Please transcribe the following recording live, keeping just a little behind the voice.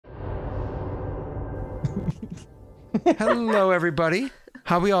Hello, everybody.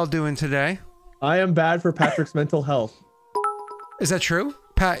 How we all doing today? I am bad for Patrick's mental health. Is that true,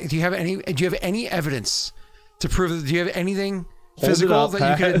 Pat? Do you have any evidence to prove that? Do you have anything physical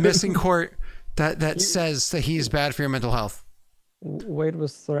that you could admit in court that says that he is bad for your mental health? Wade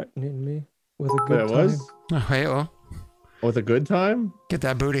was threatening me with a good time. Oh, wait, well, With a good time? get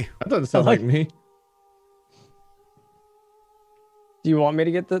that booty. That doesn't sound like me. Do you want me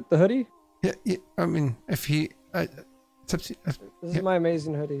to get the hoodie? Yeah, I mean, if he, it's up to, This is my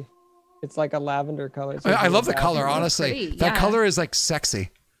amazing hoodie. It's like a lavender color. I love the color. Honestly, pretty, that yeah. color is like sexy.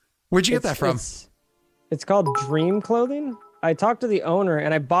 Where'd you get that from? It's called Dream Clothing. I talked to the owner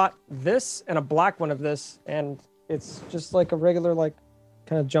and I bought this and a black one of this, and it's just like a regular like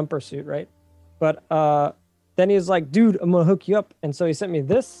kind of jumper suit, right? But then he was like, "Dude, I'm gonna hook you up," and so he sent me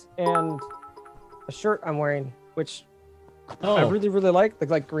this and a shirt I'm wearing, which I really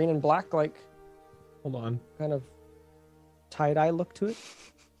like green and black, like Hold on. kind of tie-dye look to it.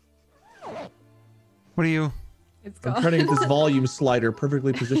 What are you? It's I'm gone. trying to get this volume slider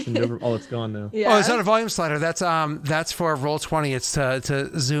perfectly positioned over. Oh, it's gone now. Yeah. Oh, it's not a volume slider. That's for Roll20. It's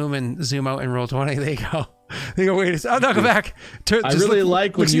to zoom and zoom out in Roll20. There you go. There you go. Wait, no, go back. I really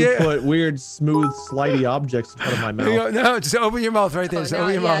like when you put weird, smooth, slidey objects in front of my There you go. mouth. No, just open your mouth right there. Oh, Just now,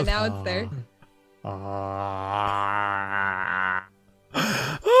 open your yeah, mouth. now it's there.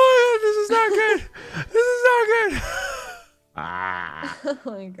 Oh, this is not good. This is not good. Oh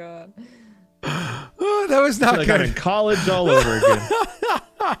my god. Oh, that was not Like I'm in good. college all over again.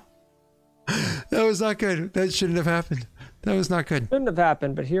 That was not good. That shouldn't have happened. That was not good. Shouldn't have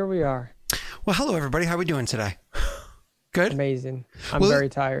happened, but here we are. Well, hello, everybody. How are we doing today? Good? Amazing. I'm Well, very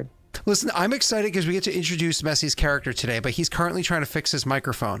tired. Listen, I'm excited because we get to introduce Messi's character today, but he's currently trying to fix his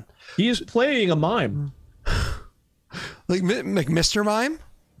microphone. He is playing a mime. Like Mr. Mime?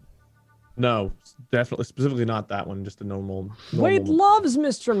 No, definitely, specifically not that one. Just a normal. Wade loves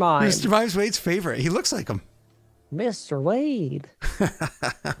Mr. Mime. Mr. Mime's Wade's favorite. He looks like him. Mr. Wade.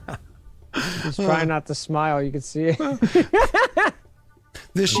 He's trying not to smile. You can see it.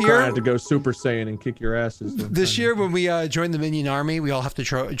 This I'm year, trying to go Super Saiyan and kick your asses. this year when we join the Minion Army, we all have to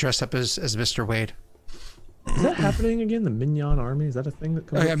dress up as Mr. Wade. Is that happening again? The Minion Army? Is that a thing that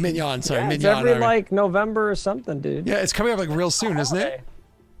comes Oh, yeah, up? Minion. Sorry, Yeah, it's Minion every Army. like November or something, dude. Yeah, it's coming up like real soon, isn't it?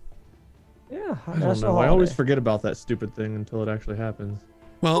 Yeah, I don't know. I always forget about that stupid thing until it actually happens.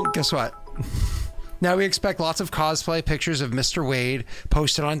 Well, guess what? Now we expect lots of cosplay pictures of Mr. Wade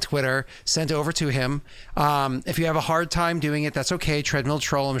posted on Twitter, sent over to him. If you have a hard time doing it, that's okay. Treadmill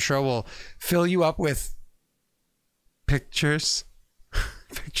Troll, I'm sure, will fill you up with pictures.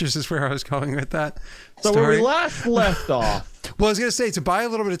 Pictures is where I was going with that. So story. where we last left off. Well, I was going to say, to buy a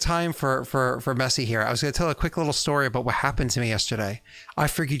little bit of time for Messi here, I was going to tell a quick little story about what happened to me yesterday. I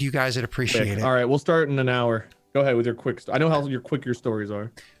figured you guys would appreciate it. All right, we'll start in an hour. Go ahead with your quick. I know how quick your stories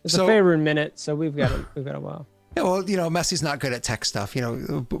are. It's a favorite minute, so we've got a while. Yeah, well, you know, Messi's not good at tech stuff. You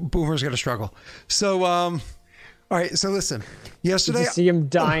know, Boomer's going to struggle. So, all right. So listen, yesterday, You see him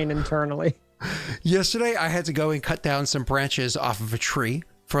dying internally. yesterday I had to go and cut down some branches off of a tree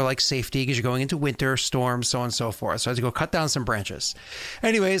for like safety because you're going into winter storms, so on and so forth. So I had to go cut down some branches.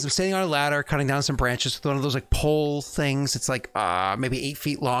 Anyways, I'm standing on a ladder, cutting down some branches with one of those like pole things. It's like maybe 8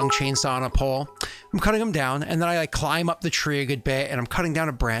 feet long, chainsaw on a pole. I'm cutting them down, and then I like climb up the tree a good bit, and I'm cutting down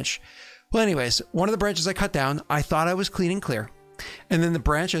a branch. Well, anyways, one of the branches I cut down, I thought I was clean and clear. And then the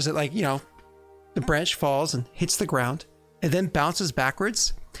branch, as it like, you know, the branch falls and hits the ground and then bounces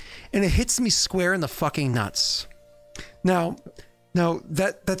backwards and it hits me square in the fucking nuts. Now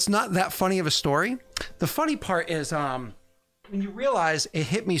that's not that funny of a story. The funny part is when you realize it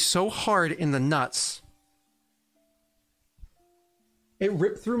hit me so hard in the nuts, it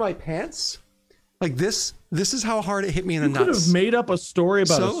ripped through my pants. Like this is how hard it hit me in the nuts. You could have made up a story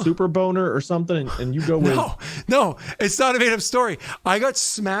about a super boner or something, and you go with. No, it's not a made up story. I got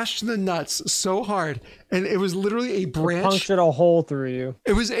smashed in the nuts so hard, and it was literally a branch. Punctured a hole through you.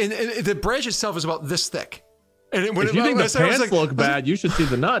 It was, and the branch itself was about this thick. And If you think the pants look bad, you should see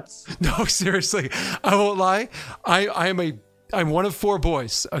the nuts. No, seriously, I won't lie. I'm one of 4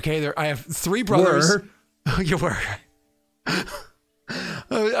 boys. Okay, I have 3 brothers. You were. I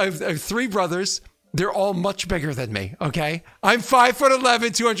have 3 brothers. They're all much bigger than me, okay? I'm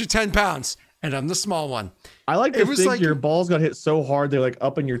 5'11", 210 pounds, and I'm the small one. I like to think your balls got hit so hard they're like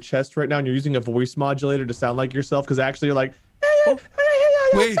up in your chest right now, and you're using a voice modulator to sound like yourself, because actually you're like, wait,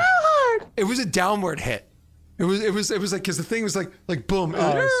 so hard. It was a downward hit. It was like, because the thing was like boom.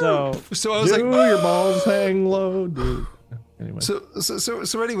 So I was like, your balls hang low, dude. Anyway.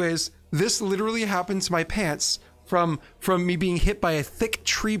 So anyways, this literally happened to my pants from me being hit by a thick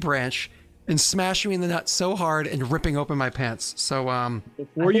tree branch and smashing me in the nuts so hard and ripping open my pants. So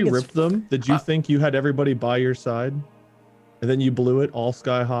Before you ripped them, did you think you had everybody by your side, and then you blew it all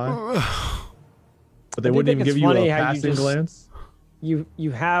sky high? But they wouldn't even give you a passing glance. You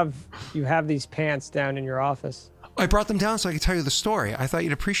have these pants down in your office. I brought them down so I could tell you the story. I thought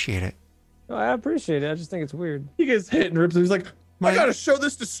you'd appreciate it. Oh, I appreciate it. I just think it's weird. He gets hit and rips it. He's like, I gotta show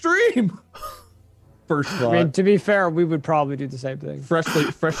this to stream. First thought. I mean, to be fair, we would probably do the same thing.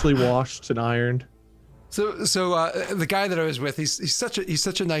 Freshly washed and ironed. So the guy that I was with, he's such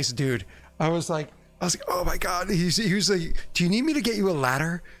a nice dude. I was like, oh my God. He was like, do you need me to get you a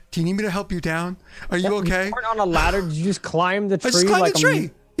ladder? Do you need me to help you down? Are you okay? You weren't on a ladder. Did you just climb the tree? I just climbed the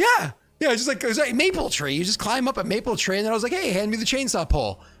tree. Yeah. Just like, it was like a maple tree. You just climb up a maple tree, and then I was like, hey, hand me the chainsaw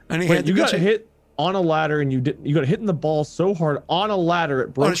pole. And you got hit on a ladder, and you got hit in the ball so hard on a ladder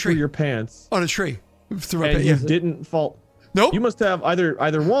it broke through your pants. On a tree. And you didn't fall. Nope. You must have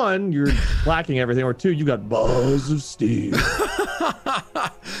either one, you're lacking everything, or two, you got balls of steel.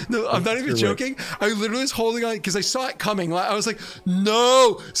 No, I'm not even joking. I literally was holding on because I saw it coming. I was like,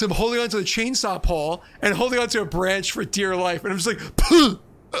 no. So I'm holding on to the chainsaw pole and holding on to a branch for dear life. And I'm just like,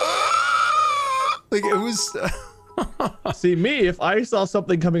 like it was. See, me, if I saw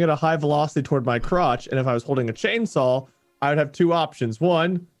something coming at a high velocity toward my crotch, and if I was holding a chainsaw, I would have two options.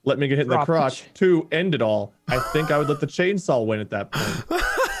 One, let me get hit in the crotch. Two, end it all. I think I would let the chainsaw win at that point.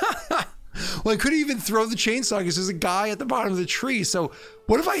 Well, I couldn't even throw the chainsaw because there's a guy at the bottom of the tree. So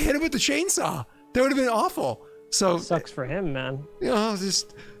what if I hit him with the chainsaw? That would have been awful. So sucks for him, man.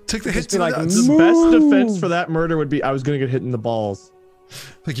 Just took the hit to the nuts. The best defense for that murder would be I was going to get hit in the balls.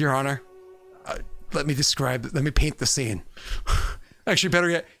 Like, Your Honor, let me paint the scene. Actually,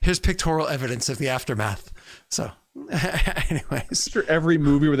 better yet, here's pictorial evidence of the aftermath. So, anyways. After every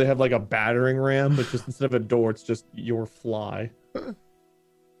movie where they have like a battering ram, but just instead of a door, it's just your fly.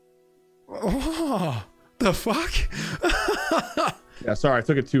 Oh, the fuck? Yeah, sorry, I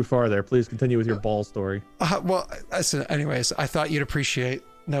took it too far there. Please continue with your ball story. Well, listen, anyways, I thought you'd appreciate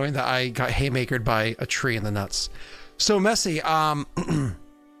knowing that I got haymakered by a tree in the nuts. So, Messy,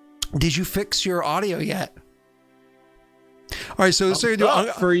 did you fix your audio yet? All right, so this is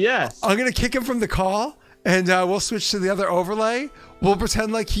what I'm yes. I'm gonna kick him from the call, and we'll switch to the other overlay. We'll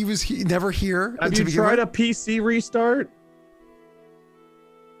pretend like he was never here. Have you tried a PC restart?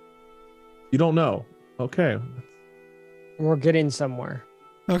 You don't know. Okay. We're getting somewhere.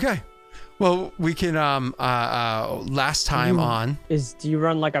 Okay. Well, we can last time do you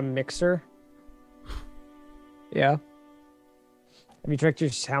run like a mixer? Yeah. Have you checked your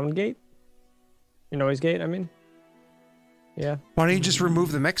sound gate? Your noise gate, I mean? Yeah. Why don't you just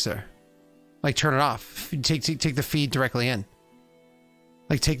remove the mixer? Like turn it off. Take the feed directly in.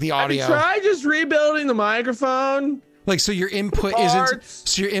 Like take the audio. Try just rebuilding the microphone. Like so your input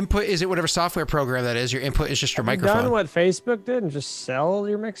isn't whatever software program that is. Your input is just your microphone. Done what Facebook did and just sell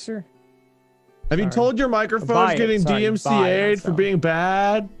your mixer? Have you told your microphone's getting DMCA'd for being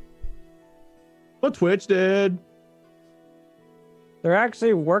bad? What Twitch did. They're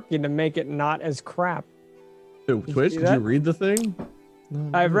actually working to make it not as crap. Dude, Twitch, did you read the thing?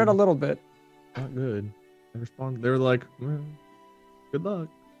 No, I've read a little bit. Not good. I responded. They were like, good luck.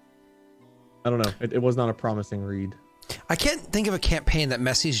 I don't know. It was not a promising read. I can't think of a campaign that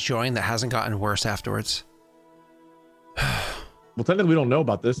Messy's joined that hasn't gotten worse afterwards. Well, technically, we don't know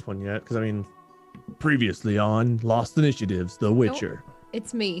about this one yet, because I mean, previously on Lost Initiatives, The Witcher. Nope.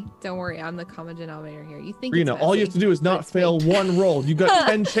 It's me. Don't worry, I'm the common denominator here. You think Rena, all you have to do is not fail one roll. You got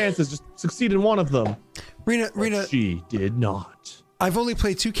 10 chances, just succeed in one of them. Rena, she did not. I've only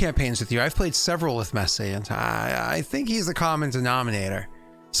played 2 campaigns with you. I've played several with Messy, and I think he's the common denominator.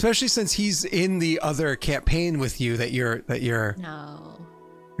 Especially since he's in the other campaign with you that you're No.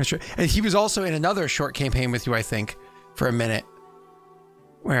 And he was also in another short campaign with you, I think, for a minute.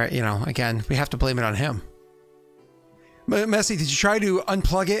 Where, again, we have to blame it on him. But Messy, did you try to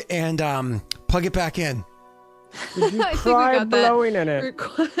unplug it and plug it back in? Did you try blowing in it?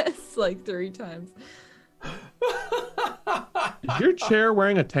 Request like 3 times. Is your chair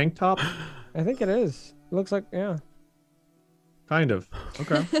wearing a tank top? I think it is. It looks like, yeah. Kind of.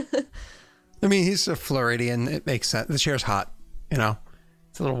 Okay. I mean, he's a Floridian. It makes sense. The chair's hot, It's a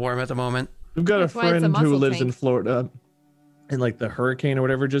little warm at the moment. We've got a friend who lives in Florida, and like the hurricane or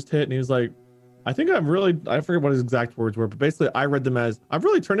whatever just hit, and he was like, I forget what his exact words were, but basically I read them as, I've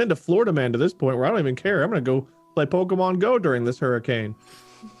really turned into Florida man to this point where I don't even care. I'm going to go play Pokemon Go during this hurricane.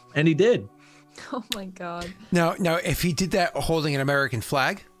 And he did. Oh my God. Now, if he did that holding an American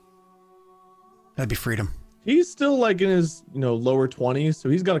flag, that'd be freedom. He's still like in his, lower 20s, so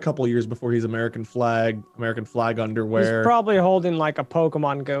he's got a couple years before he's American flag underwear. He's probably holding like a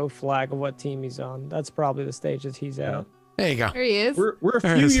Pokemon Go flag of what team he's on. That's probably the stage that he's at. There you go. There he is. We're a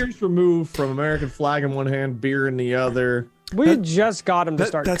few years removed from American flag in one hand, beer in the other. We just got him to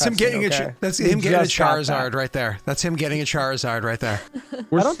start. That's him getting that's him getting a Charizard right there. That's him getting a Charizard right there.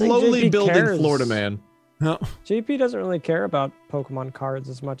 We're slowly building Florida Man. No. JP doesn't really care about Pokemon cards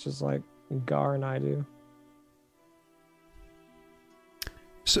as much as like Gar and I do.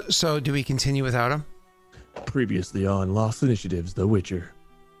 So do we continue without him? Previously on Lost Initiatives, The Witcher.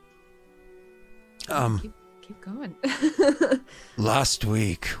 Keep going. Last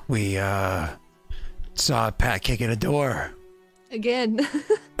week we saw Pat kicking a door. Again.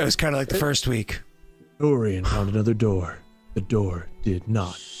 It was kind of like the first week. Dorian found another door. The door did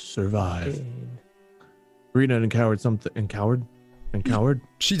not survive. Rena encountered something. Encountered?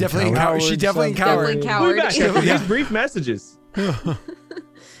 She definitely encountered. She definitely encountered. Definitely encountered. These brief messages.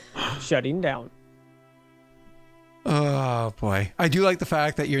 Shutting down. Oh boy, I do like the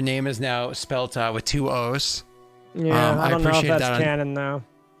fact that your name is now spelt with 2 O's. Yeah, I don't know if appreciate that's that canon though.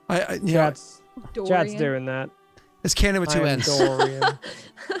 Chat's doing that. It's canon with 2 N's. Dorian.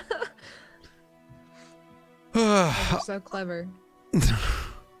 You're so clever.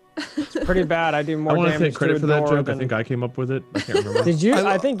 It's pretty bad. I do more I want damage to take credit for that joke. than... I think I came up with it. I can't remember. Did you?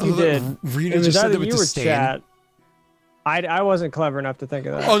 I think you did. Rita It was just said either that with you or disdain. Chat. I wasn't clever enough to think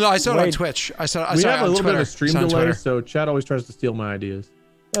of that. Oh no, I saw it on Wade- Twitch. I saw We it have a on little bit Twitter. of a stream It's on delay, Twitter. so Chad always tries to steal my ideas.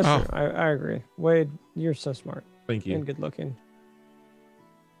 That's Oh. true. I agree. Wade, you're so smart Thank you. and good looking.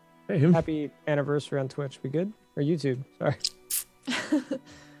 Hey, him. Happy anniversary on Twitch. We good? Or YouTube? Sorry.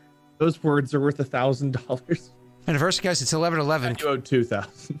 Those words are worth $1,000. Anniversary, guys. It's 11/11. You owe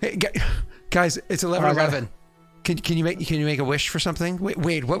 2,000. Hey, guys, it's 11/11. Can you make a wish for something?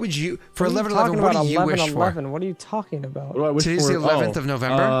 Wait, what would you for 11/11? What do you wish for? What are you talking about? What do I wish Today's for? the 11th of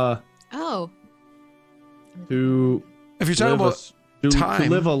November. Oh. To If you're talking about to time.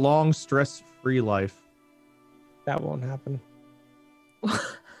 live a long, stress-free life. That won't happen.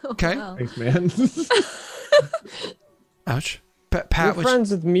 Okay. Wow. Thanks, man. Ouch. You're Pat,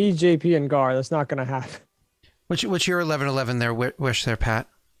 friends with me, JP, and Gar. That's not gonna happen. what's your 11/11 there wish there, Pat?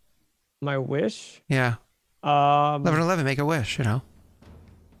 My wish? Yeah. 11/11, make a wish, you know.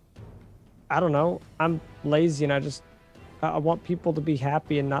 I don't know. I'm lazy and I want people to be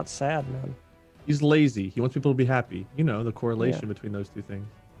happy and not sad, man. He's lazy. He wants people to be happy. You know the correlation between those two things.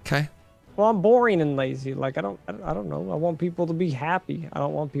 Okay. Well, I'm boring and lazy. Like I don't know. I want people to be happy. I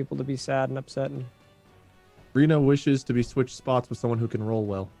don't want people to be sad and upset. And Rena wishes to be switched spots with someone who can roll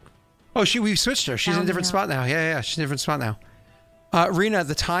well. Oh, we switched her. She's in a different spot now. Yeah, she's in a different spot now. Rena,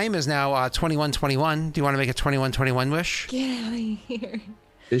 the time is now 21:21. Do you want to make a 21:21 wish? Get out of here.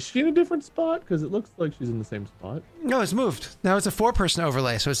 Is she in a different spot? Because it looks like she's in the same spot. No, it's moved. Now it's a 4-person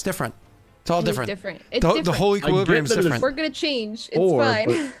overlay, so it's different. It's all different. It's different. It's The different. whole equilibrium is that it's different. We're gonna change. It's Or, fine.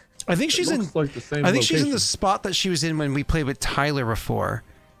 but I think she's it in. looks like the same I think she's in the location. spot that she was in when we played with Tyler before.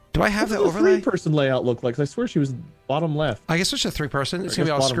 Do I have What the does the overlay? 3-person layout look like? 'Cause I swear she was bottom left. I guess it's a 3-person. It's I gonna be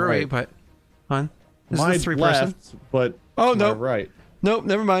guess all bottom screwy, right. but fun. This My is the 3-person. left, but Oh, my no. right. Nope,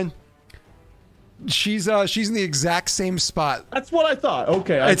 never mind. She's in the exact same spot. That's what I thought.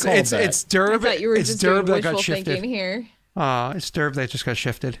 Okay, It's called it's that. it's I Derb. thought you were It's just doing Derb that wishful got thinking shifted. here. It's Derb that just got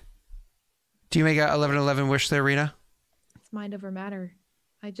shifted. Do you make a 11/11 wish there, Rena? It's mind over matter.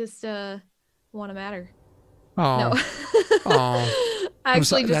 I just want to matter. Oh. No. Oh. I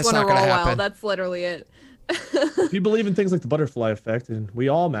actually that's just want not to gonna roll well. happen. That's literally it. If you believe in things like the butterfly effect, and we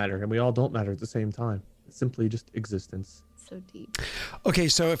all matter, and we all don't matter at the same time. It's simply just existence. So deep. Okay,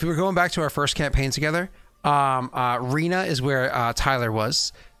 so if we were going back to our first campaign together, Rena is where Tyler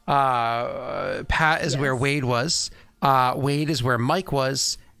was. Pat is where Wade was. Wade is where Mike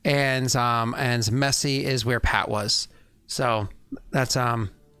was, and Messi is where Pat was. So that's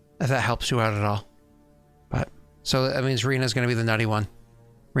if that helps you out at all. But so that means Rena's going to be the nutty one.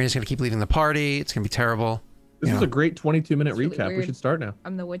 Rena's going to keep leaving the party. It's going to be terrible. This is a great 22-minute really recap. We weird. should start now.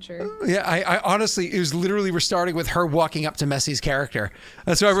 I'm the Witcher. Yeah, I honestly, it was literally we're starting with her walking up to Messi's character.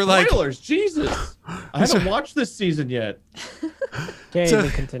 That's why we're like, Spoilers, Jesus! I haven't watched this season yet. Can't So-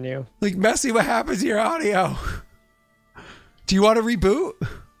 even continue. like Messi, what happened to your audio? Do you want to reboot?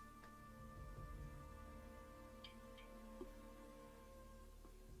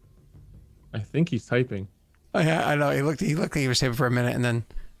 I think he's typing. Oh, yeah, I know. He looked like he was saving for a minute, and then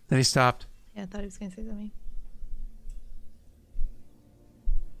he stopped. Yeah, I thought he was gonna say something.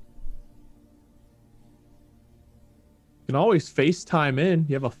 You can always FaceTime in.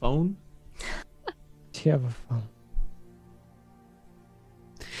 You have a phone? Do you have a phone?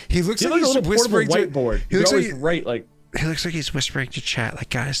 He looks like a he's little whispering to whiteboard. He looks always like right, like he looks like he's whispering to chat. Like,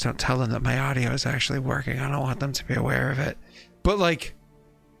 guys, don't tell them that my audio is actually working. I don't want them to be aware of it. But like,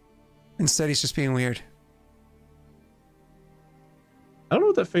 instead, he's just being weird. I don't know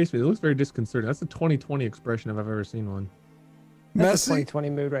what that face means. It looks very disconcerting. That's a 2020 expression if I've ever seen one. That's a Messy, 2020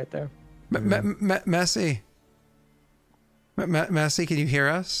 mood right there. Messy, Messy. Can you hear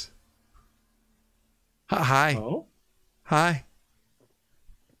us? Hi. Oh. Hi.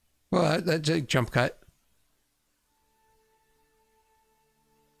 Well, that jump cut.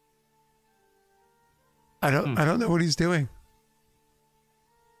 I don't know what he's doing.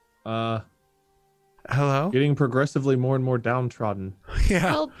 Hello? Getting progressively more and more downtrodden.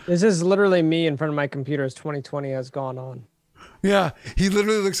 Yeah. Well, This is literally me in front of my computer as 2020 has gone on. Yeah. He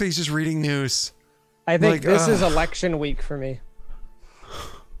literally looks like he's just reading news. I think Like, this is election week for me.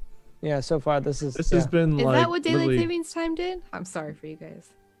 Yeah, so far this is. This has been is like that what daylight literally- savings time did? I'm sorry for you guys.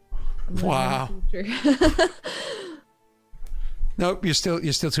 I'm living in Wow. the future. Nope, you're still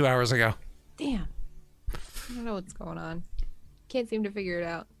 2 hours ago. Damn. I don't know what's going on. Can't seem to figure it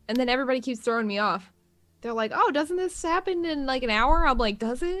out. And then everybody keeps throwing me off. They're like, "Oh, doesn't this happen in like an hour?" I'm like,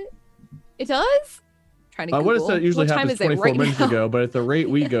 "Does it? It does?" Trying to I would have Google. said it usually What time happens is it 24 right minutes now? ago, but at the rate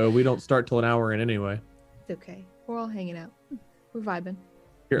we go, we don't start till an hour in anyway. It's okay. We're all hanging out. We're vibing.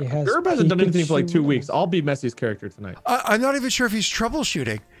 Here, He has Gerb hasn't done anything for like 2 Pikachu. weeks. I'll be Messy's character tonight. I'm not even sure if he's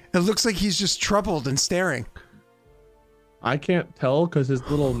troubleshooting. It looks like he's just troubled and staring. I can't tell because his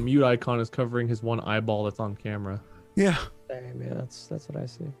little mute icon is covering his one eyeball that's on camera. Yeah. Damn, yeah, that's what I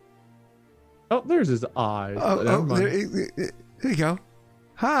see. Oh, there's his eyes. Never Oh, mind. there you go.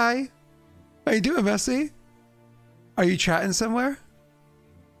 Hi. How you doing, Messy? Are you chatting somewhere?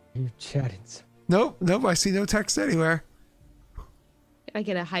 You chatting? Nope. I see no text anywhere. I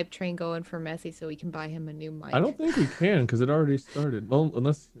get a hype train going for Messi so we can buy him a new mic. I don't think we can because it already started. Well,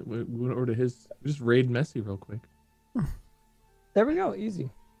 unless we went over to his. Just raid Messy real quick. There we go, easy.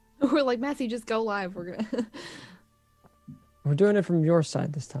 We're like, Messi, just go live. We're gonna. We're doing it from your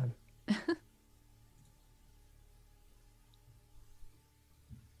side this time.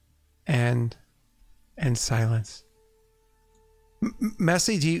 And silence.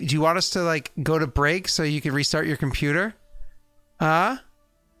 Messy, do you want us to like go to break so you can restart your computer? I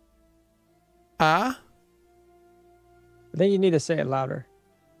think you need to say it louder.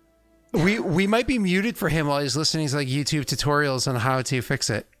 We might be muted for him while he's listening to like YouTube tutorials on how to fix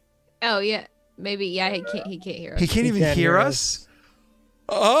it. Oh yeah, maybe. Yeah, he can't hear us. He can't even can't hear hear us.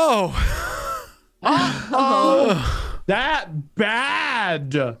 Oh. Oh, that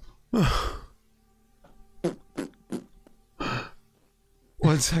bad.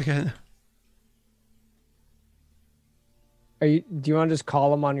 1 second. Do you want to just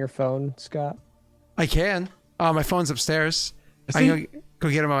call him on your phone, Scott? I can. Oh, my phone's upstairs. I See? can go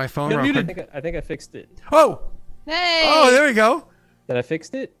get him on my phone. Get real muted. quick. I think I fixed it. Oh. Hey. Oh, there we go. Did I fix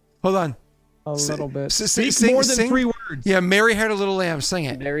it? Hold on. A little bit. Speak more than 3 words. Yeah, Mary had a little lamb. Sing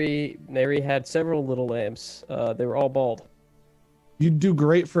it. Mary had several little lambs. They were all bald. You'd do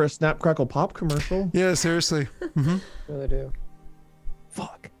great for a Snap Crackle Pop commercial. Yeah, seriously. Really do.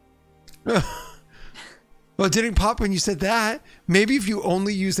 Fuck. Well, it didn't pop when you said that. Maybe if you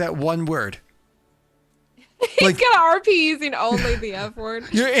only use that one word. He's Like- got RP using only the F word.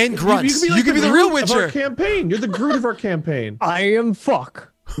 You're in grunts. You like could be the real Groot of our Witcher. campaign. You're the Groot of our campaign. I am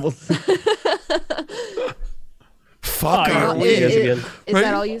fuck. Well, Fuck Oh, are yeah. we? Yes, again. Is Right?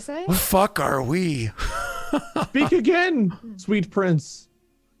 that all you say? Fuck are we? speak again, sweet prince.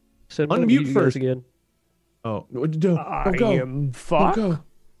 Said Unmute you guys first. again. Oh, what'd you do? I Go. am fuck. Go.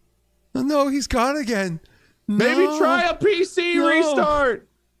 No, he's gone again. Maybe No. try a PC No. restart.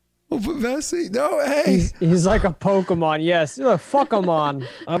 Oh, but Messi. No, hey. He's like a Pokemon. Yes. You're like, fuck him on.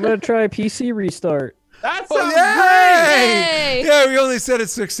 I'm gonna try a PC restart. That Oh, sounds yay! Yay! Yeah, we only said it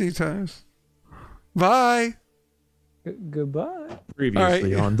 16 times. Bye. Goodbye.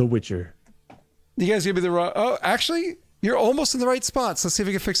 Previously All right. on The Witcher. You guys give me the wrong. Oh, actually, you're almost in the right spots. Let's see if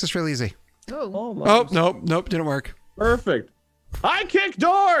we can fix this real easy. Oh. Oh, nope, didn't work. Perfect. I kick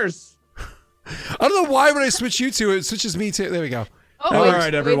doors. I don't know why when I switch you to it switches me to. There we go. Oh, All wait,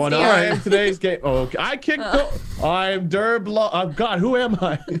 right, everyone. wait, I Sierra. am today's game. Oh, okay. I kicked doors. I'm Derb. God, who am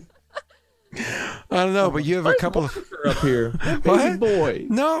I? I don't know, but you have a couple of. up here. What? Baby boy.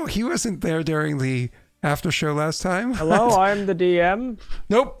 No, he wasn't there during the after show last time. Hello, I'm the DM.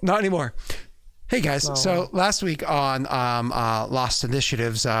 Nope, not anymore. Hey guys, Oh. so last week on Lost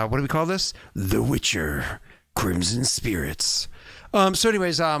Initiatives, what do we call this? The Witcher, Crimson Spirits. So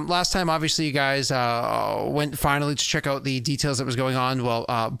anyways, last time, obviously, you guys went finally to check out the details that was going on. Well,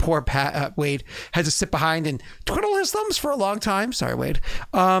 poor Wade had to sit behind and twiddle his thumbs for a long time. Sorry, Wade.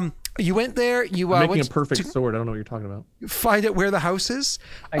 You went there. You making went a perfect sword. I don't know what you're talking about. Find out where the house is.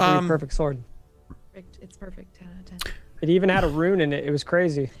 I agree, perfect sword. It's perfect. 10 out of 10. It even had a rune in it. It was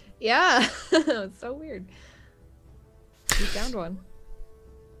crazy. Yeah, it's so weird. You found one.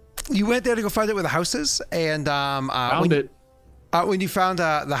 You went there to go find out where the house is, and Found it. when you found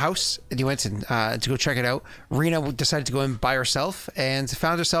the house and you went in, to go check it out, Rena decided to go in by herself and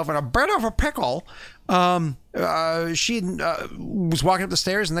found herself in a bit of a pickle. She was walking up the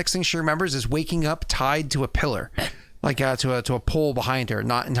stairs, and the next thing she remembers is waking up tied to a pillar, like to a pole behind her.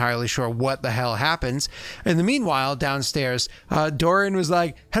 Not entirely sure what the hell happens. In the meanwhile, downstairs, Dorian was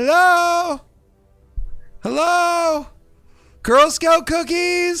like, "Hello, hello, Girl Scout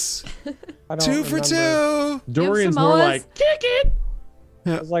cookies, 2 for 2." Dorian's more like, kick it.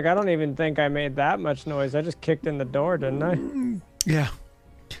 I was like, I don't even think I made that much noise. I just kicked in the door, didn't I? Yeah.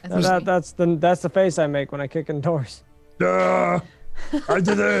 That's the face I make when I kick in doors. I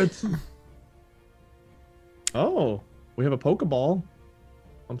did it. Oh, we have a Pokeball.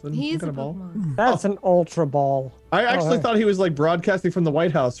 Something. He's some a kind of ball. Pokemon. That's an Ultra Ball. I actually hey. thought he was like broadcasting from the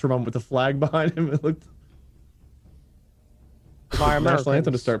White House for a moment with the flag behind him. It looked My national anthem to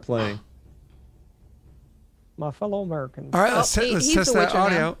Americans. start playing. My fellow Americans. All right, let's he's test the that Witcher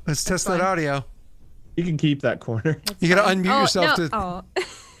audio. now. Let's test fine. that audio. You can keep that corner. That's You gotta fine. unmute yourself no. to- Oh.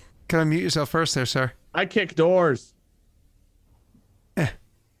 Gotta unmute yourself first there, sir. I kick doors.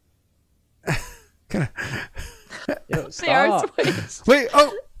 Yo, They are stop. switched. Wait,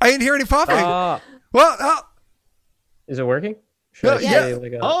 oh, I didn't hear any popping. Stop. Well, oh, Is it working? Should I Yeah. say,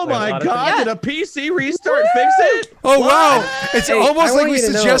 like, Oh like my auto- God! Yeah. Did a PC restart fix it? oh wow. It's Hey, almost I like want we you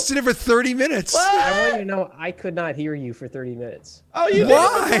to know- suggested it for 30 minutes. I want you to know I could not hear you for 30 minutes. Oh, you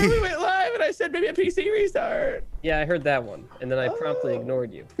Why? did it before we went live, and I said maybe a PC restart. Yeah, I heard that one, and then I promptly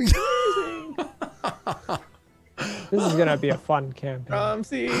ignored you. This is gonna be a fun campaign. From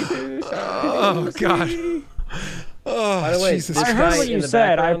sea to Oh God. Oh, By the way, Jesus this I guy heard what in you the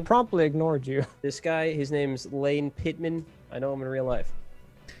said. I background- promptly ignored you. This guy, his name's Lane Pittman. I know him in real life.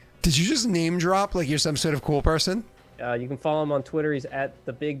 Did you just name drop like you're some sort of cool person? You can follow him on Twitter. He's at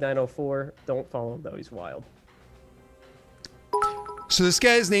the Big 904. Don't follow him though. He's wild. So this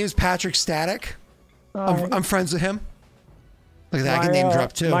guy's name's Patrick Static. I'm friends with him. Look at that. I can name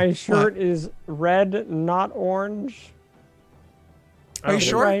drop too. My What? shirt is red, not orange. Are you Is it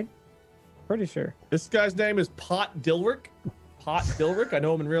sure? Right? Pretty sure. This guy's name is Pot Dilrick. Pot Dilrick. I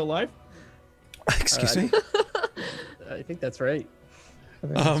know him in real life. Excuse me. I think that's right. I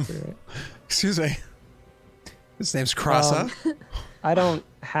think that's pretty right. Excuse me. His name's Crassa. I don't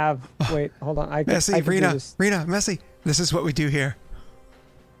have. Wait, hold on. I Messy, could do Rena, this. Rena, Messy. This is what we do here.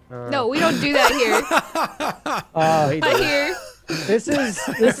 No, we don't do that here. Wait, Not here. This is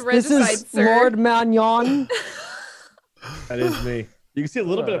this Regicide, is sir. Lord Magnon. That is me. You can see a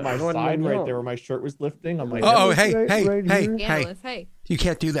little bit of my Lord side right Magnon. there where my shirt was lifting on my Oh, nose. hey, right- hey, right hey, here. hey. Scandalous. Hey. You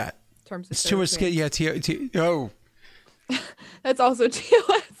can't do that. Terms of It's too much. service, Yeah, oh. That's also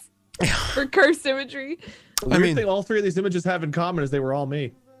TOS for cursed imagery. The weird mean- thing all three of these images have in common is they were all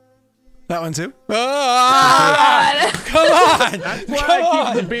me. That one too? Ah! Come on! That's why Come I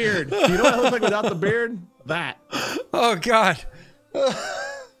on! keep the beard. You know what I look like without the beard? That. Oh, God.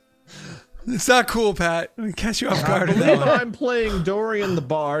 It's not cool, Pat. We catch you off I guard. on that believe one. I'm playing Dorian the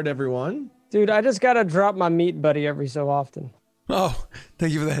Bard, everyone. Dude, I just gotta drop my meat buddy every so often. Oh,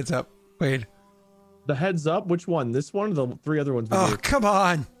 thank you for the heads up. Wait. The heads up? Which one? This one or the three other ones we Oh, did? come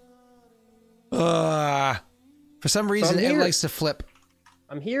on. For some reason, it here. likes to flip.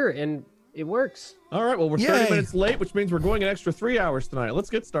 I'm here and it works. All right, well, we're Yay. 30 minutes late, which means we're going an extra 3 hours tonight. Let's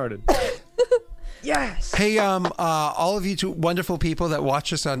get started. Yes. Hey, all of you two wonderful people that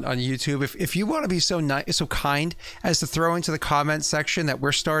watch us on YouTube, if you want to be so nice, so kind as to throw into the comment section that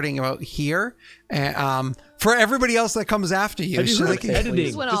we're starting about here, and for everybody else that comes after you, Have you so heard they of can, editing?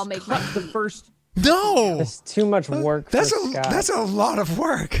 This one Just I'll make cut fun. the first. no, It's too much work that's for a Scott. that's a lot of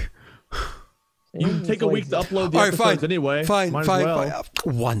work. You can take a week to upload the All right, episodes fine, anyway. fine, Might as fine, well.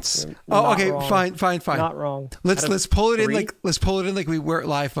 fine. Once. You're Oh, not okay, wrong. fine. Not wrong. Let's pull it in three? like we were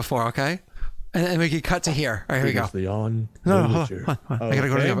live before, okay? And we can cut to here. All right, here we go. Previously on No, The hold Witcher. on. I gotta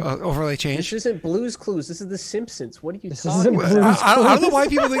go to the overlay This change. isn't Blue's Clues. This is The Simpsons. What are you This talking isn't about? Blue's I don't know why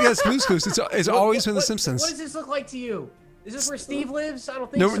people think that's Blue's Clues. It's always been The What Simpsons. does this look like to you? Is this where Steve lives? I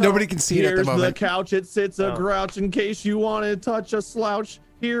don't think No, so. nobody can see it at the Here's the moment. couch. It sits a Oh. grouch in case you want to touch a slouch.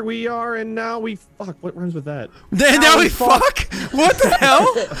 Here we are, and now we fuck. What rhymes with that? Now we fuck? What the hell?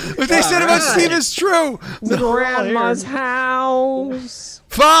 What they said about Steve is true. The grandma's house.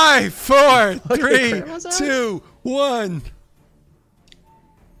 5, 4, 3, grandma's house? 2, 1.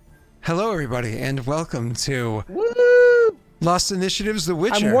 Hello, everybody, and welcome to Woo! Lost Initiatives: The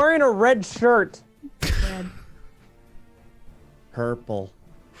Witcher. I'm wearing a red shirt. Purple.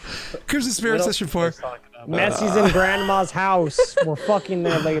 Crimson Spirit Session 4. Messi's in grandma's house. We're fucking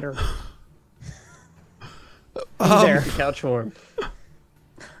there later. There. The couch warm.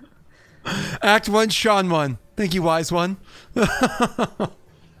 Act 1, Sean 1. Thank you, Wise One.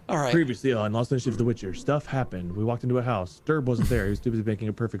 All right. Previously on Lost Initiatives: The Witcher, stuff happened. We walked into a house. Derb wasn't there. He was too busy making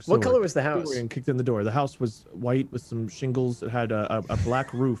a perfect sword. What color was the house? And kicked in the door. The house was white with some shingles. It had a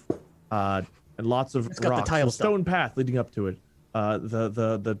black roof and lots of got the rocks. tile A stuff. stone path leading up to it.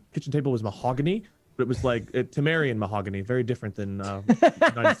 The kitchen table was mahogany, but it was like Temerian mahogany, very different than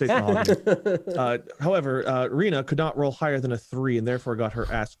United States mahogany. However, Rena could not roll higher than a 3 and therefore got her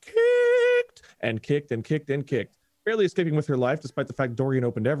ass kicked and kicked and kicked and kicked. Barely escaping with her life, despite the fact Dorian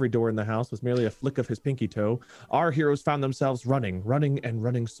opened every door in the house with merely a flick of his pinky toe, our heroes found themselves running and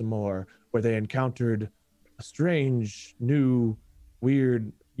running some more, where they encountered a strange, new,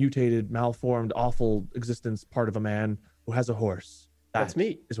 weird, mutated, malformed, awful existence part of a man who has a horse. That's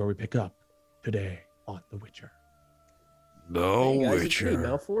me. Is where we pick up today on The Witcher. Hey guys, it's me,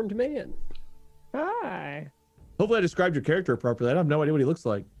 malformed man. Hi. Hopefully I described your character appropriately. I have no idea what he looks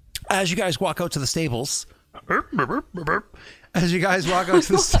like. As you guys walk out to the stables. As you guys walk out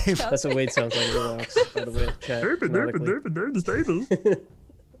to the stables. That's what Wade sounds like. Relax. By the way, chat. You're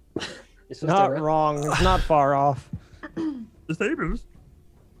supposed Not to wrong. It's not far off. The stables.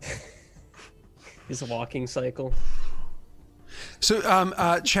 His walking cycle. So,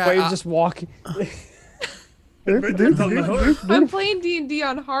 chat. Wait, just walking. I'm playing D&D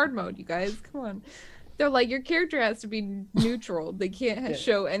on hard mode, you guys. Come on. They're like, your character has to be neutral. They can't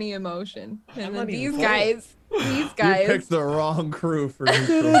show any emotion. And then these guys, You picked the wrong crew for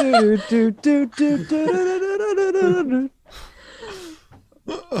neutral.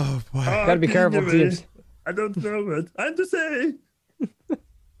 Oh boy. Gotta be careful, Jeeves. I don't know what I'm to say.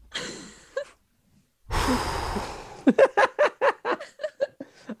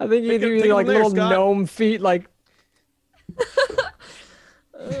 I think you Take do him like there, little Scott. gnome feet, like.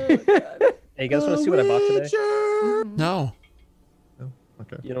 Hey, you guys want to see what I bought today? No.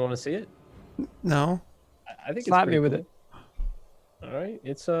 Okay. You don't want to see it? No. I think it's Slap me pretty with cool. it. All right,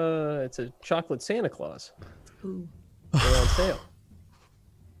 it's a chocolate Santa Claus. They're on sale.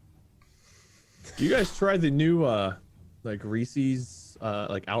 Do you guys try the new like Reese's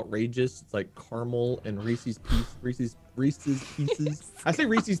like outrageous? It's like caramel and Reese's Pieces. I say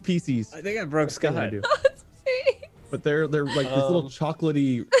Reese's Pieces. I think I broke Scott. I Scott. do. But they're like these little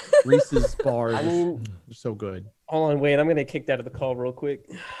chocolatey Reese's bars. I mean- They're so good. Hold on, wait. I'm gonna kick that out of the call real quick.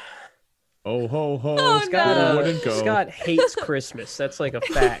 Oh ho ho! Oh, Scott, no. wouldn't go. Scott hates Christmas. That's like a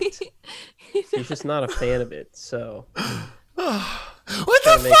fact. He's just not a fan of it. So What Trying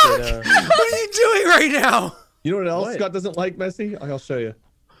the to make fuck? it, What are you doing right now? You know what else What? Scott doesn't like, Messi? I'll show you.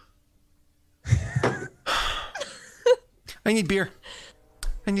 I need beer.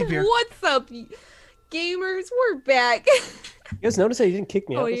 I need beer. What's up, gamers? We're back. you guys notice that he didn't kick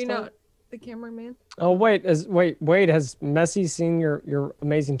me out Oh, this you're time? not the cameraman? Oh wait, Wade, has Messi seen your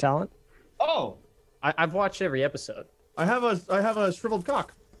amazing talent? Oh, I've watched every episode. I have a shriveled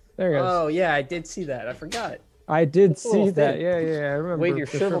cock. There he goes. Oh yeah, I did see that. I forgot. I did It's a little see that. thin. Yeah, I remember. Wait, your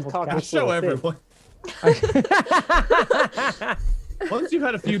the shriveled cock cock. was Show so thin. everyone. Once you've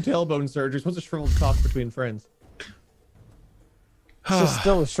had a few tailbone surgeries, what's a shriveled cock between friends? It's just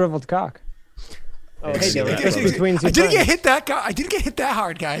still a shriveled cock. Oh, hey, It's- Dylan. It's between two I didn't get friends. hit that guy. I didn't get hit that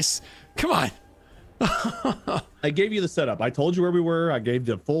hard, guys. Come on. I gave you the setup. I told you where we were. I gave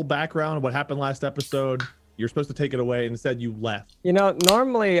the full background of what happened last episode. You're supposed to take it away, and instead you left. You know,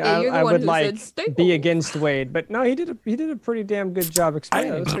 normally Yeah, you're the I one would who like said staples. be against Wade, but no, he did a pretty damn good job Yeah,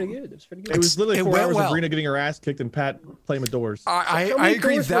 explaining. that was it. pretty good. That was pretty good. It was literally It 4 went hours well. of Rena getting her ass kicked and Pat playing with doors. I many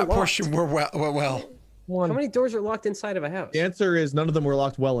agree doors that were portion were well. How One. many doors are locked inside of a house? The answer is none of them were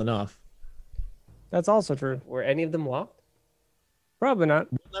locked well enough. That's also true. Were any of them locked? Probably not.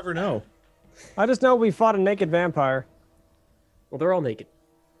 We'll never know. I just know we fought a naked vampire. Well, they're all naked.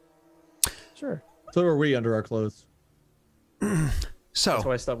 Sure. So are we under our clothes. That's So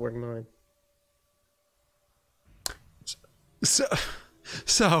why I stopped wearing mine.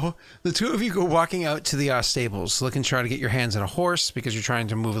 So the two of you go walking out to the stables, looking to try to get your hands on a horse because you're trying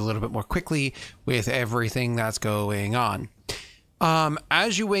to move a little bit more quickly with everything that's going on.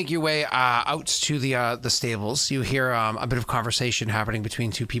 As you make your way out to the stables, you hear a bit of conversation happening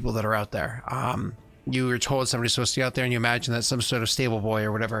between two people that are out there. You were told somebody's supposed to be out there, and you imagine that some sort of stable boy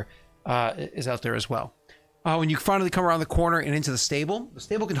or whatever is out there as well. When you finally come around the corner and into the stable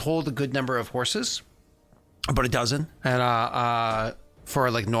can hold a good number of horses, about a dozen, and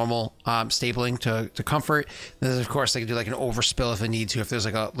for like normal stabling to comfort. Then of course they can do like an overspill if they need to, if there's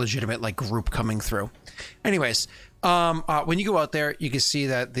like a legitimate like group coming through. Anyways, when you go out there, you can see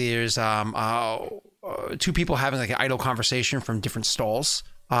that there's two people having like an idle conversation from different stalls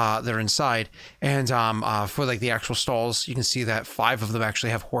that are inside, and for like the actual stalls, you can see that 5 of them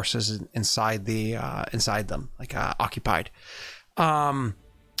actually have horses inside them, like occupied.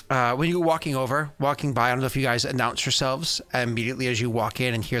 When you go walking by, I don't know if you guys announce yourselves immediately as you walk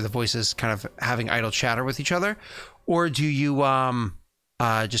in and hear the voices kind of having idle chatter with each other, or do you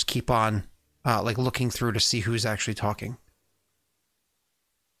just keep on like looking through to see who's actually talking?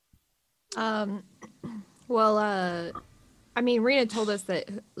 Well, I mean, Rena told us that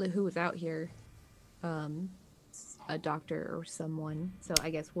who was out here, a doctor or someone. So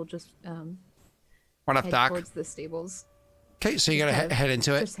I guess we'll just run up head back towards the stables. Okay, so you gotta head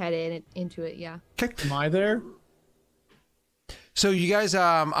into it. Just head into it, yeah. Okay. Am I there? So you guys,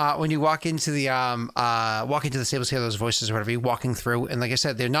 when you walk into the stables, hear those voices or whatever, you're walking through, and like I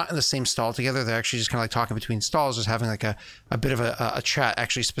said, they're not in the same stall together. They're actually just kind of like talking between stalls, just having like a bit of a chat,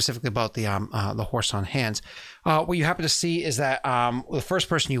 actually specifically about the horse on hand. What you happen to see is that the first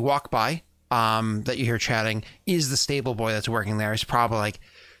person you walk by, that you hear chatting, is the stable boy that's working there. He's probably like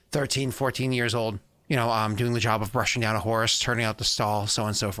 13, 14 years old. You know, doing the job of brushing down a horse, turning out the stall, so on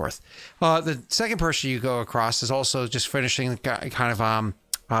and so forth. The second person you go across is also just finishing kind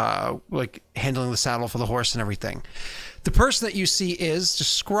of like handling the saddle for the horse and everything. The person that you see is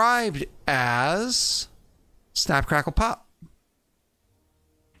described as Snap, Crackle, Pop.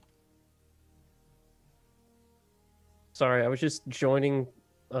 Sorry, I was just joining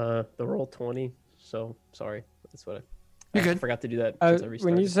the Roll20, so sorry. That's what You're good. I forgot to do that since I restarted.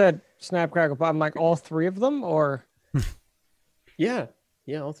 When you said Snap, Crackle, Pop, I'm like all 3 of them, or? Yeah,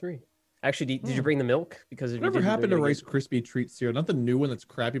 all 3. Actually, did you bring the milk? Because if Whatever you didn't, happened to we're gonna Rice Krispie treats here? Not the new one that's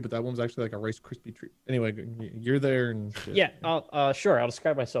crappy, but that one's actually like a Rice Krispie treat. Anyway, you're there and shit. Yeah, sure. I'll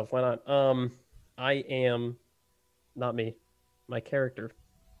describe myself. Why not? I am, not me. My character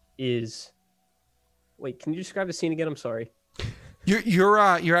is. Wait, can you describe the scene again? I'm sorry. You're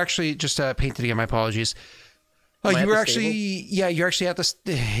actually just painted again. My apologies. You were actually, you're actually at the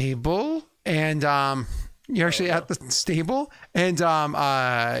stable, and you're actually at the stable, and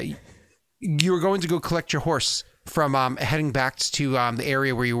you were going to go collect your horse from heading back to the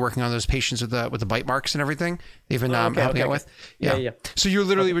area where you're working on those patients with the bite marks and everything. They've been helping out with. Yeah. So you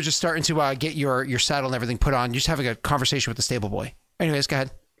literally were just starting to get your saddle and everything put on, just having a conversation with the stable boy. Anyways, go ahead.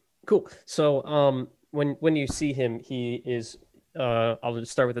 Cool. So when you see him, he is. I'll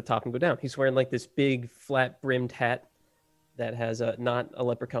just start with the top and go down. He's wearing like this big flat brimmed hat that has not a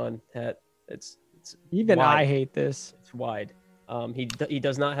leprechaun hat. It's even wide. I hate this. It's wide. He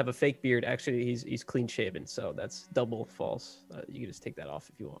does not have a fake beard. Actually, he's clean shaven, so that's double false. You can just take that off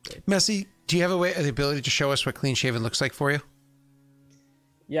if you want. Babe. Messy, do you have the ability to show us what clean shaven looks like for you?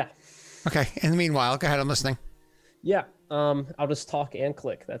 Yeah. Okay. In the meanwhile, go ahead. I'm listening. Yeah. I'll just talk and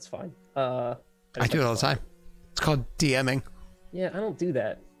click. That's fine. I do it all the time. It's called DMing. Yeah, I don't do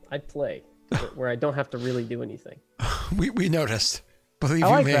that. I play where I don't have to really do anything. We noticed. Believe I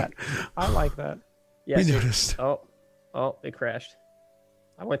you like me. that. I like that. Yeah, we noticed. Oh, it crashed.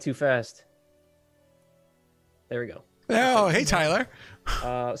 I went too fast. There we go. Oh, hey Tyler.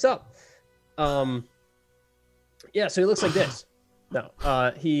 Yeah, so he looks like this. No,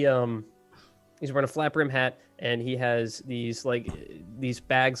 he's wearing a flat brim hat, and he has these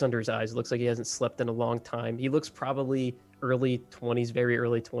bags under his eyes. It looks like he hasn't slept in a long time. He looks probably early 20s, very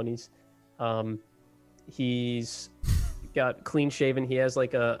early 20s. He's got clean shaven. He has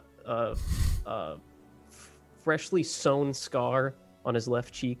like a freshly sewn scar on his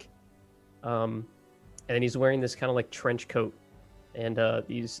left cheek. And then he's wearing this kind of like trench coat and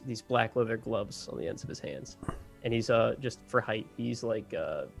these black leather gloves on the ends of his hands. And he's just for height, he's like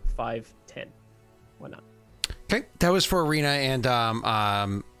 5'10". Why not? Okay, that was for Rena and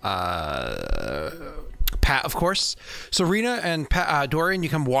Pat, of course. So Rena and Pat, Dorian, you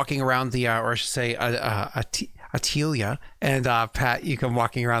come walking around the, or I should say, Atelia, and Pat, you come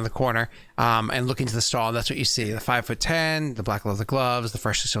walking around the corner and look into the stall. And that's what you see: the 5'10", the black leather gloves, the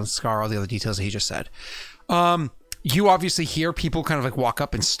freshly sewn scar, all the other details that he just said. You obviously hear people kind of like walk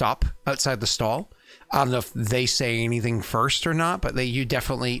up and stop outside the stall. I don't know if they say anything first or not, but you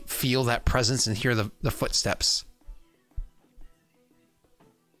definitely feel that presence and hear the footsteps.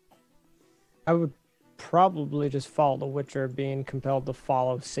 I would probably just follow the Witcher, being compelled to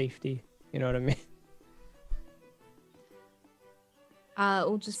follow safety. You know what I mean?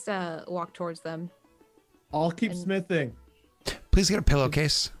 We'll just walk towards them. I'll keep smithing. Please get a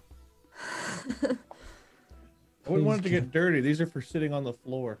pillowcase. I wouldn't want it to get dirty. These are for sitting on the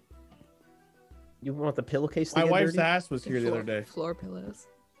floor. You want the pillowcase to My get wife's dirty? ass was here the other day. Floor pillows.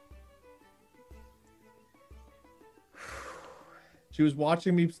 She was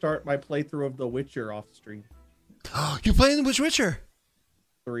watching me start my playthrough of The Witcher off stream. You're playing which Witcher?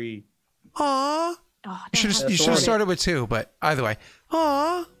 3. Aw. Oh, You should have started with 2, but either way.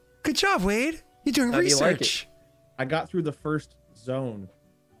 Aw. Good job, Wade. You're doing How do you like research. I got through the first zone.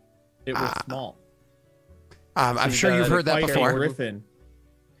 It was small. I'm She's, sure you've heard that Fight a before. Griffin.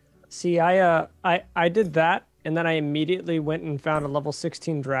 See, I did that, and then I immediately went and found a level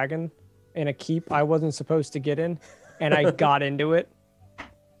 16 dragon in a keep I wasn't supposed to get in, and I got into it.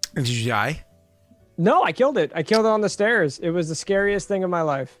 And did you die? No, I killed it. I killed it on the stairs. It was the scariest thing of my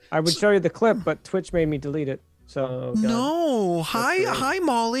life. I would show you the clip, but Twitch made me delete it. So Oh, God. No. great. Hi,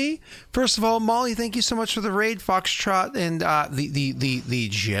 Molly. First of all, Molly, thank you so much for the raid, Foxtrot, and the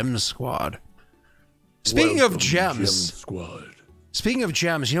Gem Squad. Speaking of gems, Squad. speaking of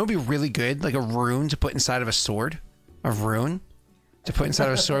gems, you know, it'd be really good, like a rune to put inside of a sword. A rune to put inside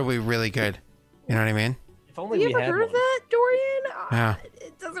of a sword would be really good. You know what I mean? If only Have we you ever had heard of one. that, Dorian? Yeah.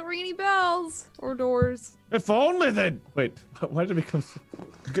 It doesn't ring any bells or doors. If only then. Wait, why did it become?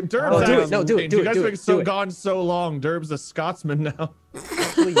 Derb's Oh, do it. ass No, do it. changed. Do You it. guys Do been it. so Do it. gone so long. Derb's a Scotsman now.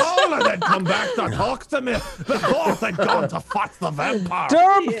 Please. All of them come back to talk to me before they'd gone to fight the vampire.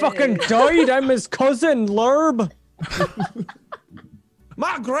 Derb fucking died. I'm his cousin, Lurb.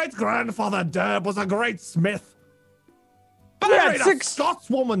 My great grandfather Derb was a great smith. We had Married a 6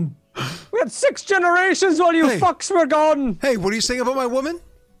 Scotswoman. We had 6 generations while you Hey. fucks were gone. Hey, what are you saying about my woman?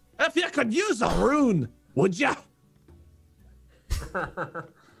 If you could use a rune, would ya?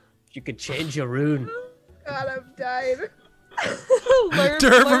 You could change your rune. God, I've died.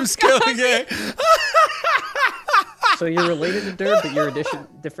 Durham's killing it. So you're related to Derb, but you're a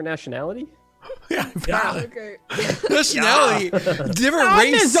different nationality? Yeah, Okay. nationality, different I'm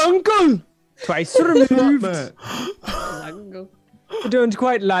his race. uncle. Twice removed. Man, You don't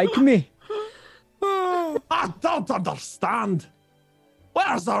quite like me. I don't understand.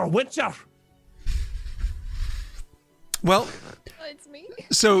 Where's our Witcher? Well, It's me.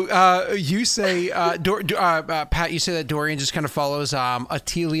 so you say, Pat, you say that Dorian just kind of follows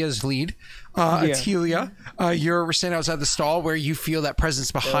Atelia's lead. Atelia, you're standing outside the stall where you feel that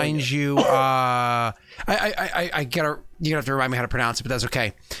presence behind you. You have to remind me how to pronounce it, but that's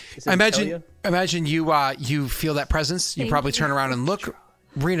okay. Is it Atelia? Imagine you feel that presence. You Thank probably you. turn around and look.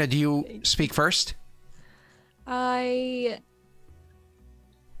 Rena, do you speak first? I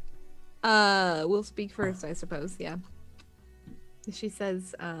will speak first, I suppose, yeah. She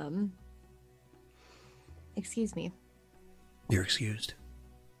says, excuse me. You're excused.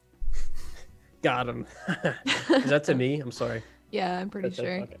 Got him. Is that to me? I'm sorry. Yeah, I'm pretty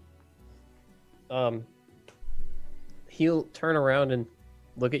sure. Okay. He'll turn around and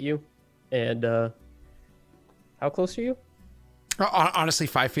look at you, and how close are you? Honestly,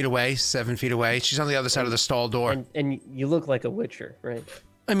 5 feet away, 7 feet away. She's on the other side of the stall door. And you look like a Witcher, right?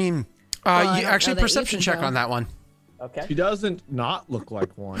 I mean, I don't you know actually that you perception can check tell. on that one. Okay. She doesn't not look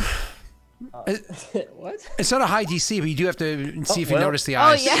like one. What? It's not a high DC, but you do have to see if you well. notice the Oh,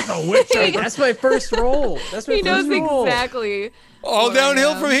 eyes. yeah. The Witcher. That's my first roll. That's my He knows first roll. exactly. All what I downhill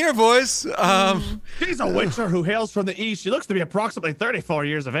am. from here, boys. She's a Witcher who hails from the east. She looks to be approximately 34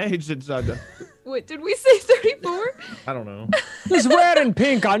 years of age. It's, Wait, did we say 34? I don't know. He's wearing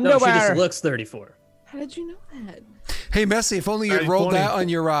pink No, underwear. she just looks 34. How did you know that? Hey, Messi, if only you had 30, rolled 20. that on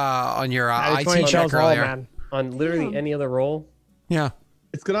your Daddy IT 20 check tells all, earlier. man. On literally any other roll. Yeah,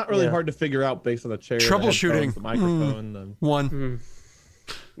 It's not really Yeah. hard to figure out based on the chair, the Troubleshooting. headphones, the microphone. The... 1.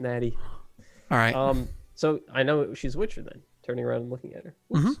 Natty. All right. So I know she's Witcher then. Turning around and looking at her.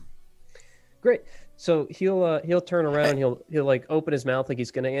 Great. So he'll turn around. He'll like open his mouth like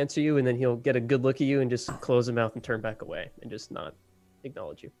he's gonna answer you, and then he'll get a good look at you and just close his mouth and turn back away and just not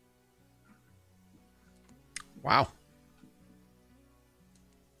acknowledge you. Wow.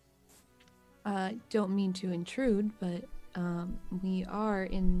 Don't mean to intrude, but we are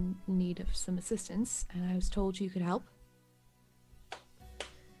in need of some assistance, and I was told you could help.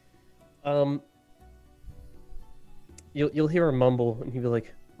 You'll hear a mumble, and he'll be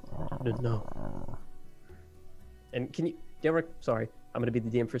like, "No." And can you, Derek? Sorry, I'm gonna be the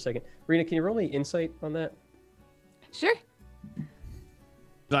DM for a second. Rena, can you roll me insight on that? Sure.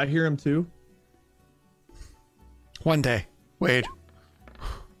 Did I hear him too? One day. Wade.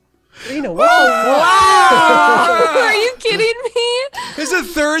 Rena, Wow! Are you kidding me? It's a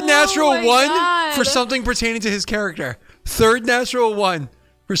third natural my one God. for something pertaining to his character. Third natural one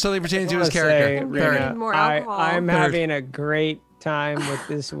for something pertaining to his character. I'm Third. getting more alcohol. I'm Third. having a great time with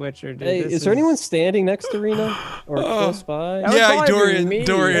this Witcher, dude. Hey, This is there anyone standing next to Rena or close by? That would Yeah, probably be me.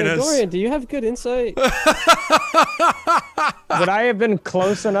 Dorian Hey, is. Dorian, do you have good insight? Would I have been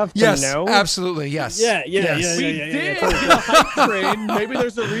close enough to Yes, know? absolutely. Yes. Yeah. We did get a hype train. Maybe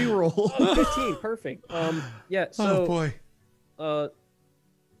there's a reroll. 15, perfect. Yeah. So, Oh boy.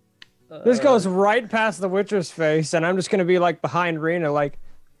 This goes right past the Witcher's face, and I'm just gonna be like behind Rena, like,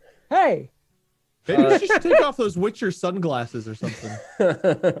 hey. Maybe she should take off those Witcher sunglasses or something.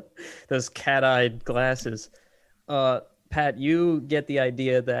 those cat-eyed glasses. Pat, you get the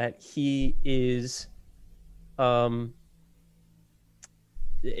idea that he is.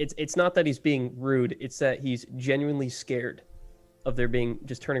 It's not that he's being rude. It's that he's genuinely scared of there being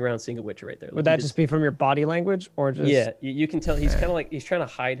just turning around and seeing a Witcher right there. Would that just be from your body language, or just? Yeah, you can tell he's kind of like he's trying to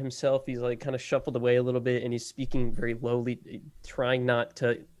hide himself. He's like kind of shuffled away a little bit, and he's speaking very lowly, trying not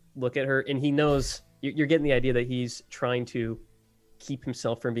to look at her. And he knows you're getting the idea that he's trying to keep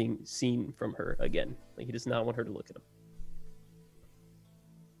himself from being seen from her again. Like he does not want her to look at him.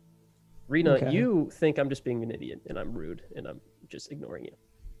 Rena, Okay. you think I'm just being an idiot and I'm rude and I'm just ignoring you.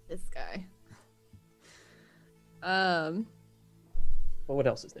 This guy. Well, what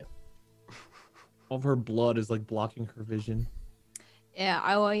else is new? All of her blood is like blocking her vision. Yeah,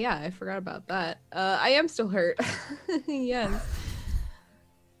 I forgot about that. I am still hurt. Yes.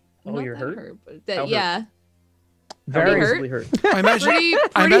 Oh, Not you're that hurt? but How hurt? yeah. Very hurt? Visibly hurt. I imagine, Pretty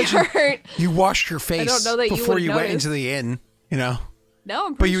I imagine hurt. you washed your face don't know that you before would you went notice. into the inn. You know. No,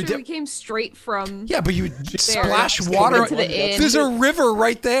 I'm But pretty you sure did- we came straight from. Yeah, but you would splash Just water. go into the inn. There's a river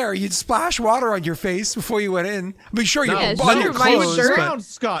right there. You'd splash water on your face before you went in. I mean, sure, you're Yeah, on sure, your my clothes, shirt- but Drowned,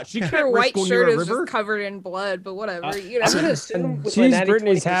 Scott. She Her can't white risk going shirt near a is river. just covered in blood, but whatever. You know. I'm gonna assume with my Jeez, natty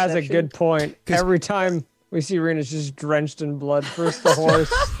Brittany's 20 has a perception- good point. Every time we see Rena's just drenched in blood. First the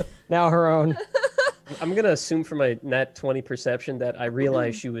horse, now her own. I'm gonna assume from my nat 20 perception that I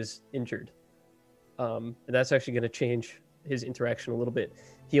realized she was injured. And that's actually gonna change his interaction a little bit.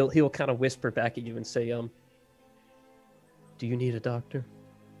 He'll kind of whisper back at you and say, "Do you need a doctor?"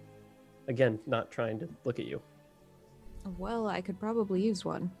 Again, not trying to look at you. Well, I could probably use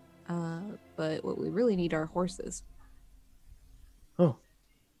one. But what we really need are horses. Oh,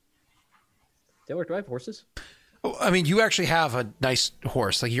 Taylor, do I have horses? Oh, I mean, you actually have a nice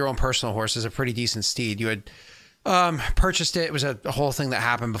horse. Like your own personal horse is a pretty decent steed. You had purchased it. It was a whole thing that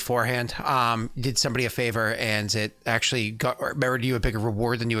happened beforehand. Did somebody a favor, and it actually merited you a bigger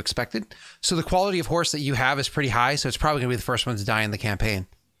reward than you expected. So the quality of horse that you have is pretty high. So it's probably gonna be the first one to die in the campaign.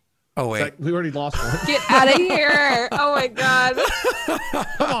 Oh wait, Like, we already lost one. Get out of here! Oh my god.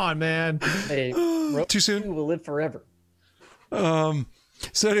 Come on, man. Hey, too soon. will live forever.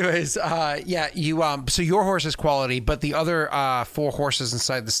 So anyways, yeah, you so your horse is quality, but the other 4 horses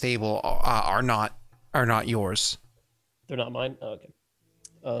inside the stable are not yours. They're not mine. Oh,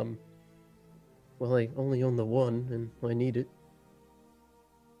 okay. Well, I only own the one, and I need it.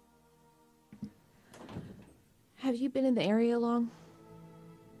 Have you been in the area long?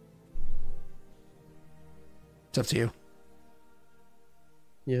 It's up to you.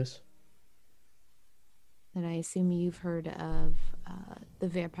 Yes. Then I assume you've heard of the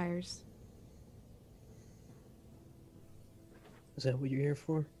vampires. Is that what you're here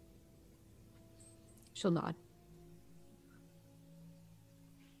for? She'll nod.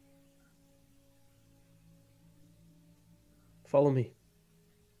 Follow me.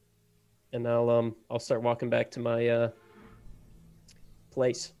 And I'll start walking back to my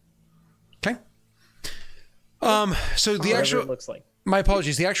place. Okay. So the Whatever actual it looks like. My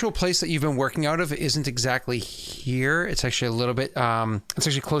apologies. The actual place that you've been working out of isn't exactly here. It's actually a little bit, it's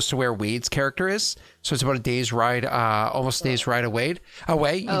actually close to where Wade's character is. So it's about a day's ride, almost a day's ride away. Oh,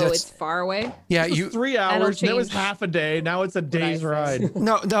 That's- it's far away? yeah, It was you, 3 That'll hours. That was change half a day. Now it's a day's say. ride.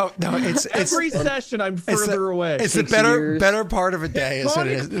 no, it's Every session, I'm it's further the, away. It's the 6 better years. better part of a day is what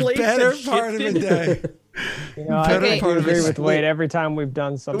it is. Sonic plates Better have part of a shifted. day. You know, Better I part of agree it. with Wade every time we've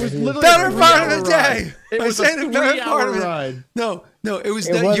done something. was He's- literally Better a part of 3-hour the day. ride. It I was a said the better part of 3-hour it. ride. No, it was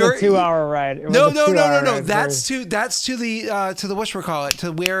It that was you're a 2-hour ride. It was No, a no, 2-hour no. ride That's for- to the whatchamacallit,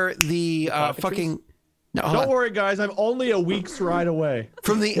 to where the fucking no, hold Don't on. worry, guys. I'm only a week's ride away.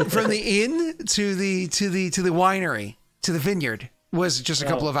 from the inn to the winery to the vineyard was just a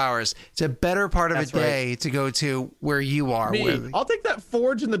couple of hours. It's a better part of a That's right. day to go to where you are. Me, I'll take that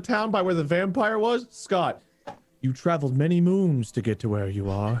forge in the town by where the vampire was. Scott, you traveled many moons to get to where you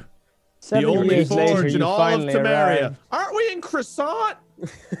are. 7 the only years later, forge in you all of finally Temeria. arrived. Aren't we in Croissant?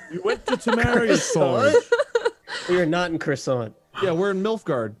 You went to Temeria's Forge. We are not in Croissant. Yeah, we're in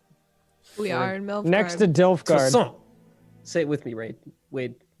Milfgard. We are in Milfgard. Next to Dilfgard. Croissant. Say it with me, Raid.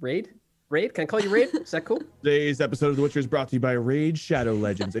 Wade. Raid? Raid? Can I call you Raid? Is that cool? Today's episode of The Witcher is brought to you by Raid Shadow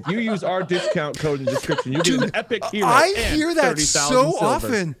Legends. If you use our discount code in the description, you get an epic hero. I and hear that 30,000 so silver.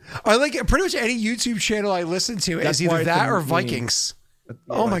 often. I like it. Pretty much any YouTube channel I listen to That's is why either it's that a or meme. Vikings.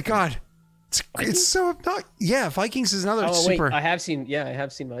 Oh my god, it's so not. Yeah, Vikings is another Oh wait, super. I have seen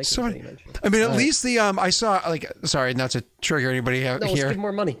Vikings. So, that you mentioned. I mean, at least the I saw like sorry not to trigger anybody out No, let's here. give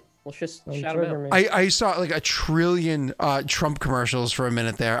more money. Let's just Don't shout them trigger out. me. I saw like 1 trillion Trump commercials for a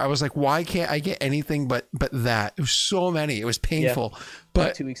minute there. I was like, why can't I get anything but that? It was so many. It was painful.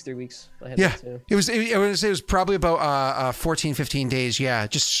 But 2 weeks, 3 weeks. I had yeah, that too. it was. I would say it was probably about 14, 15 days. Yeah,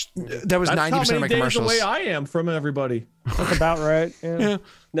 just that was That's 90% how of many my days commercials. away I am from everybody. That's about right. Yeah. Yeah.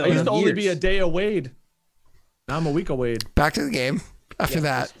 No, I used to only be a years. day away. Now I'm a week away. Back to the game. After Yeah,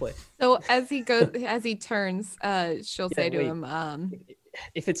 that, let's play. So as he turns, she'll say to wait. him,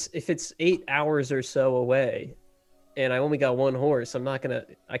 If it's 8 hours or so away, and I only got one horse,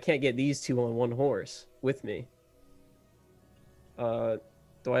 I can't get these two on one horse with me. Do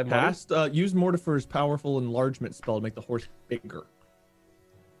I have money? Cast, use Mortifer's powerful enlargement spell to make the horse bigger.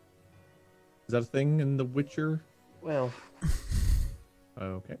 Is that a thing in The Witcher? Well,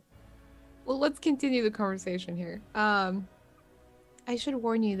 Okay. well, let's continue the conversation here. I should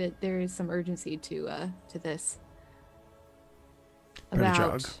warn you that there is some urgency to this. Better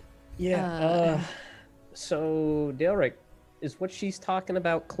jog. yeah. So Delric, is what she's talking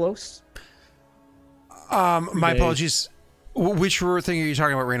about close? my days. apologies. Which thing are you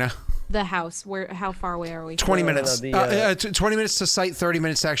talking about, Rena? the house. How far away are we? 20 No, no, minutes. the, 20 minutes to site, 30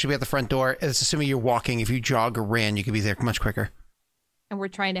 minutes to actually be at the front door. It's assuming you're walking. If you jog or ran, you could be there much quicker. And we're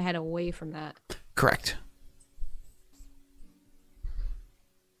trying to head away from that. Correct.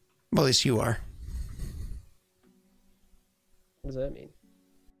 Well, at least you are. What does that mean?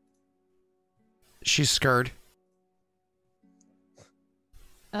 She's scared.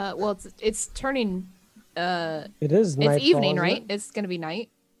 Well, it's turning. It is. It's nightfall, evening, isn't right? It, It's gonna be night,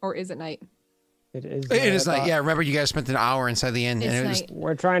 or is it night? it is. It is night. night. Yeah, remember you guys spent an hour inside the inn. It's and it was, night.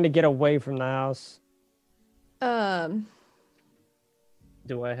 We're trying to get away from the house.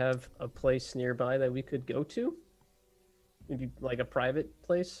 Do I have a place nearby that we could go to? Maybe like a private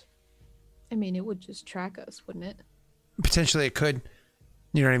place? I mean, it would just track us, wouldn't it? potentially it could.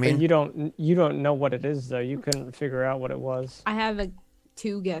 You know what I But mean? you don't know what it is though. You couldn't figure out what it was. I have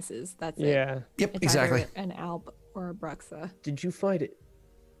two guesses. That's it. Yeah. Yep, It's exactly. either an Alp or a Bruxa. Did you fight it?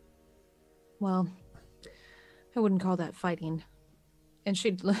 Well, I wouldn't call that fighting. And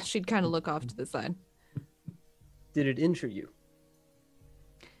she'd kind of look off to the side. Did it injure you?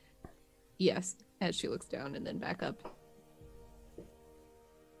 Yes, as she looks down and then back up.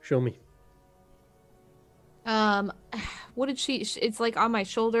 Show me. What did she? It's like on my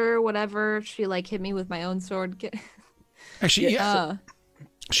shoulder, or whatever. She like hit me with my own sword. Actually, Yeah,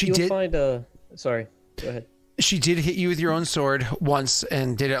 she You'll did. find Sorry, go ahead. She did hit you with your own sword once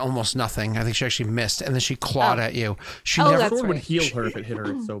and did it almost nothing. I think she actually missed, and then she clawed Oh. at you. She Oh, never, that's Sword would right. heal her if it hit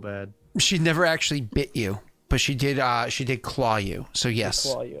her so bad. she never actually bit you, but she did. She did claw you. So yes,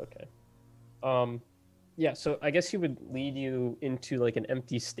 Claw you, okay. Yeah, so I guess he would lead you into like an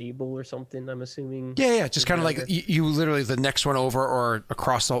empty stable or something, I'm assuming. yeah. Just kind of like Whatever. you literally the next one over or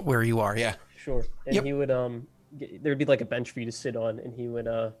across where you are. Yeah. Sure. And Yep. he would there'd be like a bench for you to sit on, and he would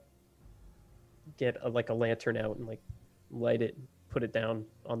get like a lantern out and like light it, put it down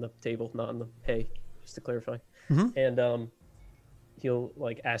on the table, not on the hay, just to clarify. Mhm. And he'll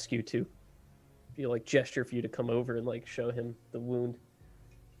like ask you to, he'll like gesture for you to come over and like show him the wound.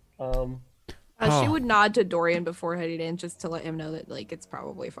 She Oh. would nod to Dorian before heading in, just to let him know that like it's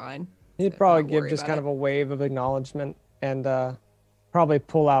probably fine. He'd So probably not give worry just about kind it. of a wave of acknowledgement and probably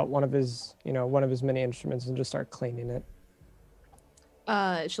pull out one of his mini instruments and just start cleaning it.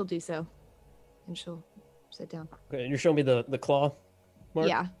 She'll do so, and she'll sit down. Okay, you're showing me the claw mark?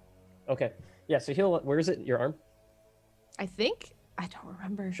 Yeah, Okay. Yeah, so he'll, where is it? Your arm? I think I don't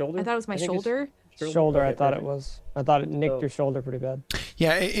remember. Shoulder? I thought it was my I think it's- shoulder. Shoulder, I Okay, thought it perfect. was. I thought it nicked So- your shoulder pretty bad.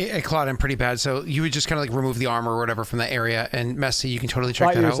 Yeah, it clawed him pretty bad. So you would just kind of like remove the arm or whatever from that area. And Messi, you can totally check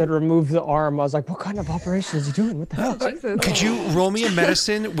Thought that you out. said remove the arm. I was like, what kind of operation is he doing? What the hell? Jesus. Could you roll me a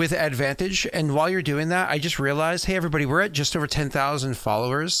medicine with advantage? And while you're doing that, I just realized, hey, everybody, we're at just over 10,000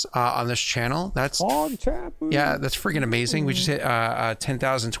 followers on this channel. That's Hog trap. yeah, that's freaking amazing. We just hit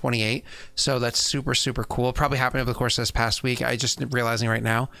 10,028. So that's super, super cool. Probably happened over the course of this past week. I just realizing right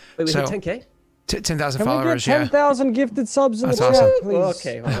now. Wait, we so hit 10K? 10,000 Can we get followers. Yeah. 10,000 gifted subs in That's the awesome. chat, please?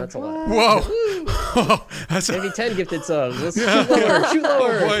 Okay, well, that's a lot. Whoa. That's Maybe 10 gifted subs. Let's shoot lower. Shoot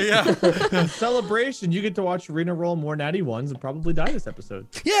lower. Oh, boy, yeah. Celebration, you get to watch Rena roll more natty ones and probably die this episode.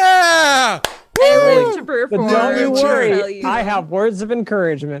 Yeah. I live to perform. But don't you Woo! worry, I have words of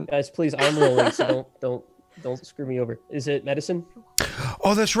encouragement. Guys, please, I'm rolling, so don't screw me over. Is it medicine?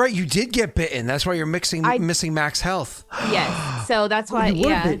 Oh, that's right. You did get bitten. That's why you're missing max health. Yes. So that's why. you were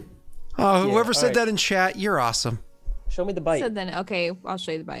Yeah. bitten. Oh, whoever said alright. that in chat, you're awesome. Show me the bite. So then, okay, I'll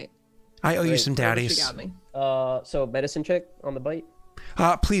show you the bite. I owe you Great. some She daddies. got me. So medicine check on the bite.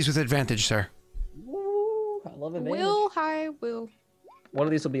 Please, with advantage, sir. Woo, I love advantage. Will. One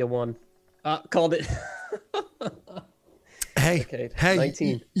of these will be a 1. Called it. Hey, Okay, hey,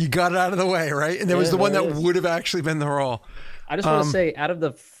 19. you got it out of the way, right? And there was Yeah, the one there that it is. would have actually been the roll. I just want to say, out of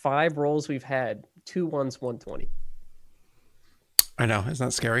the 5 rolls we've had, 2 1s, 120. I know. Isn't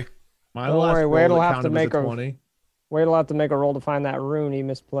that scary? My Don't last worry, roll Wade'll that have to counted was make a 20. Wade'll have to make a roll to find that rune he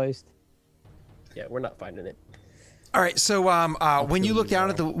misplaced. Yeah, we're not finding it. All right. So when you look down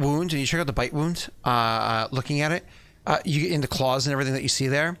at the wound and you check out the bite wound, looking at it, you in the claws and everything that you see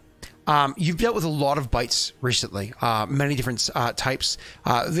there. You've dealt with a lot of bites recently, many different types.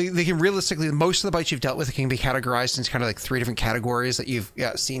 They can realistically, most of the bites you've dealt with can be categorized into kind of like 3 different categories that you've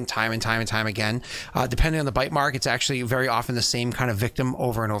seen time and time and time again. Depending on the bite mark, it's actually very often the same kind of victim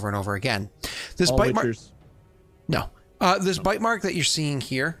over and over and over again. This All bite mark. witchers. No. This bite mark that you're seeing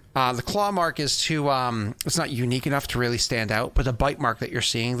here, the claw mark is too, it's not unique enough to really stand out, but the bite mark that you're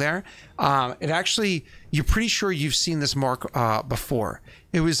seeing there, it actually, you're pretty sure you've seen this mark before.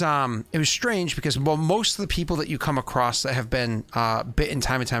 It was strange because, well, most of the people that you come across that have been bitten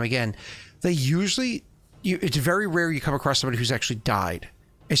time and time again, they usually, it's very rare you come across somebody who's actually died.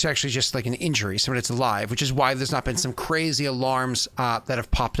 It's actually just like an injury, somebody that's alive, which is why there's not been some crazy alarms that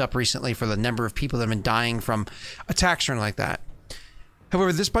have popped up recently for the number of people that have been dying from attacks or anything like that.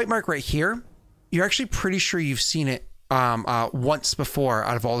 However, this bite mark right here, you're actually pretty sure you've seen it once before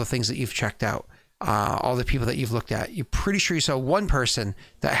out of all the things that you've checked out, all the people that you've looked at. You're pretty sure you saw one person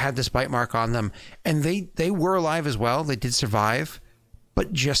that had this bite mark on them, and they were alive as well. They did survive,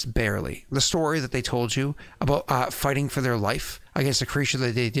 but just barely. The story that they told you about fighting for their life against a creature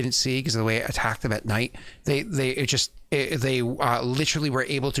that they didn't see because of the way it attacked them at night, they literally were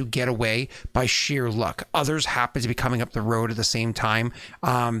able to get away by sheer luck. Others happened to be coming up the road at the same time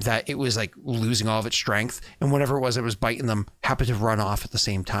that it was like losing all of its strength, and whatever it was biting them happened to run off at the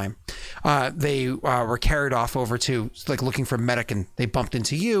same time. They were carried off over to like looking for medic, and they bumped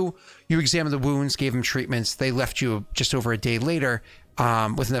into you. You examined the wounds, gave them treatments. They left you just over a day later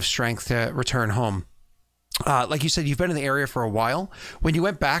with enough strength to return home. Like you said, you've been in the area for a while. When you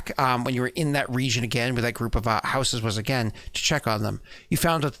went back, when you were in that region again, where that group of houses was again, to check on them, you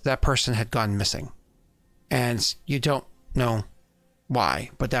found out that person had gone missing. And you don't know why,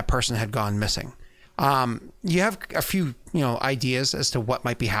 but that person had gone missing. You have a few, ideas as to what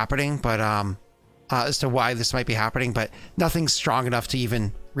might be happening, but as to why this might be happening, but nothing's strong enough to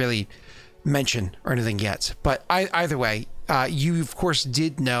even really mention or anything yet. But either way, you of course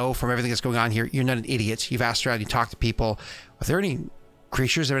did know from everything that's going on here, you're not an idiot. You've asked around, you talked to people. Are there any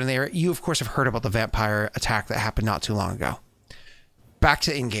creatures that are in the area? You of course have heard about the vampire attack that happened not too long ago. Back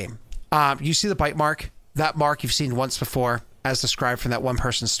to in-game. You see the bite mark. That mark you've seen once before, as described from that one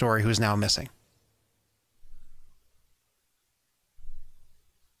person's story who is now missing.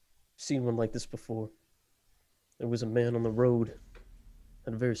 Seen one like this before. There was a man on the road,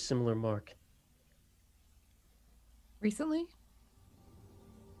 had a very similar mark. Recently?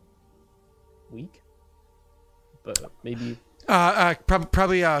 Week? But maybe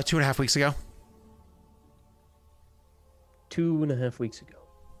Probably 2.5 weeks ago. 2.5 weeks ago.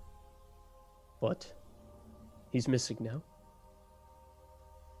 But he's missing now.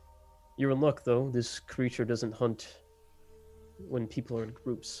 You're in luck, though. This creature doesn't hunt when people are in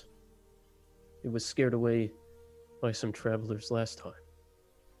groups. It was scared away by some travelers last time.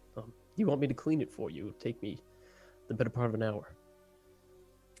 You want me to clean it for you? It'll take me the better part of an hour.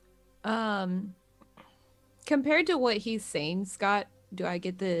 Compared to what he's saying, Scott, do I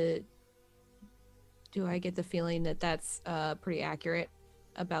get the feeling that that's pretty accurate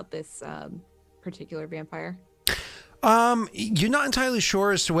about this particular vampire? You're not entirely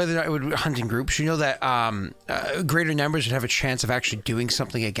sure as to whether or not it would hunt in groups. You know that greater numbers would have a chance of actually doing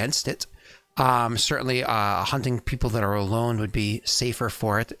something against it. Certainly hunting people that are alone would be safer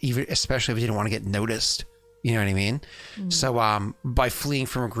for it, even especially if you didn't want to get noticed. You know what I mean? Mm. So by fleeing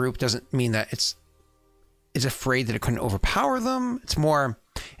from a group doesn't mean that it's afraid that it couldn't overpower them. It's more,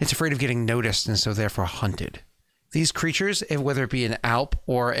 it's afraid of getting noticed and so therefore hunted. these creatures, whether it be an Alp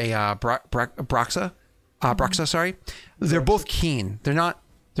or a Broxa, sorry, they're both keen. They're not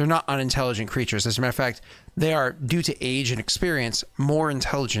unintelligent creatures. As a matter of fact, they are, due to age and experience, more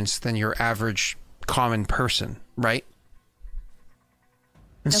intelligent than your average common person, right?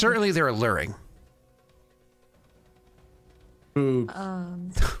 And certainly they're alluring.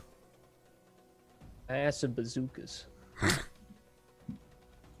 Acid bazookas.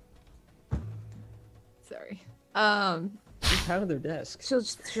 Sorry. Just pound their desk. She'll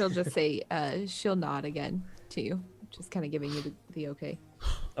just say she'll nod again to you, just kind of giving you the okay.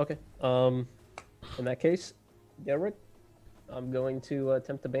 Okay. In that case, Gerrit, I'm going to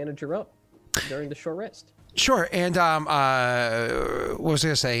attempt to bandage her up during the short rest. Sure. And what was I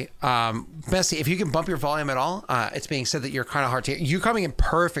gonna say? Bessie, if you can bump your volume at all, it's being said that you're kind of hard to hear. You're coming in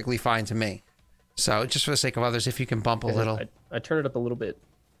perfectly fine to me. So just for the sake of others, if you can bump a little. I turn it up a little bit.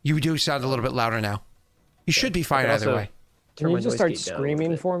 You do sound a little bit louder now. You should be fine either way. Can you just start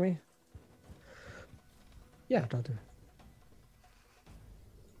screaming for me? Yeah.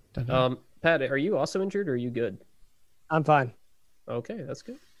 Pat, are you also injured or are you good? I'm fine. Okay, that's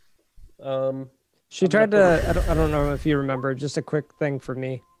good. She tried to, I don't know if you remember, just a quick thing for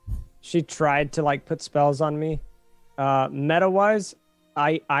me. She tried to like put spells on me. Meta-wise,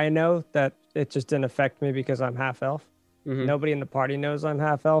 I know that it just didn't affect me because I'm half elf. Mm-hmm. Nobody in the party knows I'm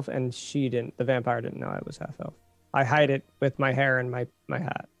half elf, and she didn't. The vampire didn't know I was half elf. I hide it with my hair and my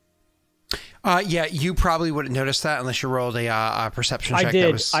hat. Yeah, you probably wouldn't notice that unless you rolled a perception check.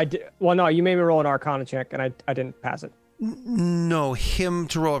 I did. Well, no, you made me roll an Arcana check, and I didn't pass it. No, him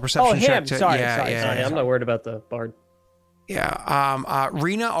to roll a perception him. check. Sorry. I'm not worried about the bard. Yeah.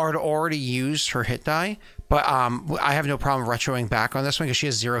 Rena already used her hit die, but I have no problem retroing back on this one because she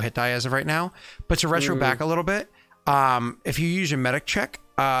has 0 hit die as of right now. But to retro back a little bit, if you use your medic check,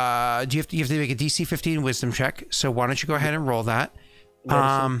 you have to make a DC 15 wisdom check. So why don't you go ahead and roll that?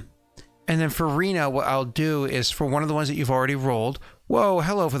 And then for Rena, what I'll do is for one of the ones that you've already rolled. Whoa,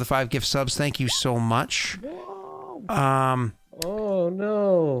 hello for the 5 gift subs. Thank you so much. Oh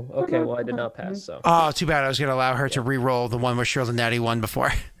no. Okay, well I did not pass, so. Oh, too bad. I was going to allow her to re-roll the one where she rolled a natty 1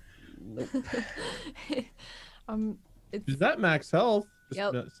 before. Nope. Is that max health?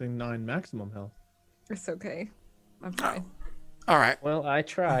 Just Yep. saying 9 maximum health. It's okay. I'm fine. All right. Well, I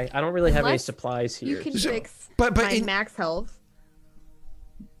try. I don't really have any Unless supplies here. You can So- fix but my in- max health.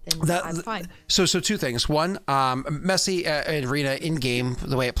 Then I'm fine. So 2 things. One, Messi and Rena in game,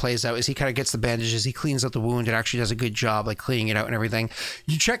 the way it plays out is he kind of gets the bandages, he cleans out the wound, and actually does a good job like cleaning it out and everything.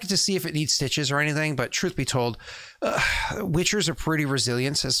 You check it to see if it needs stitches or anything, but truth be told, Witchers are pretty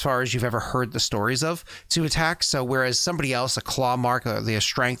resilient as far as you've ever heard the stories of to attack. So whereas somebody else, a claw mark, or the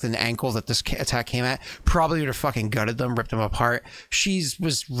strength and ankle that this attack came at, probably would have fucking gutted them, ripped them apart. She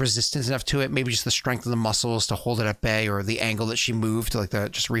was resistant enough to it, maybe just the strength of the muscles to hold it at bay, or the angle that she moved, like the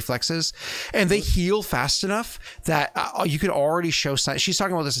just reflexes. And they heal fast enough that you could already show signs. She's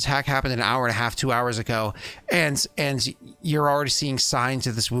talking about this attack happened an hour and a half, 2 hours ago, and you're already seeing signs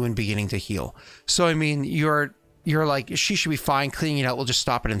of this wound beginning to heal. So I mean, you're like, she should be fine. Cleaning it out will just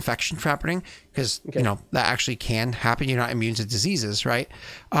stop an infection from happening because, you know, that actually can happen. You're not immune to diseases, right?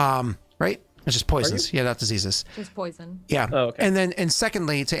 Right? It's just poisons. Yeah, not diseases. Just poison. Yeah. Oh, okay. And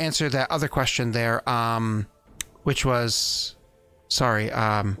secondly, to answer that other question there, which was, sorry,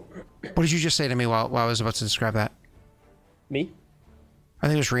 what did you just say to me while I was about to describe that? Me? I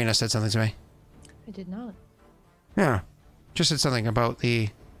think it was Rena said something to me. I did not. Yeah. Just said something about the,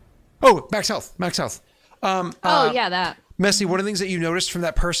 max health. Yeah, that. Messi, one of the things that you noticed from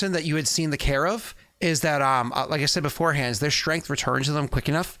that person that you had seen the care of is that, like I said beforehand, their strength returns to them quick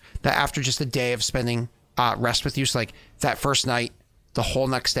enough that after just a day of spending rest with you, so like that first night, the whole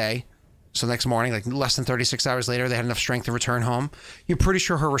next day, so next morning, like less than 36 hours later, they had enough strength to return home. You're pretty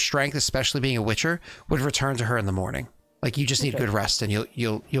sure her strength, especially being a Witcher, would return to her in the morning. Like you just need good rest, and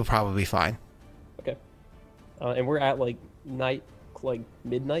you'll probably be fine. Okay. And we're at like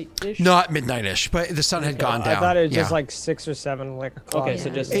midnight-ish? Not midnight-ish, but the sun had gone down. I thought it was just like 6 or 7, like o'clock. Okay, so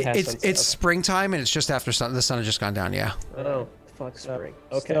just it's springtime, and it's just after sun. The sun had just gone down. Yeah. Oh, fuck spring.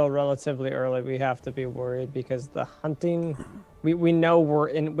 Okay. Still relatively early. We have to be worried because the hunting, we know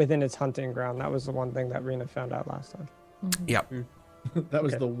we're within its hunting ground. That was the one thing that Rena found out last time. Yep. That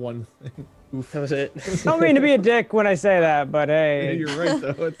was the one thing. Oof, that was it. Don't mean to be a dick when I say that, but Yeah, hey, you're right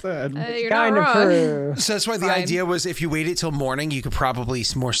though. It's sad. You're kind not of wrong. true. So that's why the Fine. idea was if you waited till morning, you could probably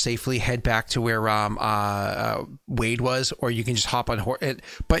more safely head back to where Wade was, or you can just hop on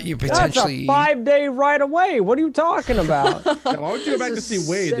but you potentially That's a 5-day right away. What are you talking about? Yeah, why would you go back to see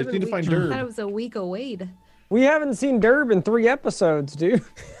Wade? They need to find I thought it Derb. was a week of Wade. We haven't seen Derb in 3 episodes, dude.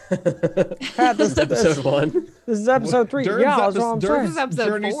 Pat, This is episode 1. This is episode 3. Durham's Yeah, that's what I'm Durham's saying. This is episode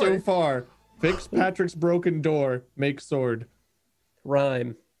journey 4. so far. Fix Patrick's broken door. Make sword.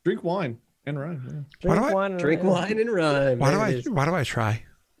 Rhyme. Drink wine and rhyme. Why do I- wine. Drink wine and rhyme. Why There it is. do I try?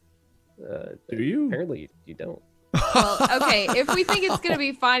 Do you? Apparently you don't. Well, okay, if we think it's gonna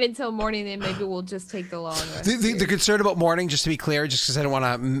be fine until morning, then maybe we'll just take the long rest. The concern about morning, just to be clear, just because I don't want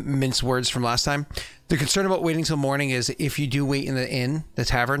to mince words from last time, the concern about waiting till morning is if you do wait in the inn, the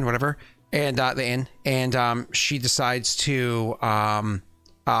tavern, whatever, and the inn, and she decides to come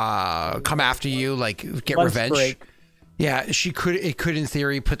after you, like get Lunch revenge. break. Yeah, it could in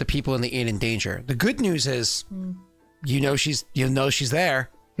theory put the people in the inn in danger. The good news is, you know she's there.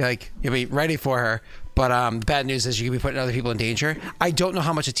 Like you'll be ready for her. But the bad news is you could be putting other people in danger. I don't know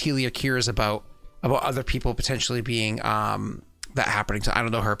how much Atelia cares about other people potentially being that happening. So I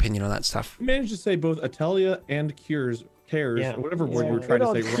don't know her opinion on that stuff. You managed to say both Atelia and cares, Yeah. or whatever word you were Yeah. trying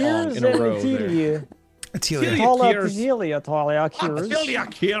to say wrong in a row there. Atelia. Call up Cares. Atelia, Kiers.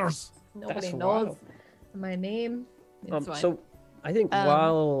 Atelia cares. Nobody That's knows wild. my name. It's fine. So I think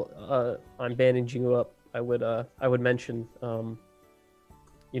while I'm bandaging you up, I would mention,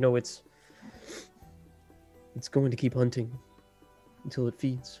 it's going to keep hunting until it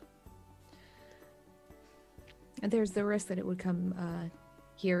feeds. And there's the risk that it would come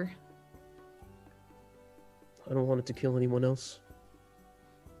here. I don't want it to kill anyone else.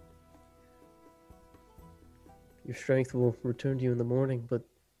 Your strength will return to you in the morning, but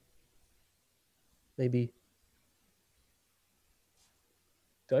maybe.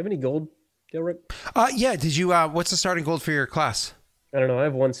 Do I have any gold, Delric? Yeah. Did you? What's the starting gold for your class? I don't know. I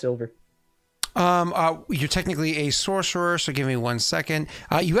have 1 silver. You're technically a sorcerer, so give me 1 second.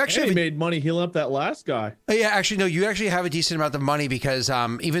 You actually He have made money healing up that last guy. yeah, actually, no, you actually have a decent amount of money because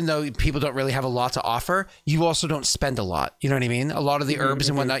even though people don't really have a lot to offer, you also don't spend a lot. You know what I mean? A lot of the herbs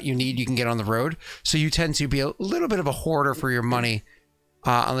and whatnot you need, you can get on the road. So you tend to be a little bit of a hoarder for your money,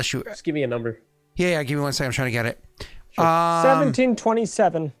 unless you. Just give me a number. Yeah, give me 1 second. I'm trying to get it.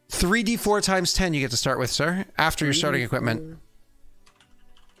 1727. 3d4 times 10 you get to start with, sir, after your starting equipment.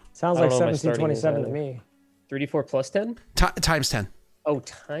 Sounds I like don't know what my starting is 1727 to either. me. 3d4 plus 10? Times 10. Oh,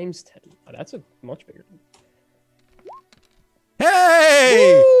 times 10. Oh, that's a much bigger.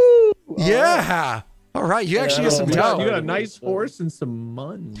 Hey! Yeah! All right, you actually get some You dough. You got a nice horse and some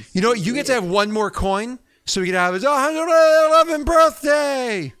muns. You know what? You get to have 1 more coin, so we can have his 111th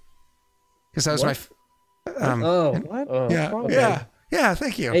birthday. Because that was my. Oh, What? oh, Yeah, okay. yeah.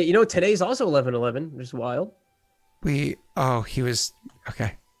 Thank you. Hey, today's also 11/11, which is wild. He was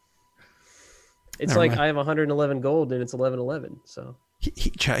okay. It's Never like mind. I have 111 gold and it's 11/11. So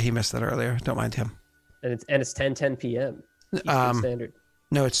He missed that earlier. Don't mind him. and it's 10:10 p.m. Eastern Standard.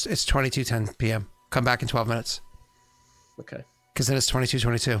 No, it's 22:10 p.m. Come back in 12 minutes Okay. because then it's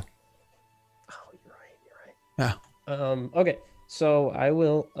 22:22. Oh, you're right. Yeah. Okay. So I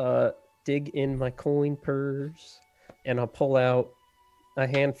will dig in my coin purse and I'll pull out a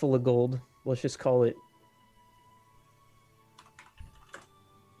handful of gold. Let's just call it.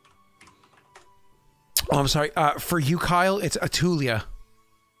 Oh, I'm sorry. For you, Kyle, it's Atulia.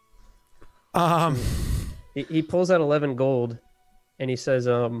 He pulls out 11 gold and he says,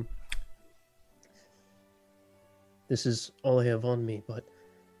 this is all I have on me, but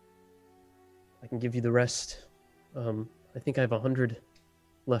I can give you the rest. I think I have 100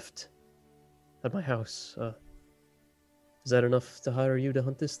 left at my house. Is that enough to hire you to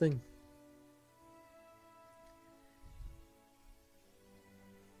hunt this thing?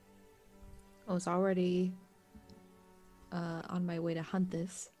 I was already on my way to hunt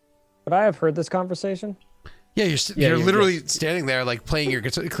this. Would I have heard this conversation? Yeah, you're you're literally standing there like playing your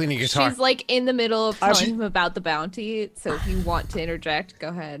guitar, cleaning your guitar. She's like in the middle of I- telling him about the bounty. So if you want to interject, go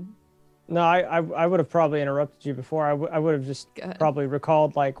ahead. No, I would have probably interrupted you before. I would have just Go ahead. probably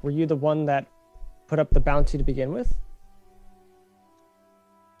recalled, like, were you the one that put up the bounty to begin with?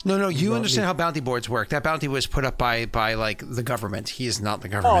 No, you understand how bounty boards work. That bounty was put up by like the government. He is not the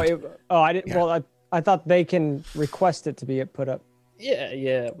Oh, government. I didn't. Yeah. Well, I thought they can request it to be put up.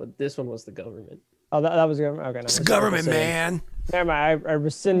 Yeah, but this one was the government. Oh, that was government. Okay, no, It's the worries. government, saying. man. Never mind. I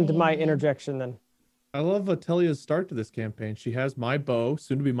rescind my interjection then. I love Atelia's start to this campaign. She has my bow,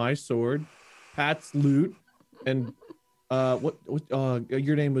 soon to be my sword, Pat's loot, and what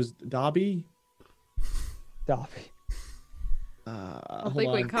your name was Dobby? Dobby. I Hold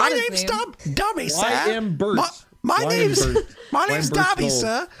think we on. caught My his name's name. Dummy, sir. I am Bert. My name's Weinberg Dobby, Gold.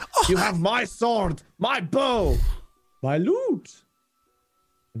 sir. Oh, You have my sword, my bow, my loot,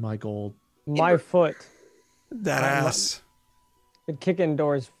 and my gold. My foot that ass. could kick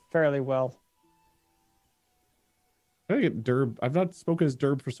indoors fairly well. I gotta get Derb. I've not spoken as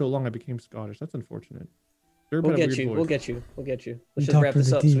Derb for so long. I became Scottish. That's unfortunate. Derb We'll had a get weird you. voice. We'll get you. We'll get you. Let's You just talk wrap this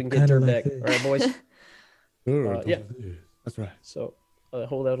really up so we deep, can get kinda Derb like back. this. All right, boys. Yeah. That's right. So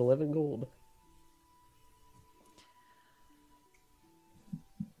hold out 11 gold.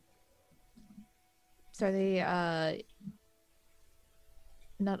 So are they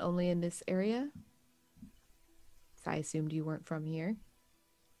not only in this area? So I assumed you weren't from here.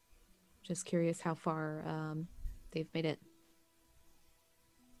 Just curious how far they've made it.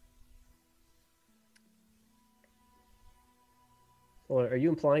 Well, are you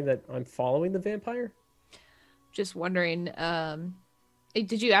implying that I'm following the vampire? Just wondering,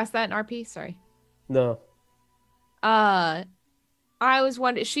 did you ask that in RP? Sorry. No. I was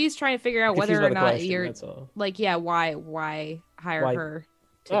wondering, she's trying to figure out Confused whether by or the not question, you're that's all. like, yeah, why hire Why- her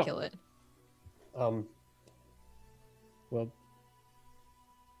to Oh. kill it? Well,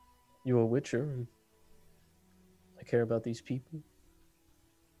 you're a witcher, and I care about these people.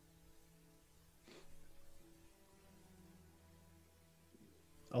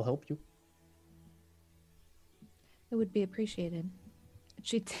 I'll help you. It would be appreciated.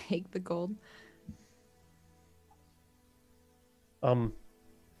 She'd take the gold.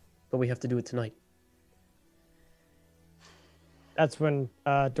 But we have to do it tonight. That's when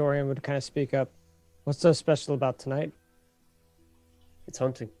Dorian would kind of speak up. What's so special about tonight? It's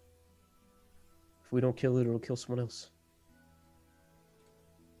hunting. If we don't kill it, it'll kill someone else.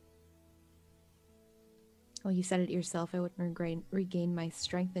 Well, you said it yourself. I wouldn't regain my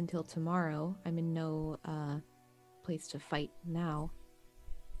strength until tomorrow. I'm in no place to fight now.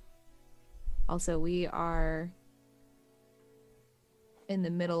 Also, we are in the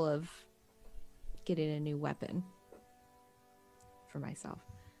middle of getting a new weapon for myself.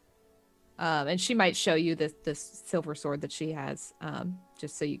 And she might show you this silver sword that she has,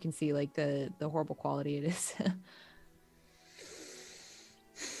 just so you can see like the horrible quality it is.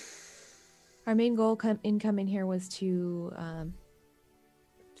 Our main goal in coming here was to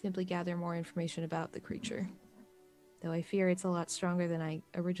simply gather more information about the creature, though I fear it's a lot stronger than I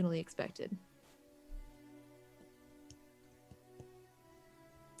originally expected.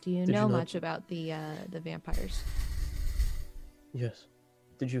 Do you Did know you not- much about the vampires? Yes.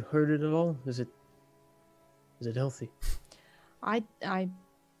 Did you hurt it at all? Is it healthy? I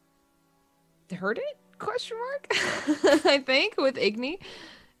heard it? Question mark. I think with Igni,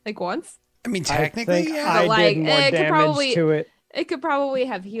 like once. I mean, I technically, think yeah. I like, did more it could damage probably- to it. It could probably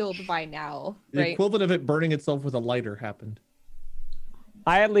have healed by now, The right? equivalent of it burning itself with a lighter happened.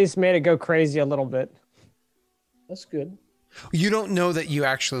 I at least made it go crazy a little bit. That's good. You don't know that you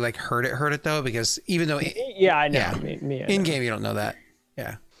actually like hurt it though, because even though Yeah, I know. Yeah. Me I in know. game you don't know that.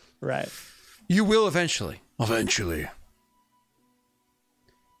 Yeah, Right. you will eventually. Eventually.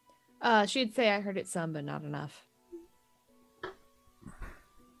 She'd say I heard it some, but not enough.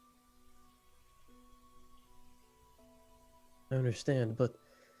 I understand, but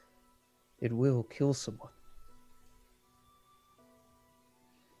it will kill someone.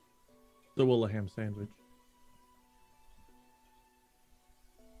 The will a ham sandwich.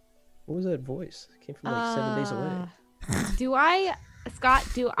 What was that voice? It came from like 7 days away. Do I, Scott?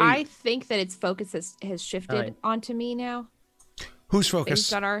 I think that its focus has shifted 9. onto me now? Who's Based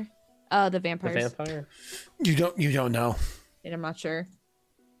focused? on our the The vampires. vampire? You don't know. And I'm not sure.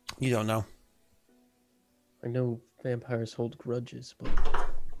 You don't know. I know vampires hold grudges, but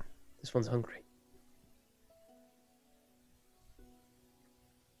this one's hungry.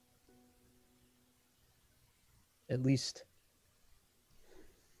 At least,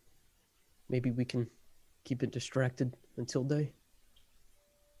 maybe we can keep it distracted until day.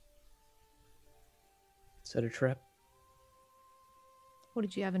 Set a trap. What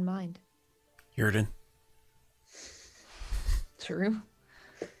did you have in mind? Yurden. True.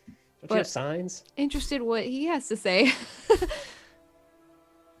 Don't But- you have signs? Interested what he has to say.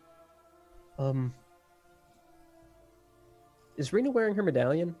 Is Rena wearing her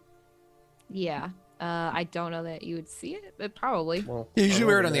medallion? Yeah. I don't know that you would see it, but probably. Well, You usually I don't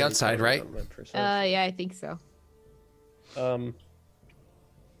wear it know on the that outside, it's right? on my person. Yeah, I think so.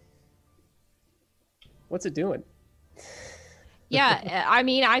 What's it doing? Yeah, I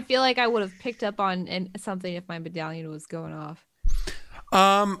mean, I feel like I would have picked up on something if my medallion was going off.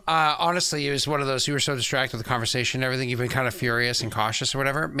 Honestly, it was one of those, you were so distracted with the conversation and everything, you've been kind of furious and cautious or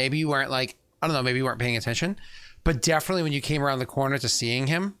whatever. Maybe you weren't like, I don't know, maybe you weren't paying attention. But definitely when you came around the corner to seeing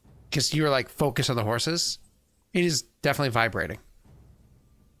him, because you were like focused on the horses, it is definitely vibrating.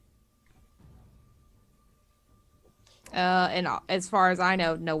 And as far as I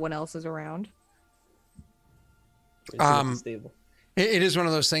know, no one else is around. It's at the stable. It is one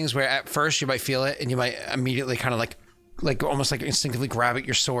of those things where at first you might feel it and you might immediately kind of like like almost like instinctively grab at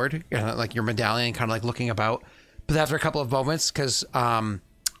your sword, like your medallion, kind of like looking about. But after a couple of moments, because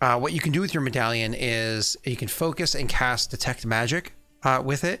what you can do with your medallion is you can focus and cast detect magic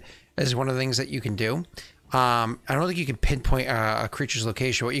with it, is one of the things that you can do. I don't think you can pinpoint a creature's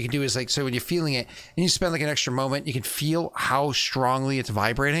location. What you can do is like, so when you're feeling it and you spend like an extra moment, you can feel how strongly it's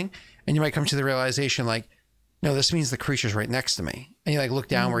vibrating, and you might come to the realization like, no, this means the creature's right next to me. And you like look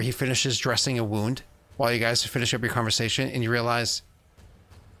down where he finishes dressing a wound while you guys finish up your conversation, and you realize,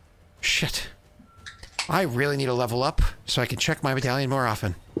 shit, I really need to level up so I can check my medallion more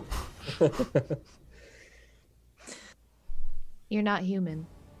often. You're not human.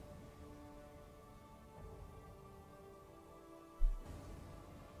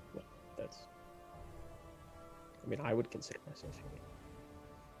 That's. I mean, I would consider myself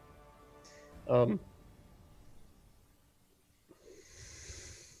human.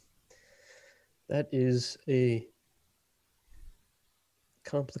 That is a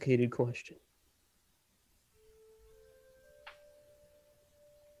complicated question.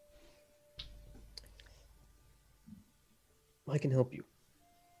 I can help you.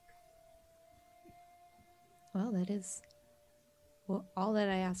 Well, that is all that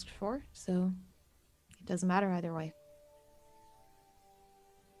I asked for, so it doesn't matter either way.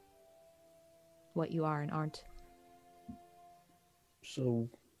 What you are and aren't. So,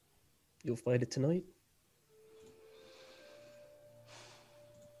 you'll fight it tonight?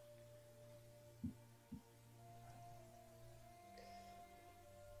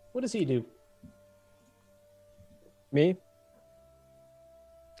 What does he do? Me?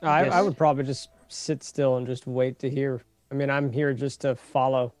 Yes. I would probably just sit still and just wait to hear. I mean, I'm here just to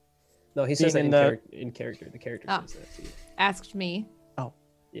follow. No, he says that Being in character. The character says that to you. Asked me.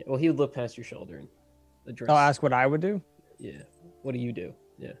 Yeah, well, he would look past your shoulder and address. I'll ask what I would do. Yeah. What do you do?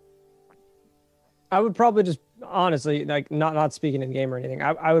 Yeah. I would probably just, honestly, like not speaking in game or anything.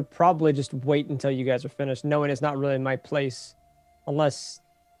 I would probably just wait until you guys are finished, knowing it's not really my place, unless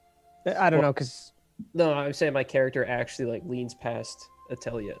I don't know, because No, I'm saying my character actually like leans past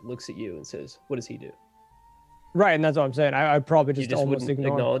Atelia, looks at you, and says, "What does he do?" right, and that's what I'm saying. I'd probably You just just almost wouldn't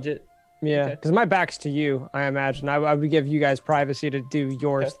ignore. acknowledge it. Yeah, Okay. because my back's to you. I imagine I would give you guys privacy to do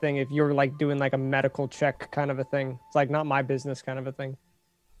yours thing if you're like doing like a medical check kind of a thing. It's like not my business kind of a thing.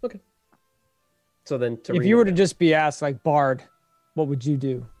 So then, If you were to just be asked like Bard, what would you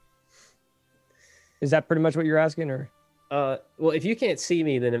do? Is that pretty much what you're asking, or? well, if you can't see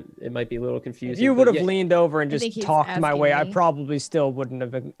me, then it might be a little confusing. If you but would have yeah. leaned over and I think just he's talked my asking way, I me. probably still wouldn't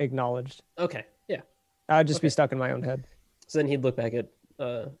have acknowledged. Okay, yeah. I'd just be Okay. stuck in my own head. So then he'd look back at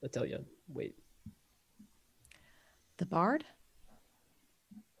Atelia. Wait. The bard?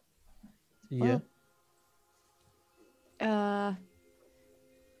 Yeah. Well,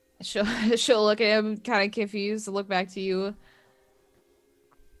 she'll look at him, kind of confused, look back to you.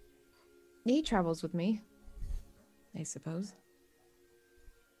 He travels with me, I suppose.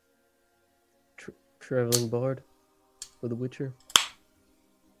 Traveling bard for the Witcher.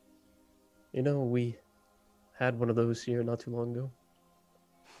 You know, we had one of those here not too long ago.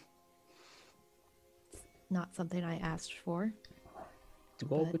 Not something I asked for. Do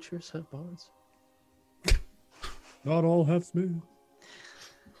all But- Witchers have bards? Not all have smooth.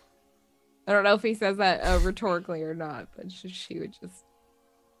 I don't know if he says that rhetorically or not, but she would just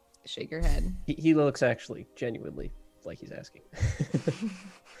shake her head. He looks actually genuinely like he's asking.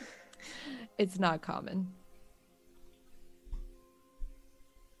 It's not common.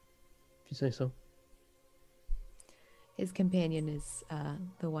 If you say so. His companion is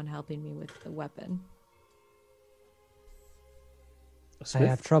the one helping me with the weapon. A I smith?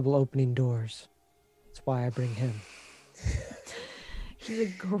 have trouble opening doors. That's why I bring him. He's a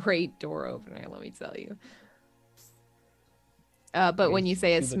great door opener, let me tell you. But when you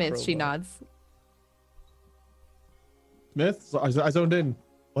say a To the smith, she crowbar. nods. Smith, so I zoned in.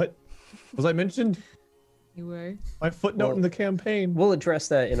 What was I mentioned? You were. My footnote Well- in the campaign. We'll address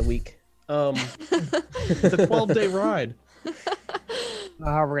that in a week. It's a 12-day ride.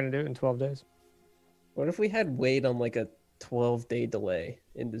 How are we gonna do it in 12 days? What if we had Wade on like a 12-day delay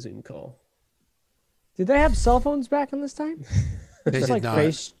in the Zoom call? Did they have cell phones back in this time? They Just did like not.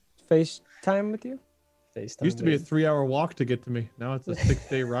 FaceTime with you? FaceTime Used to be a Wade. 3-hour walk to get to me. Now it's a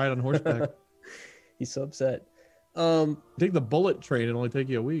 6-day ride on horseback. He's so upset. Take the bullet train and only take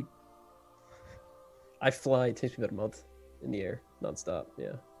you a week. I fly. It takes me about a month in the air, nonstop.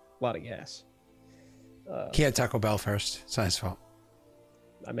 Yeah, a lot of gas. He had Taco Bell first. It's not his fault.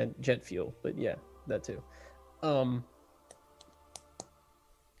 I meant jet fuel, but yeah, that too.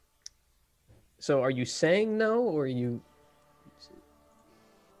 So are you saying no, or are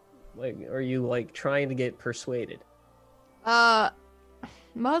you like trying to get persuaded?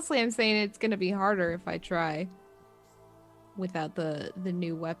 Mostly I'm saying it's gonna be harder if I try without the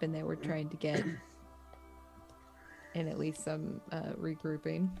new weapon that we're trying to get. And at least some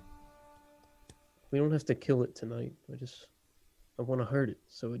regrouping. We don't have to kill it tonight. I want to hurt it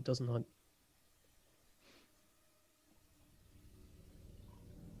so it does not.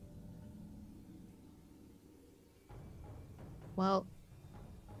 Well,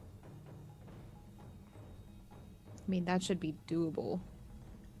 I mean, that should be doable.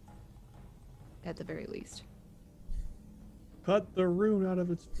 At the very least. Cut the rune out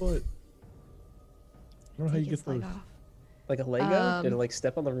of its foot. I don't know how you get those. Like a Lego? Did it like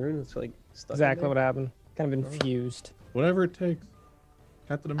step on the rune? It's like stuck. Exactly what happened. Kind of infused. Whatever it takes.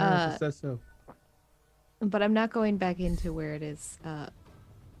 Captain America says so. But I'm not going back into where it is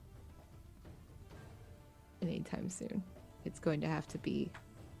anytime soon. It's going to have to be.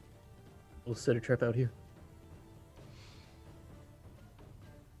 We'll set a trap out here.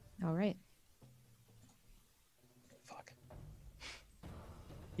 All right. Fuck.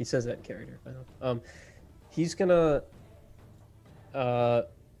 He says that in character. I know. He's gonna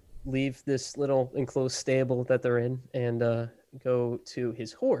leave this little enclosed stable that they're in and go to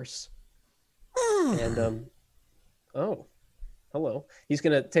his horse. And oh, hello. He's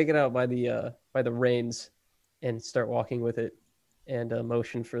gonna take it out by the reins and start walking with it, and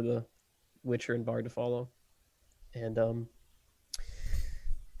motion for the Witcher and Bard to follow. And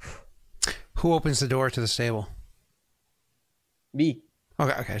who opens the door to the stable? me.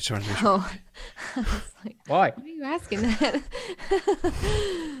 Okay, I just wanted to be sure. Oh, I was like, Why? why are you asking that?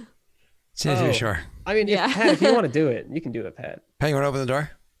 Just wanted to be sure. I mean, Yeah. Pat, if you want to do it, you can do it, Pat. Pat, you want to open the door?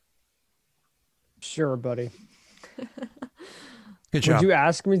 Sure, buddy. Good job. Would you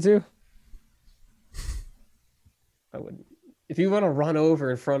ask me to? I wouldn't. If you want to run over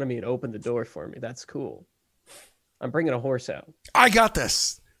in front of me and open the door for me, that's cool. I'm bringing a horse out. I got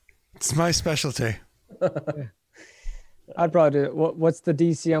this. It's my specialty. I'd probably do it. What's the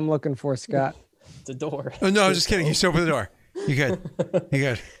DC I'm looking for, Scott? The door. Oh, no, I'm just kidding. You just open the door. You good. You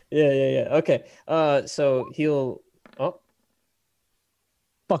good. Yeah. Okay. So he'll. Oh,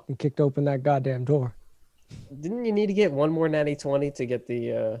 Fucking kicked open that goddamn door. didn't you need to get one more natty 20 to get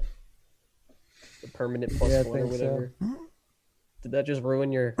the permanent plus Yeah, I one or think so. whatever? Did that just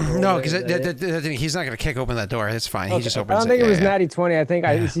ruin your? No, because because he's not going to kick open that door. It's fine. He Okay. just I opens don't think it was Yeah. natty 20. I think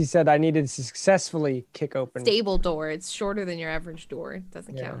he said I needed to successfully kick open. Stable door. It's shorter than your average door. It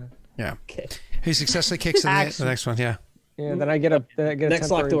doesn't Yeah. count. Yeah. Okay. He successfully kicks in the next one. Yeah. Yeah, then I get a Next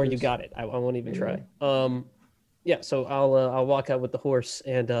locked temporary door, you boost. got it. I won't even try. Yeah. So I'll walk out with the horse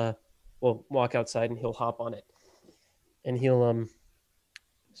and we'll walk outside and he'll hop on it, and he'll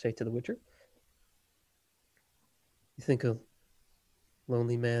say to the Witcher, "You think a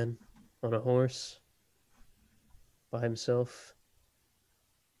lonely man on a horse by himself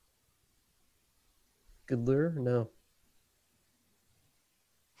good lure? No."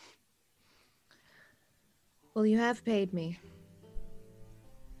 Well, you have paid me.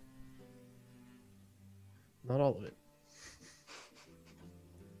 Not all of it.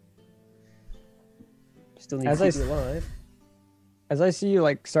 Still need As to I keep you alive. As I see you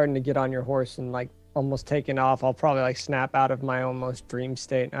like starting to get on your horse and like almost taking off, I'll probably like snap out of my almost dream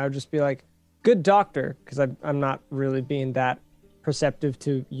state. And I would just be like, "Good doctor," because I'm not really being that perceptive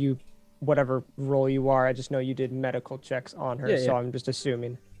to you, whatever role you are. I just know you did medical checks on her, Yeah, so yeah. I'm just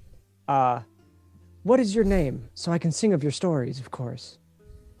assuming. What is your name? So I can sing of your stories, of course.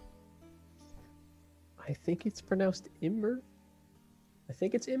 I think it's pronounced Imber. I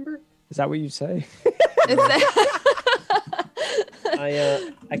think it's Imber. Is that what you say? Is that-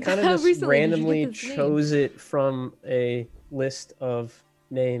 I kind of How just recently did you randomly get this name? chose it from a list of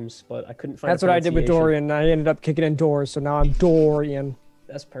names, but I couldn't find. That's a what I did with pronunciation. Dorian. I ended up kicking in doors, so now I'm Dorian.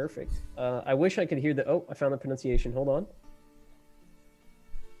 That's perfect. I wish I could hear the. Oh, I found the pronunciation. Hold on.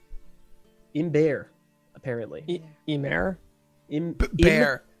 Imber, apparently. Emer?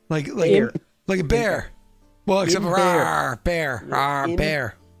 Bear. Like Bear. like a bear. Well, except Bear. rawr, bear. Rawr,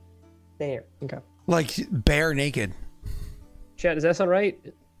 bear. Bear. Okay. Like bare naked. Chad, does that sound right?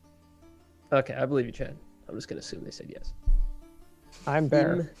 Okay, I believe you, Chad. I'm just gonna assume they said yes. I'm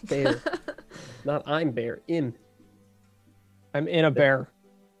bear. Bear. Not I'm bear. Im. I'm in a bear.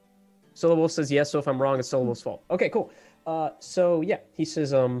 Solo Wolf says yes, so if I'm wrong, it's Solo Wolf's fault. Okay, cool. So yeah, he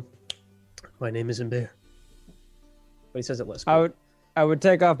says, my name is Imber. But he says it less. Cool. I would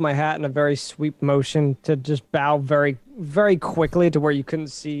take off my hat in a very sweep motion to just bow very, very quickly to where you couldn't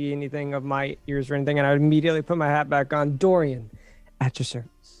see anything of my ears or anything, and I would immediately put my hat back on. Dorian, at your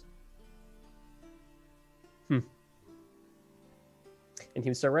service. And he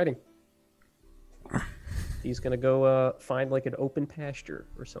would start writing. He's gonna go find like an open pasture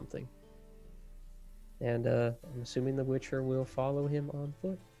or something. And I'm assuming the Witcher will follow him on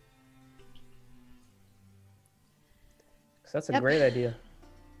foot. 'Cause that's a great idea.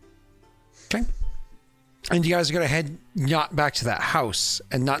 Okay. And you guys are going to head not back to that house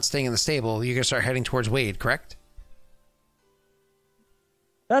and not staying in the stable. You're going to start heading towards Wade, correct?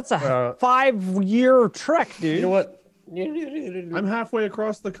 That's a 5-year trek, dude. You know what? I'm halfway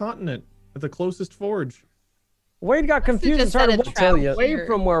across the continent at the closest forge. Wade got confused and just set started a trap walking away here.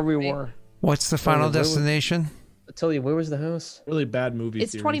 from where we were. What's the final where was- destination? I'll tell you, where was the house? Really bad movie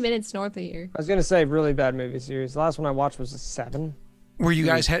It's series. 20 minutes north of here. I was gonna say really bad movie series. The last one I watched was a 7. Were you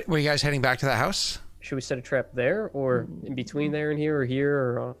guys heading back to that house? Should we set a trap there, or in between there and here,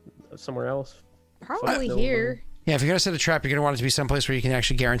 or somewhere else? Probably no, here. Yeah, if you're going to set a trap, you're going to want it to be someplace where you can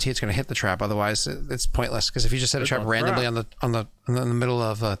actually guarantee it's going to hit the trap. Otherwise, it's pointless. Because if you just set a trap randomly in the middle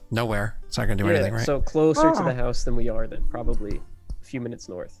of nowhere, it's not going to do anything, right? So closer to the house than we are, then probably a few minutes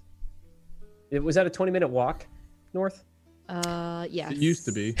north. Was that a 20-minute walk north? Yes. It used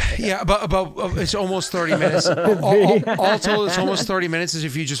to be. Yeah, about it's almost 30 minutes. All told, it's almost 30 minutes. Is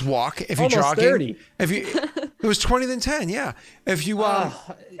if you just walk. If you're Almost jogging, 30. if you, it was 20 then 10. Yeah. If you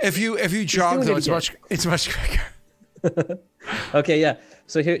if you jog doing though, it it's much quicker. Okay, yeah.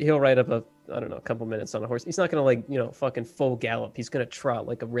 So he'll ride up a couple minutes on a horse. He's not gonna fucking full gallop. He's gonna trot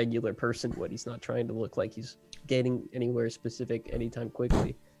like a regular person would. He's not trying to look like he's getting anywhere specific anytime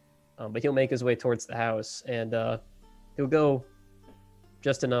quickly. But he'll make his way towards the house, and he'll go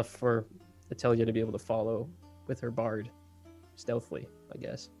just enough for Atelia to be able to follow with her bard stealthily, I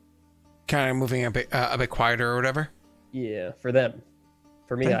guess. Kind of moving a bit quieter or whatever. Yeah, for them.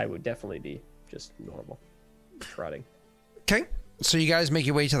 For me, Okay. I would definitely be just normal trotting. Okay. So you guys make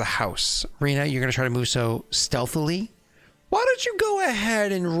your way to the house. Rena, you're going to try to move so stealthily. Why don't you go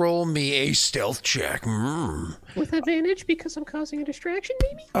ahead and roll me a stealth check? With advantage because I'm causing a distraction,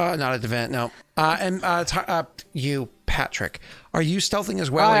 maybe? Not at the event, no. And you, Patrick, are you stealthing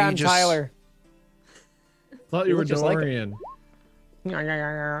as well? or Hi, are you I'm just, Tyler. Thought you were Just like DeLorean.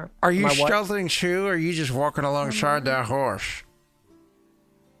 Are you My what? stealthing too, or are you just walking alongside that horse?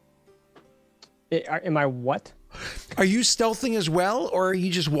 Am I what? Are you stealthing as well, or are you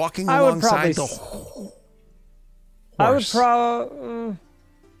just walking I would alongside probably the s- horse? I would probably.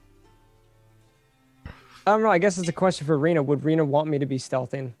 I don't know. I guess it's a question for Rena. Would Rena want me to be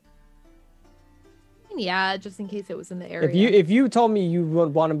stealthing? Yeah, just in case it was in the area. If you told me you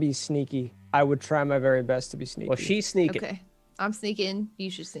would want to be sneaky, I would try my very best to be sneaky. Well, she's sneaking. Okay. I'm sneaking. You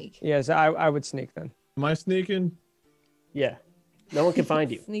should sneak. Yes, I would sneak then. Am I sneaking? Yeah. No one can find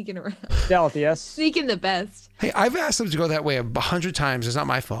you. Sneaking around. Stealth, yes. Sneaking the best. Hey, I've asked them to go that way 100 times. It's not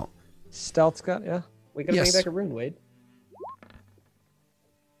my fault. Stealth, Scott. Yeah. We gotta Yes. bring back a rune, Wade.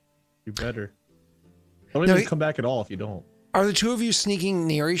 You better. Don't No, even he- come back at all if you don't. Are the two of you sneaking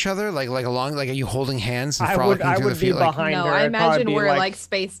near each other, like along, like are you holding hands and I frolicking would through be the field? Like, behind No, her. I I'd probably imagine be we're like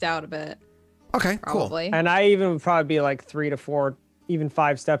spaced out a bit. okay, cool. Probably. and I even would probably be like 3 to 4, even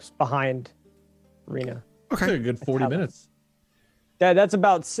 5 steps behind Rena. It's like a good 40 minutes. That's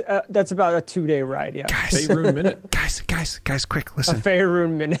about a 2-day ride. Yeah. Guys, Faerun minute. guys, quick, A listen.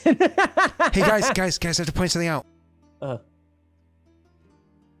 Faerun minute. Hey, guys, I have to point something out.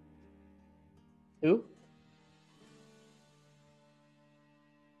 Who?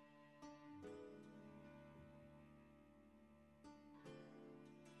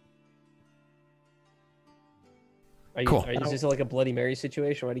 Cool. Is this like a Bloody Mary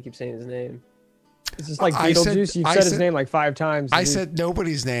situation? Why do you keep saying his name? This is like I said- Beetlejuice. You've I said his said- name like 5 times. I dude. said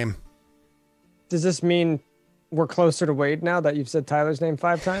nobody's name. Does this mean we're closer to Wade now that you've said Tyler's name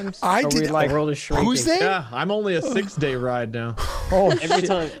 5 times? I Are we did- like, The world is shrinking. Whose name? Yeah, I'm only a 6-day ride now. oh, Every shit.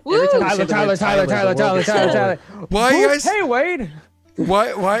 time. Woo! Every time you say Tyler, the Tyler, word Tyler, the world Tyler, gets Tyler, smaller. Tyler. Why are you guys? Hey, Wade.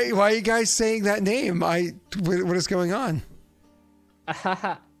 Why are you guys saying that name? What is going on?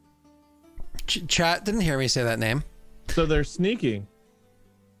 Chat didn't hear me say that name. So they're sneaking.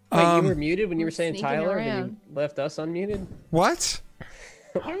 Wait, you were muted when you were saying Sneaking Tyler, and then around. you left us unmuted? What?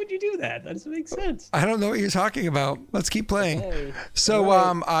 Why would you do that? That doesn't make sense. I don't know what you're talking about. Let's keep playing. Hey.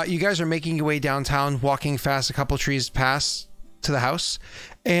 So, you guys are making your way downtown, walking fast, a couple trees past to the house,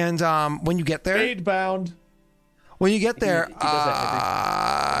 and when you get there, Fade bound. when you get there, he does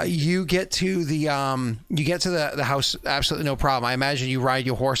that you get to the house. Absolutely no problem. I imagine you ride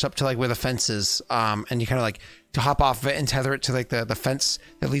your horse up to like where the fence is, and you kind of like to hop off of it and tether it to like the fence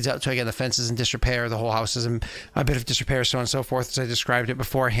that leads out to, again, the fence is in disrepair. The whole house is in a bit of disrepair, so on and so forth, as I described it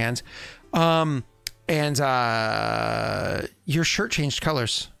beforehand. And your shirt changed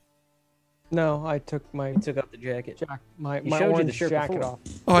colors. No, I took my He took out the jacket. my He showed you the orange shirt jacket before. off.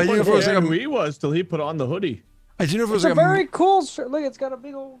 Oh, I didn't know if it was Yeah, like who a. he was till he put on the hoodie. I didn't know if it was It's a like very cool shirt. Look, it's got a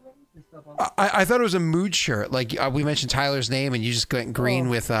big old. I thought it was a mood shirt. Like we mentioned Tyler's name, and you just went green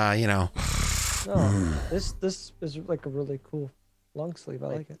with you know. No, this is like a really cool long sleeve. I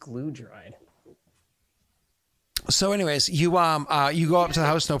like it. Glue dried. So, anyways, you go up to the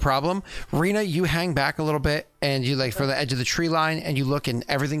house, no problem. Rena, you hang back a little bit, and you like for the edge of the tree line, and you look, and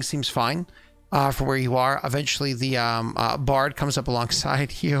everything seems fine for where you are. Eventually, the bard comes up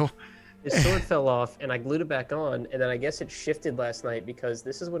alongside you. His sword fell off, and I glued it back on, and then I guess it shifted last night because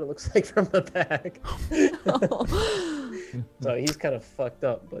this is what it looks like from the back. So he's kind of fucked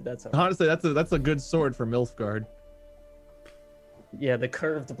up, but that's all right. Honestly, that's a good sword for Milfgard. Yeah, the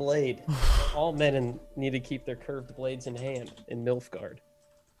curved blade. All men need to keep their curved blades in hand in Milfgard.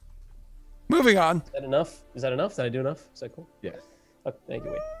 Moving on. Is that enough? Is that enough? Did I do enough? Is that cool? Yes. Oh, thank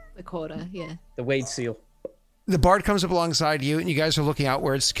you, Wade. The quota, yeah. The Wade seal. The bard comes up alongside you, and you guys are looking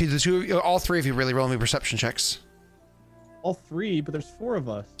outwards. All three of you really roll me perception checks. All three, but there's 4 of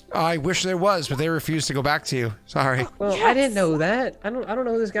us. I wish there was, but they refused to go back to you. Sorry. Well, I didn't know that. I don't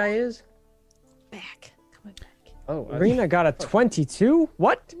know who this guy is. Back. Come on back. Oh, Rena got a 22.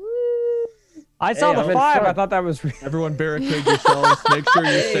 What? I saw Hey, I'm the in 5. I front. thought that was. Everyone barricade yourselves. Make sure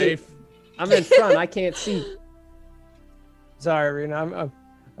you're safe. I'm in front. I can't see. Sorry, Rena.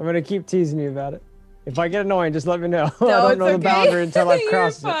 I'm gonna keep teasing you about it. If I get annoying, just let me know. I No, don't it's know okay. the boundary until I've You're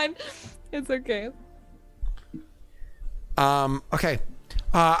crossed it. fine. It's okay. Okay.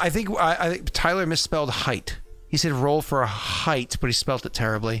 I think Tyler misspelled height. He said roll for a height, but he spelled it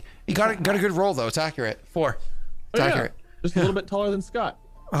terribly. He got a good roll though. It's accurate. 4. It's Oh, yeah. accurate. Just a little bit taller than Scott.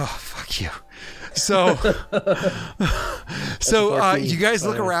 Oh, fuck you. So, you guys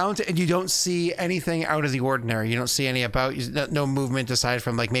look around and you don't see anything out of the ordinary. You don't see any no movement aside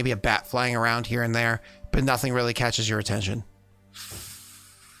from like maybe a bat flying around here and there, but nothing really catches your attention.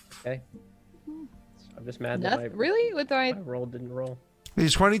 Okay. I'm just mad that Nothing. Really? What do I? my roll didn't roll.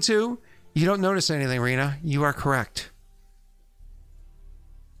 It's 22. You don't notice anything, Rena. You are correct.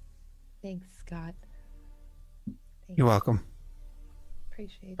 Thanks, Scott. Thanks. You're welcome.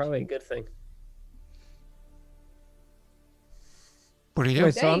 Appreciate Probably a good thing. What are you doing?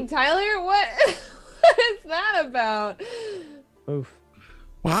 Wait, you. Dang, Tyler, what? What is that about? Oof.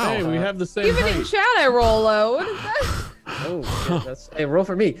 Wow. Hey, we have the same Even in height. chat, I roll low. What is that? Oh, shit, that's. Hey, roll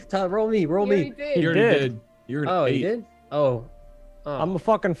for me. Tyler, roll me. Roll You already me. did. You already did. did. You're an Oh, 8. you did? Oh. I'm a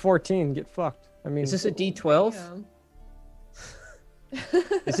fucking 14. Get fucked. I mean, Is this a D12? Yeah.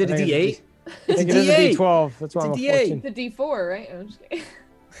 Is it a I think D8? I It's a think it is a D8. D12. That's why I'm a It's a D8. 14. The D4, right? I'm just kidding.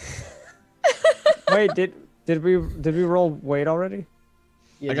 Wait, did we roll Wade already?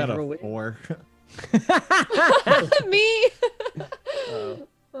 Yeah, I got did you a roll it? 4. Me. Oh.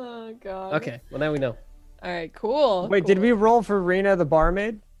 Oh god. Okay, well now we know. All right. Cool. Wait, did we roll for Rena the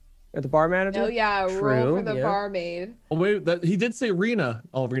barmaid? Or the bar manager? Oh yeah. Roll True, for the yeah. barmaid. Oh wait, he did say Rena.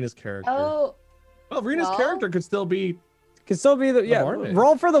 Oh, Rena's character. Oh. Well, Rena's well. character could still be. Could still be the barmaid.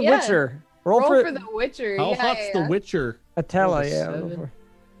 roll for the Yeah. Witcher. Roll Roll for the Witcher. How yeah, hot's yeah. the Witcher? Atella, Roll a yeah. roll 7. for-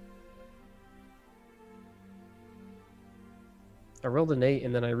 I rolled an 8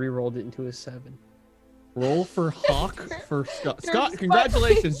 and then I re-rolled it into a 7. Roll for Hawk for Scott. Scott,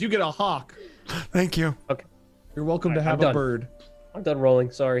 congratulations, you get a hawk. Thank you. You're welcome to Alright, I'm have a done. bird. I'm done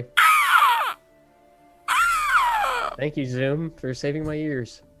rolling, sorry. Thank you, Zoom, for saving my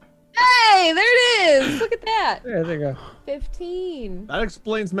ears. Hey, there it is. Look at that. There you go. 15. That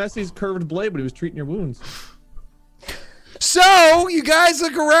explains Messi's curved blade, but he was treating your wounds. So you guys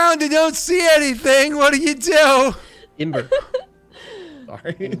look around and don't see anything. What do you do? Imber.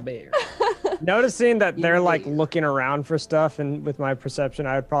 Sorry. Imber. Noticing that they're like looking around for stuff, and with my perception,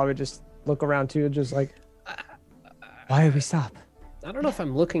 I would probably just look around too, just like, why did we stop? I don't know if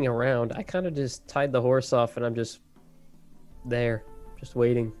I'm looking around. I kind of just tied the horse off and I'm just there, just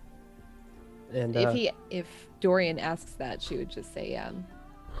waiting. And If Dorian asks that, she would just say,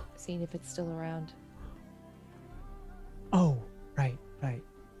 seeing if it's still around. Oh, right.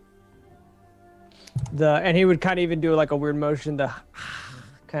 And he would kind of even do like a weird motion, the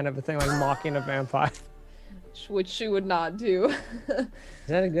kind of a thing, like mocking a vampire. Which she would not do. is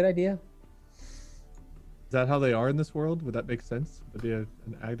that a good idea? Is that how they are in this world? Would that make sense? Would be an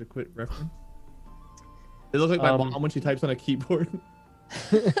adequate reference? They look like my mom when she types on a keyboard.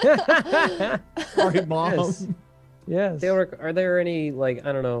 Sorry, mom. Yes. Yes. Are there any, like,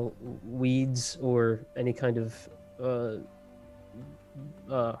 I don't know, weeds or any kind of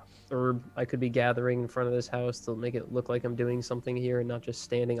herb I could be gathering in front of this house to make it look like I'm doing something here and not just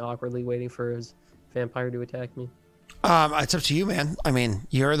standing awkwardly waiting for his vampire to attack me? It's up to you, man. I mean,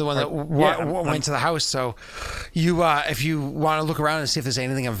 you're the one that went to the house, so you, if you want to look around and see if there's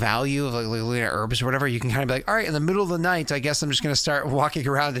anything of value, like looking at herbs or whatever, you can kind of be like, all right, in the middle of the night, I guess I'm just going to start walking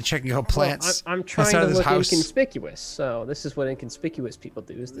around and checking out plants. Well, I'm trying to look inconspicuous, so this is what inconspicuous people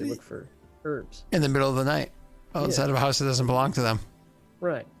do: is they look for herbs in the middle of the night, outside of a house that doesn't belong to them.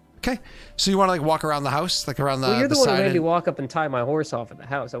 Right. Okay, so you want to like walk around the house, like around the. Well, you're the one who made me and... walk up and tie my horse off at the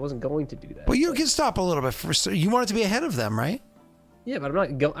house. I wasn't going to do that. Well, you can stop a little bit. You want it to be ahead of them, right? Yeah, but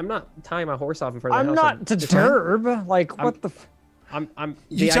I'm not tying my horse off in front of the I'm house. not disturbed. Like what the?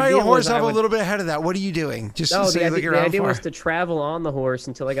 You tie your horse off a little bit ahead of that. What are you doing? Just no, so the idea was to travel on the horse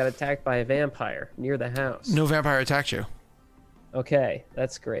until I got attacked by a vampire near the house. No vampire attacked you. Okay,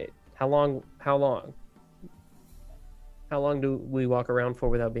 that's great. How long? How long do we walk around for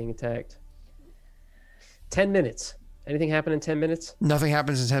without being attacked? 10 minutes. Anything happen in 10 minutes? Nothing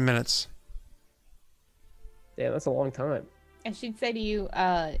happens in 10 minutes. Damn, that's a long time. And she'd say to you,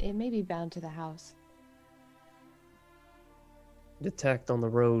 it may be bound to the house. Attacked on the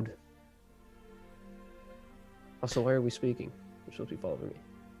road. Also, why are we speaking? You're supposed to be following me.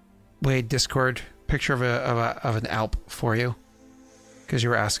 Wait, Discord picture of an Alp for you, because you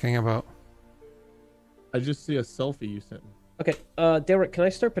were asking about. I just see a selfie you sent me. Okay, Derek, can I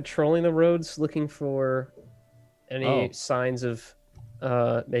start patrolling the roads looking for any signs of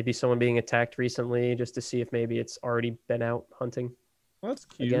maybe someone being attacked recently, just to see if maybe it's already been out hunting? Well, that's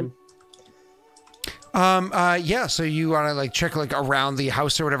cute. Again. Yeah, so you want to like check like around the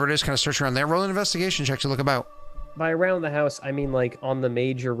house or whatever it is, kind of search around there. Roll an investigation check to look about. By around the house, I mean like on the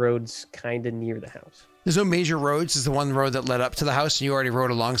major roads kind of near the house. There's no major roads. It's the one road that led up to the house, and you already rode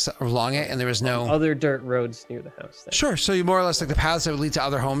along it, and there was no other dirt roads near the house. Then. Sure. So you more or less like the paths that would lead to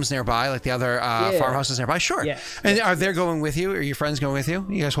other homes nearby, like the other farmhouses nearby. Sure. Yeah. And are they going with you? Are your friends going with you?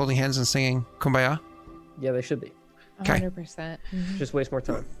 You guys holding hands and singing "Kumbaya"? Yeah, they should be. 100%. Mm-hmm. Just waste more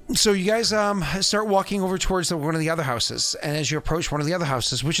time. So you guys start walking over towards one of the other houses, and as you approach one of the other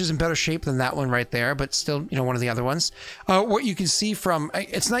houses, which is in better shape than that one right there, but still, one of the other ones, what you can see from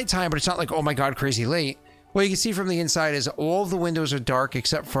it's nighttime, but it's not like oh my god, crazy late. What you can see from the inside is all of the windows are dark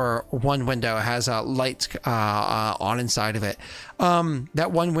except for one window. It has a light on inside of it.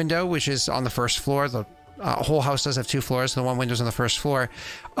 That one window, which is on the first floor, the whole house does have 2 floors. The one window's on the first floor.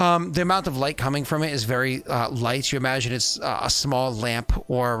 The amount of light coming from it is very light. You imagine it's a small lamp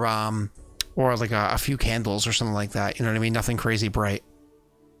or like a few candles or something like that. You know what I mean? Nothing crazy bright.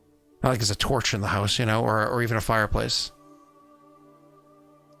 Not like there's a torch in the house, or even a fireplace.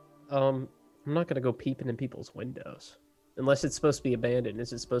 I'm not gonna go peeping in people's windows. Unless it's supposed to be abandoned.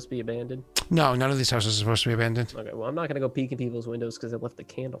 Is it supposed to be abandoned? No, none of these houses are supposed to be abandoned. Okay, well, I'm not gonna go peek in people's windows because I left the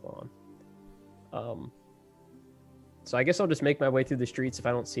candle on. So I guess I'll just make my way through the streets if I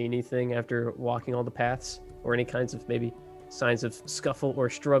don't see anything after walking all the paths, or any kinds of maybe signs of scuffle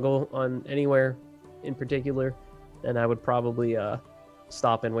or struggle on anywhere in particular. Then I would probably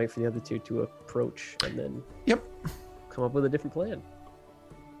stop and wait for the other two to approach, and then come up with a different plan.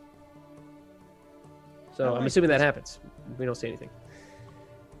 So I'm assuming that happens. We don't see anything.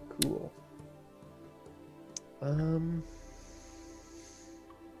 Cool.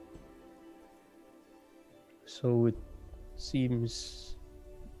 So it seems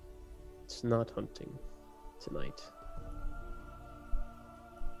it's not hunting tonight.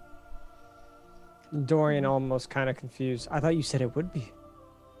 Dorian almost kind of confused. I thought you said it would be.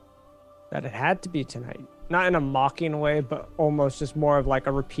 That it had to be tonight. Not in a mocking way, but almost just more of like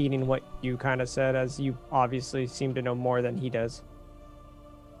a repeating what you kind of said, as you obviously seem to know more than he does.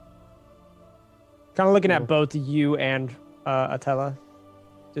 Kind of looking at both you and Atella.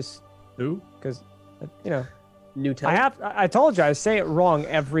 Just who? Because, Nutella. I told you I say it wrong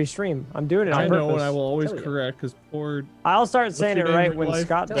every stream. I'm doing it on purpose. I know, and I will always correct because poor. I'll start saying it right when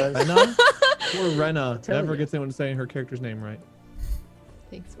Scott does. Rena? Poor Rena never gets anyone saying her character's name right.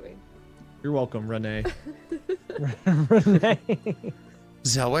 Thanks, Wade. You're welcome, Renee. Renee.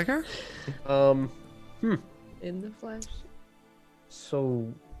 Zellweger? In the flesh.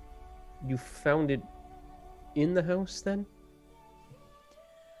 So, you found it in the house then?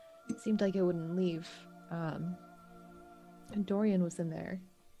 It seemed like it wouldn't leave. And Dorian was in there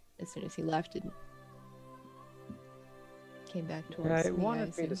as soon as he left and came back towards It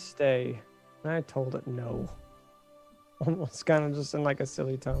wanted me to stay, and I told it no. Almost kind of just in like a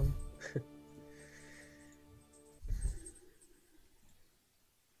silly tone.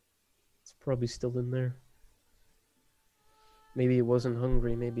 It's probably still in there. Maybe it wasn't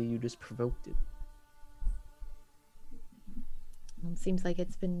hungry. Maybe you just provoked it. Well, it seems like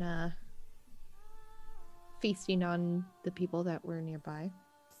it's been feasting on the people that were nearby.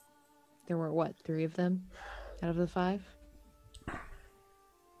 There were, 3 of them? out of the 5.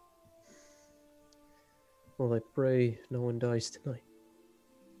 Well, I pray no one dies tonight.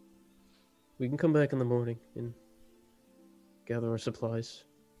 We can come back in the morning and gather our supplies.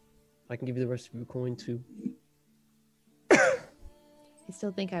 I can give you the rest of your coin too. I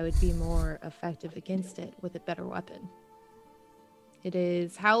still think I would be more effective against it with a better weapon. It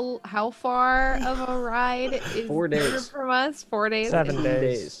is how far of a ride is 4 days from us? 4 days. 7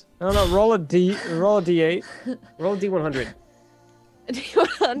 days. I don't know. Roll a d8. Roll a D100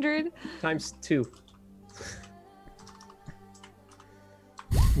 D100. times 2.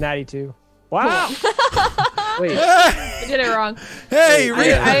 Natty 2. Wow. Wait, I did it wrong. Hey, I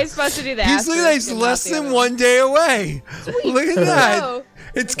Rita. was supposed to do that. He's like less than 1 day away. Look at that. Oh,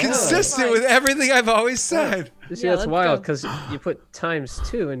 It's Yeah. consistent Fine. with everything I've always said. see, Yeah, that's let's wild go. because you put times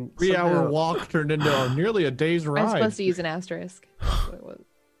 2 and 3-hour somehow- walk turned into nearly a day's I'm ride. supposed to use an asterisk. That's what it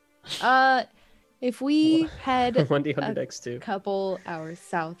was. If we head 1D100 x2. couple hours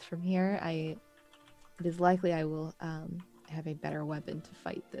south from here, it is likely I will have a better weapon to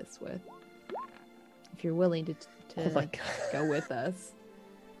fight this with. If you're willing to Oh my god. go with us.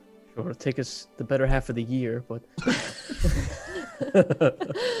 Sure, it'll take us the better half of the year, but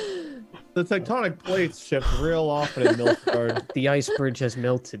The tectonic plates shift real often in Nilfgaard. the ice bridge has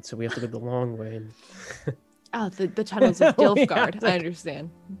melted, so we have to go the long way. And Oh, the tunnels of We have Dilfgard. to- I understand.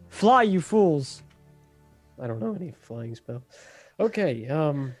 Fly, you fools. I don't know any flying spell. Okay,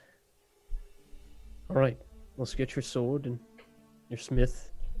 all right. Let's get your sword and your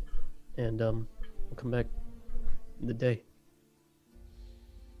smith, and we'll come back in the day.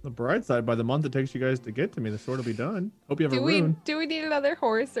 The bright side, by the month it takes you guys to get to me, the sword will be done. Hope you have a Do rune. we need another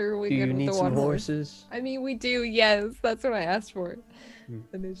horse, or are we Do good you with need the some one horse? horses? I mean, we do. Yes, that's what I asked for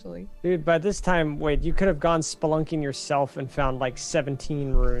initially. Dude, by this time, wait, you could have gone spelunking yourself and found like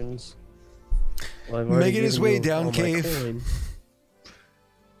 17 runes. Well, I've already Making his given way you down all my cave.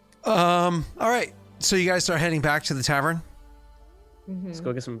 coin. All right. So you guys start heading back to the tavern. Let's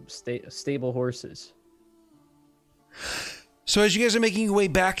go get some stable horses. So as you guys are making your way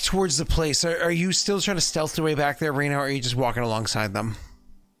back towards the place, are you still trying to stealth your way back there, Reno, or are you just walking alongside them?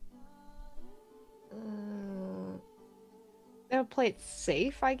 They'll play it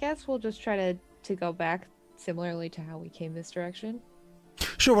safe, I guess. We'll just try to go back similarly to how we came this direction.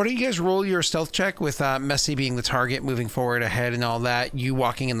 Sure. Why don't you guys roll your stealth check with Messy being the target, moving forward ahead and all that. You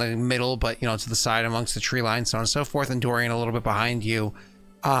walking in the middle, but to the side amongst the tree line, so on and so forth, and Dorian a little bit behind you,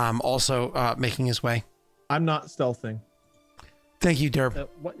 also making his way. I'm not stealthing. Thank you, Derb.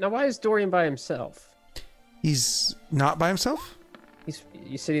 Now, why is Dorian by himself? He's not by himself.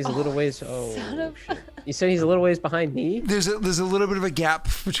 You said he's a little ways. Oh, son of- shit. You said he's a little ways behind me. There's a little bit of a gap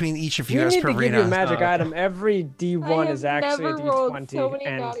between each of you You as need per to give you a Rena. magic okay. item. Every D1 is actually a D20. so many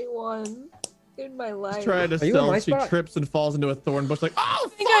and naughty ones in my life. Trying to Are you in my stealth, she spot? trips and falls into a thorn bush like, oh, I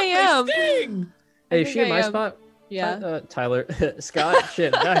think I am. sting! Hey, is think she in I my am. spot? Yeah. Tyler, Scott,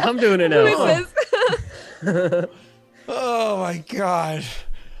 shit, I'm doing it Who now. is this? Oh my god.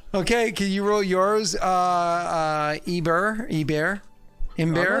 Okay, can you roll yours? Imber,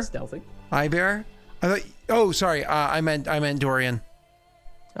 I'm not stealthing. Iber. I thought. Oh, sorry. I meant Dorian.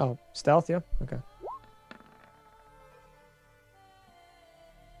 Oh, stealth, yeah? Okay.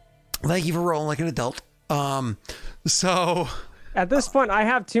 Thank you for rolling like an adult. So At this point, I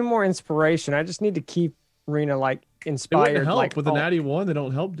have 2 more inspiration. I just need to keep Rena like It wouldn't inspired. help Like with the oh, natty 1. They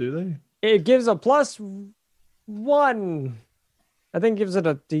don't help, do they? It gives a +1. I think it gives it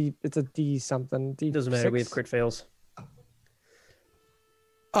a D. It's a D something. D. Doesn't matter. We have crit fails.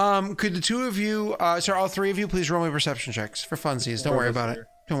 could the two of you, sorry, all three of you, please roll me perception checks for funsies. Don't worry about it.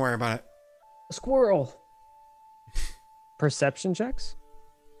 Don't worry about it. A squirrel. Perception checks.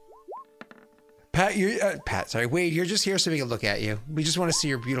 Pat, sorry, Wade, you're just here so we can look at you. We just want to see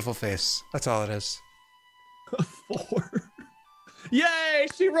your beautiful face. That's all it is. 4. Yay!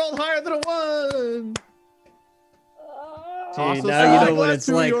 She rolled higher than a 1. Dude, Also, now you know Cyclops what it's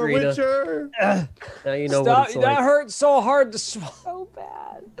to like, your Rita. Witcher. Now you know Stop! what it's like. That hurt so hard to swallow. So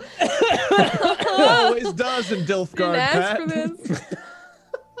bad. Always does in Dilfgaard, Didn't ask Pat. for this.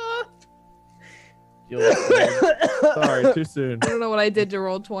 Sorry, too soon. I don't know what I did to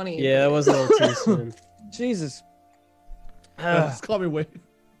roll 20. Yeah, that was a little too soon. Jesus. Just call me Wade.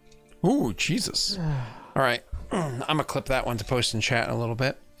 Ooh, Jesus. All right. I'm going to clip that one to post in chat in a little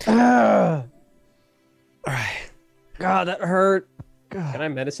bit. God, All right. that hurt. Can I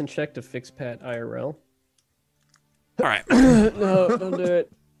medicine check to fix Pat IRL? All right. No, don't do it.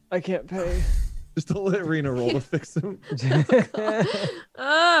 I can't pay. Just don't let Rena roll to fix him.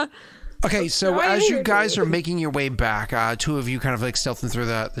 Ah, Okay, so as you guys are making your way back, two of you kind of like stealthing through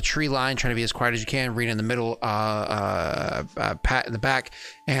the tree line, trying to be as quiet as you can. Rena in the middle, Pat in the back,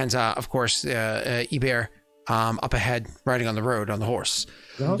 and of course, Eber up ahead, riding on the road on the horse.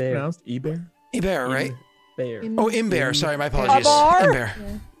 Is that how it's pronounced? Eber? Eber, right? Bear. Oh, Imber. Sorry, my apologies. Imber.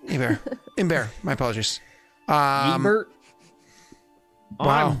 Imber. Imber. My apologies. Ebert.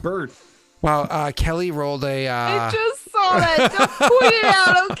 Wow. I'm Bert. Wow. Kelly rolled a. I just saw that. Don't point it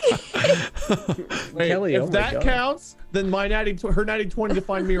out, okay? Wait, Kelly, if oh my that God. counts, then my her natty 20 to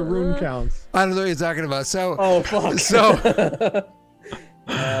find me a rune counts. I don't know what you're talking about. So. Oh fuck. So.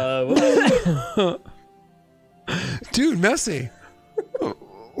 What? Dude, messy.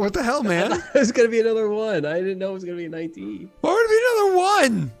 What the hell, man? There's gonna be another one. I didn't know it was gonna be 19. Why would it be another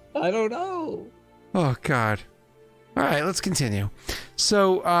one? I don't know. Oh God. All right, let's continue.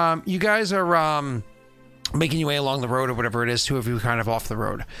 So, you guys are making your way along the road or whatever it is. Two of you kind of off the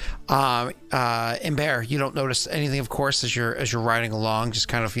road. And Bear, you don't notice anything, of course, as you're riding along. Just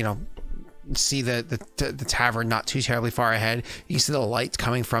kind of, you know, see the tavern not too terribly far ahead. You see the lights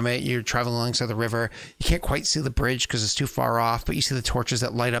coming from it. You're traveling alongside the river. You can't quite see the bridge because it's too far off, but you see the torches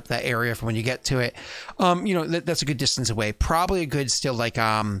that light up that area from when you get to it. You know, that's a good distance away. Probably a good still like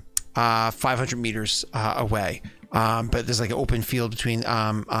 500 meters away. But there's like an open field between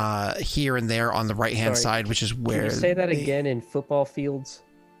here and there on the right hand side, which is where. Can you say that again in football fields?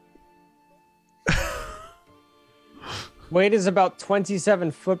 Wade is about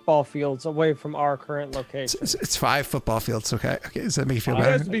 27 football fields away from our current location. It's 5 football fields. Okay. Does that make you feel You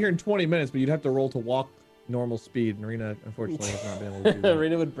better? guys to be here in 20 minutes, but you'd have to roll to walk normal speed, and Rena unfortunately has not been able to do that.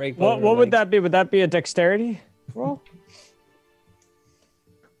 Rena would break. What would that be? Would that be a dexterity roll?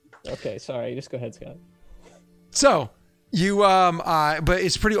 Okay, sorry. Just go ahead, Scott. So you but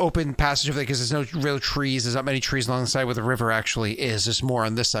it's pretty open passage over there because there's no real trees. There's not many trees along the side where the river actually is. There's more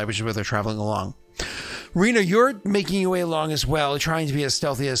on this side, which is where they're traveling along. Rena, you're making your way along as well, trying to be as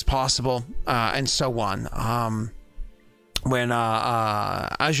stealthy as possible, and so on. When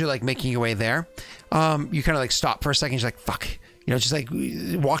as you're like making your way there, you kind of like stop for a second. You're like, fuck. You know, just like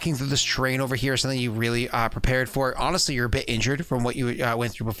walking through this terrain over here, something you really prepared for. Honestly, you're a bit injured from what you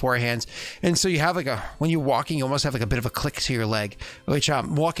went through beforehand. And so you have like when you're walking, you almost have like a bit of a click to your leg, which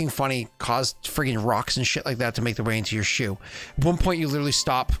walking funny caused friggin' rocks and shit like that to make their way into your shoe. At one point, you literally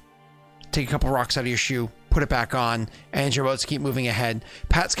stop, take a couple rocks out of your shoe, put it back on, and you're about to keep moving ahead.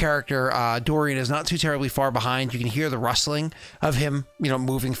 Pat's character, Dorian, is not too terribly far behind. You can hear the rustling of him, you know,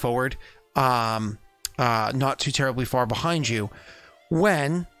 moving forward. Not too terribly far behind you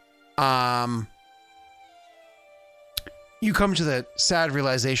when you come to the sad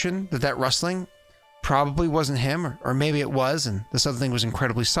realization that rustling probably wasn't him, or maybe it was, and this other thing was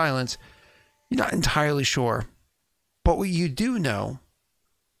incredibly silent. You're not entirely sure, but what you do know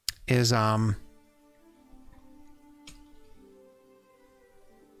is sorry.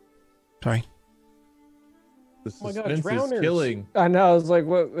 The Oh my God, suspense is drowners. killing. I know. I was like,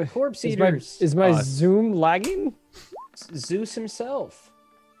 what? Corpse Is my, eaters. is my Zoom lagging? Zeus himself.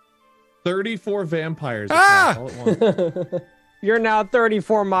 34 vampires. Ah! attack all at once. You're now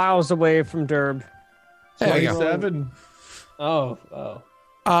 34 miles away from Derb. There you go. 27. Oh.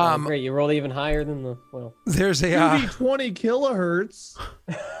 Great. You rolled even higher than the There's a 20 kilohertz.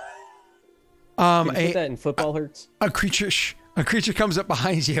 Can you put that in football hertz? a creature comes up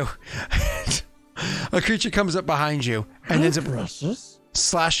behind you. A creature comes up behind you and ends up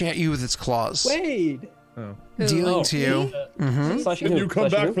slashing at you with its claws, Wade. Oh. dealing to you. Can you come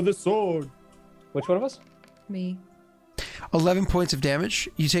back for the sword? Which one of us? Me. 11 points of damage.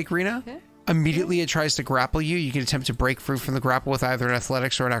 You take Rena. Okay. Immediately, it tries to grapple you. You can attempt to break free from the grapple with either an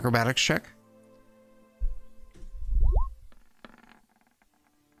athletics or an acrobatics check.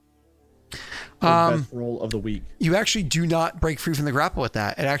 Best roll of the week. You actually do not break free from the grapple with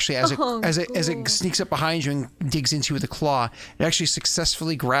that. It actually, as it sneaks up behind you and digs into you with a claw, it actually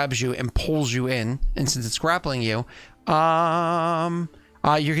successfully grabs you and pulls you in. And since it's grappling you,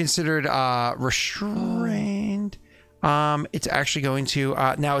 you're considered restrained. It's actually going to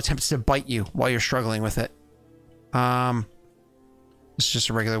now attempt to bite you while you're struggling with it. It's just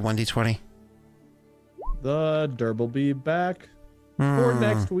a regular 1d20. The Derb will be back for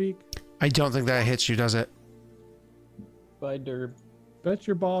next week. I don't think that hits you, does it? By Derb. Bet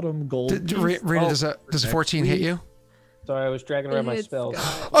your bottom gold. Rena, does a 14 hit you? Sorry, I was dragging around my It's spells.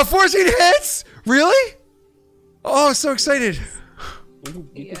 A 14 hits? Really? Oh, so excited. You can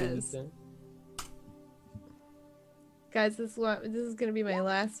delete Yes. that. Guys, this is gonna be my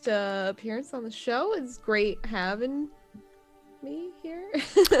last appearance on the show. It's great having me here.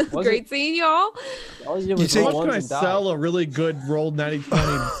 It's great seeing y'all. How much can I sell a really good rolled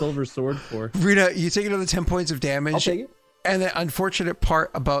 90-20 silver sword for? Rena, you take another 10 points of damage. I'll take it. And the unfortunate part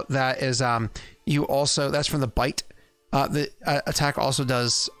about that is you also, that's from the bite. The attack also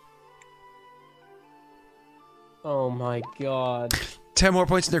does... Oh my god. 10 more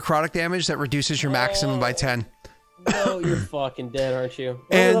points of necrotic damage that reduces your maximum by 10. No, you're fucking dead, aren't you?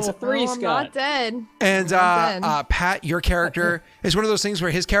 And level 3, I'm not dead. And dead. Pat, your character is one of those things where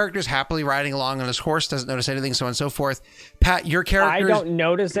his character is happily riding along on his horse, doesn't notice anything, so on and so forth. Pat, your character... I don't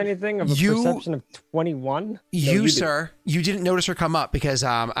notice anything of a perception of 21. You, sir, you didn't notice her come up because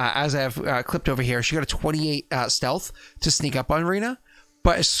as I have clipped over here, she got a 28 stealth to sneak up on Rena.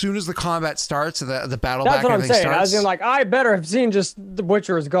 But as soon as the combat starts, the battle That's back what I'm saying. starts, I was like, I better have seen just the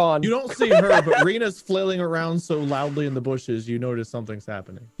Witcher is gone. You don't see her, but Rena's flailing around so loudly in the bushes, you notice something's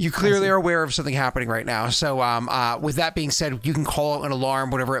happening. You clearly are aware of something happening right now. So with that being said, you can call out an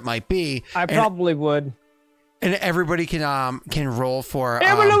alarm, whatever it might be. I probably would. And everybody can roll for...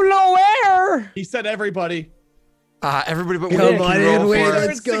 nowhere! He said everybody. Everybody but Come Wade on can roll in, for... Wade,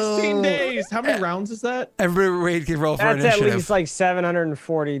 let's go. 16 days. How many rounds is that? Everybody but Wade can roll for That's initiative. at least like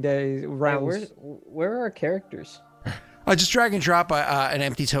 740 days rounds. Where are our characters? Just drag and drop an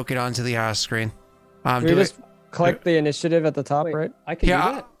empty token onto the screen. You just click the initiative at the top, right? I can do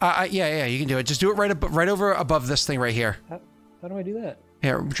that? Yeah, you can do it. Just do it right over above this thing right here. How do I do that?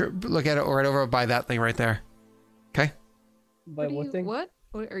 Here, look at it right over by that thing right there. Okay? By what thing? What?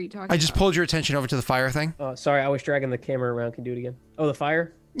 What are you talking I just pulled your attention over to the fire thing. Sorry, I was dragging the camera around. Can you do it again? Oh, the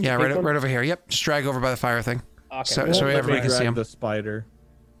fire? Yeah, right over here. Yep, just drag over by the fire thing. Okay. So everybody can see him. The spider.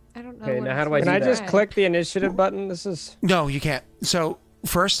 I don't know. Okay, now how do I do Can I that? just click the initiative button? This is... No, you can't. So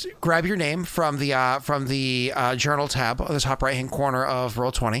first, grab your name from the journal tab on the top right-hand corner of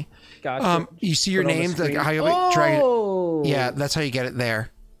Roll20. Gotcha. You see your Put on the name, like screen. how you drag it. Yeah, that's how you get it there.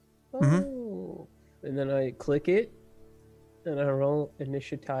 Oh. And then I click it, and I roll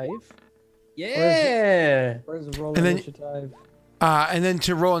initiative. Yeah. Where's the roll And then- initiative? And then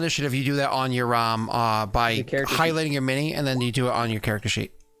to roll initiative, you do that on your by Your character highlighting your mini, and then you do it on your character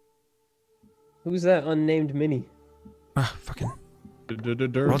sheet. Who's that unnamed mini? Fucking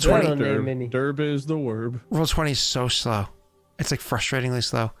Roll 20. Derb is the word. Roll20 is so slow. It's like frustratingly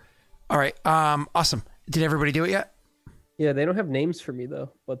slow. All right, awesome. Did everybody do it yet? Yeah, they don't have names for me though,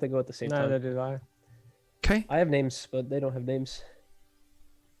 but they go at the same time. Neither did I. Okay. I have names, but they don't have names.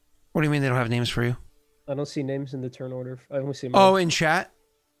 What do you mean they don't have names for you? I don't see names in the turn order. I only see. Oh, in chat.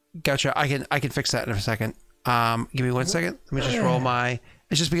 Gotcha. I can fix that in a second. Give me 1 second. Let me just roll my.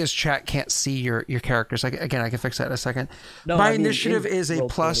 It's just because chat can't see your characters. I can fix that in a second. No, my I mean, initiative in is a Roll20.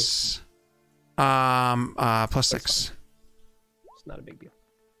 plus 6. It's not a big deal.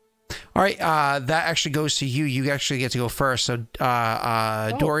 All right, that actually goes to you. You actually get to go first. So,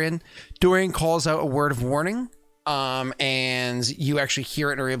 Dorian calls out a word of warning, and you actually hear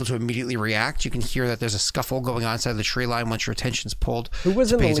it and are able to immediately react. You can hear that there's a scuffle going on inside the tree line once your attention's pulled. Who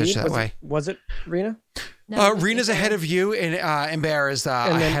was in the lead? That way. Was it Rena? No, Rena's ahead of you, and Ember is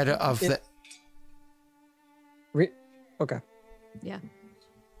ahead of the. Okay. Yeah.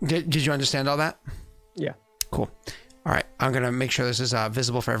 Did you understand all that? Yeah. Cool. All right, I'm gonna make sure this is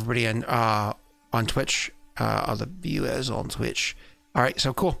visible for everybody and on Twitch, all the viewers on Twitch. All right,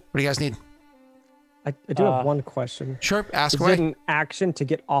 so cool. What do you guys need? I do have one question. Sure, ask Is away. it an action to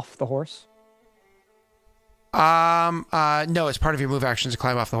get off the horse? No, it's part of your move action to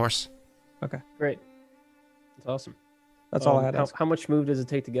climb off the horse. Okay. Great. That's awesome. That's all I had. How much move does it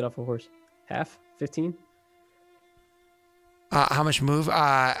take to get off a horse? Half? 15? How much move?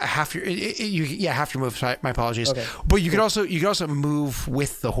 Half your half your move. Sorry, my apologies. Okay. But you could also move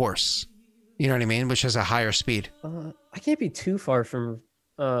with the horse. You know what I mean? Which has a higher speed. I can't be too far from.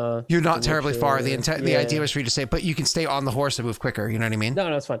 You're not terribly far. The Yeah. idea was for you to stay, but you can stay on the horse and move quicker. You know what I mean?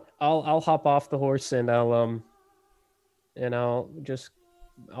 No, it's fine. I'll hop off the horse and I'll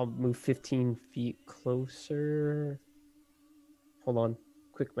move 15 feet closer. Hold on,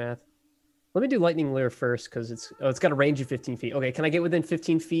 quick math. Let me do lightning lure first because it's got a range of 15 feet. Okay, can I get within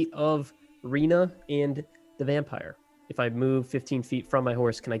 15 feet of Rena and the vampire? If I move 15 feet from my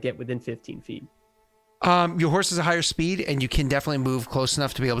horse, can I get within 15 feet? Your horse has a higher speed, and you can definitely move close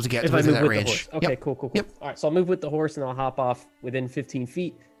enough to be able to get If I within move that with range. the horse. Okay, Yep. cool. Yep. All right, so I'll move with the horse and I'll hop off within 15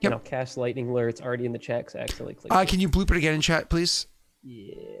 feet. Yep. And I'll cast lightning lure. It's already in the chat because I accidentally clicked it. Can you bloop it again in chat, please?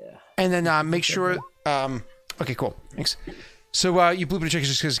 Yeah. And then make sure. Okay, cool. Thanks. So you blew up a check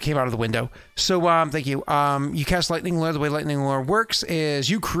just because it came out of the window. So thank you. You cast Lightning Lure. The way Lightning Lure works is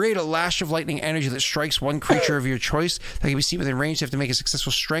you create a lash of lightning energy that strikes one creature of your choice that can be seen within range. You have to make a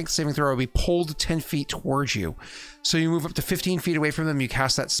successful strength saving throw or be pulled 10 feet towards you. So you move up to 15 feet away from them. You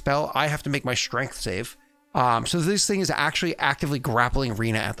cast that spell. I have to make my strength save. So this thing is actually actively grappling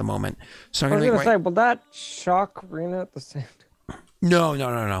Rena at the moment. So I'm going to say, will that shock Rena at the same time?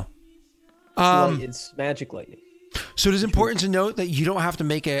 No. It's magic lightning. So it is important to note that you don't have to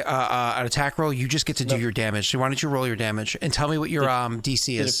make an attack roll. You just get to do your damage. So why don't you roll your damage and tell me what your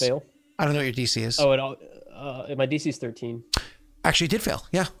DC is? Did it fail? I don't know what your DC is. Oh, my DC is 13. Actually, it did fail.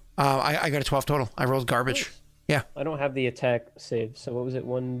 Yeah. I got a 12 total. I rolled garbage. Yeah. I don't have the attack save. So what was it?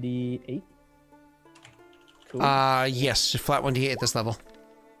 1d8? Cool. Yes. Flat 1d8 at this level.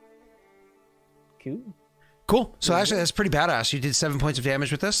 Cool. So actually, that's pretty badass. You did 7 points of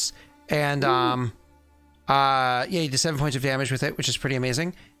damage with this. And, yeah, you did 7 points of damage with it, which is pretty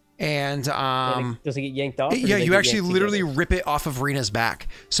amazing. And does it get yanked off? Yeah, you actually literally rip it off of Rena's back.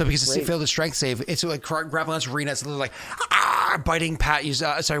 So because it failed a strength save, it's like grappling onto Rena. It's literally like biting Pat.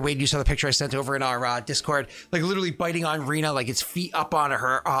 Sorry, Wade, you saw the picture I sent over in our Discord. Like literally biting on Rena, like its feet up on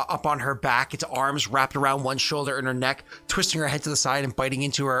her back, its arms wrapped around one shoulder and her neck, twisting her head to the side and biting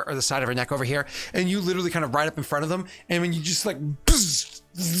into her or the side of her neck over here. And you literally kind of ride up in front of them, and when you just like.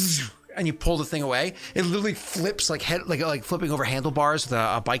 And you pull the thing away, it literally flips like flipping over handlebars with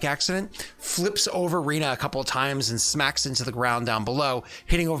a bike accident, flips over Rena a couple of times and smacks into the ground down below,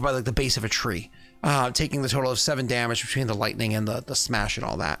 hitting over by like the base of a tree, taking the total of 7 damage between the lightning and the smash and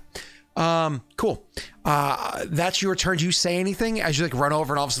all that. Cool. That's your turn. Do you say anything as you like run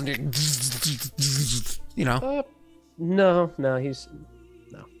over and all of a sudden you know? No, he's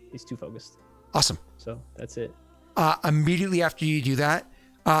too focused. Awesome. So that's it. Immediately after you do that,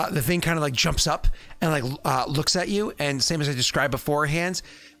 the thing kind of like jumps up and like looks at you, and same as I described beforehand.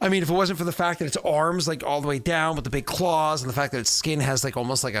 I mean, if it wasn't for the fact that its arms like all the way down with the big claws, and the fact that its skin has like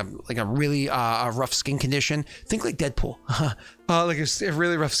almost like a really rough skin condition, think like Deadpool, like a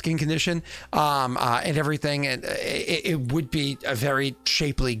really rough skin condition, and everything, and it would be a very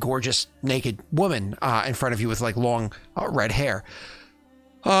shapely, gorgeous, naked woman in front of you with like long red hair.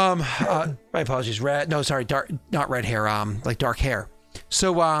 My apologies, not red hair, like dark hair.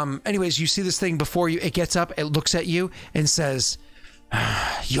 So, anyways, you see this thing before you, it gets up, it looks at you and says,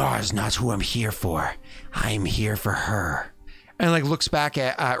 "Yours not who I'm here for. I'm here for her." And like looks back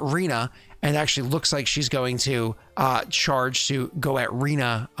at Rena and actually looks like she's going to charge to go at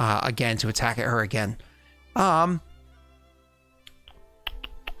Rena again, to attack at her again.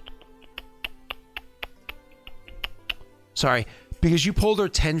 Sorry, because you pulled her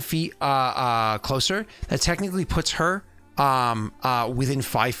 10 feet closer, that technically puts her within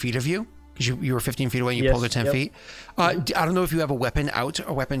 5 feet of you, because you were 15 feet away and you pulled her 10 feet. I don't know if you have a weapon out,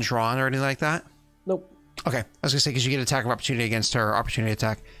 a weapon drawn or anything like that. Nope. Okay, I was gonna say, because you get an attack of opportunity against her, opportunity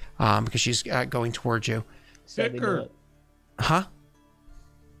attack, because she's going towards you. Kick her. Huh?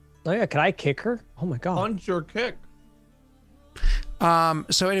 Oh yeah, can I kick her? Oh my god. Punch or kick.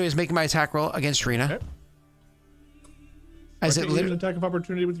 So anyways, making my attack roll against Rena. Okay. As it literally attack of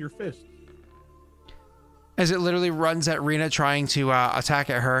opportunity with your fist. As it literally runs at Rena, trying to attack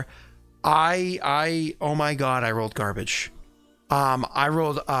at her, oh my god, I rolled garbage. I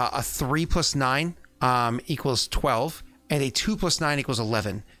rolled a 3 plus 9 equals 12, and a 2 plus 9 equals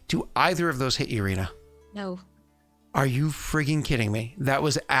 11. Do either of those hit you, Rena? No. Are you frigging kidding me? That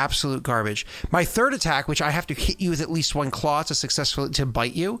was absolute garbage. My third attack, which I have to hit you with at least 1 claw to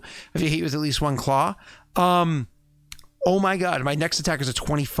bite you. If you hit you with at least 1 claw, oh my god, my next attack is a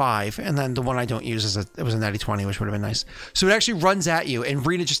 25, and then the one I don't use it was a natty 20, which would have been nice. So it actually runs at you, and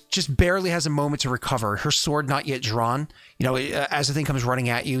Rena just barely has a moment to recover. Her sword not yet drawn. You know, as the thing comes running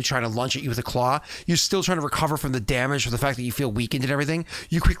at you, trying to lunge at you with a claw, you're still trying to recover from the damage, from the fact that you feel weakened and everything.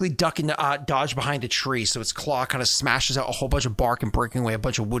 You quickly duck and dodge behind a tree, so its claw kind of smashes out a whole bunch of bark and breaking away a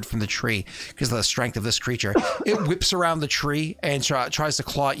bunch of wood from the tree because of the strength of this creature. It whips around the tree and tries to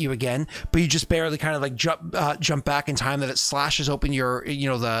claw at you again, but you just barely kind of like jump back in time that it slashes open your,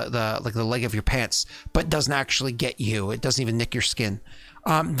 the leg of your pants, but doesn't actually get you. It doesn't even nick your skin.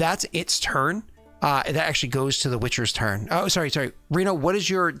 That's its turn. That actually goes to the Witcher's turn. Oh, sorry. Rena, what is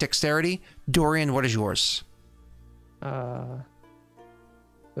your dexterity? Dorian, what is yours? 12.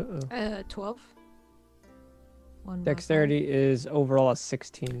 Dexterity is overall a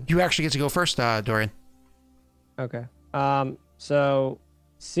 16. You actually get to go first, Dorian. Okay. So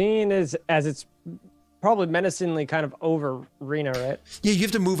seeing as it's probably menacingly kind of over Rena, right? Yeah, you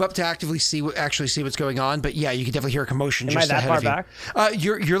have to move up to actively see what's going on. But yeah, you can definitely hear a commotion. Am just I that ahead far of you.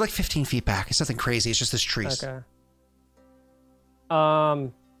 back? You're like 15 feet back. It's nothing crazy. It's just this trees. Okay.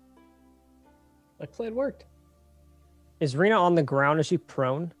 Um, My plan worked. is Rena on the ground? Is she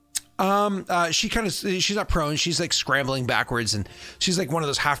prone? She's not prone. She's like scrambling backwards, and she's like one of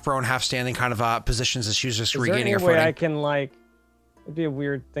those half prone, half standing kind of positions as she's just Is there regaining any her way footing. I can like? It'd be a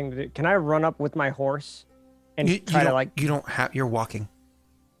weird thing to do. Can I run up with my horse and try to like? You don't have. You're walking.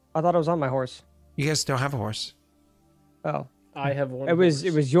 I thought I was on my horse. You guys don't have a horse. Oh, I have one. it was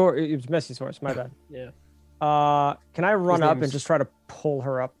Messy's horse. My bad. Yeah. Can I run up and name's- just try to pull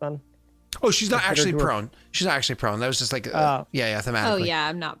her up then? Oh, she's not Put her actually to her- prone. She's not actually prone. That was just like, Oh. yeah, thematically. Oh yeah,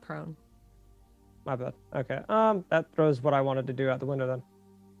 I'm not prone. My bad. Okay. That throws what I wanted to do out the window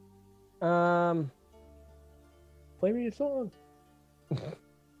then. Play me a song.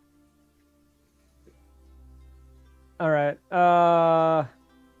 All right.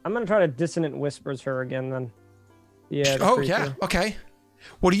 I'm gonna try to dissonant whispers her again then. Yeah. the Oh creature. yeah. Okay.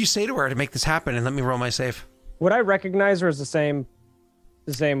 What do you say to her to make this happen? And let me roll my save. Would I recognize her as the same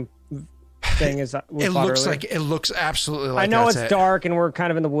thing as we It fought looks earlier? like it looks absolutely like. I know that's it's it. dark and we're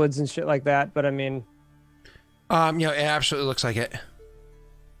kind of in the woods and shit like that, but I mean, It absolutely looks like it.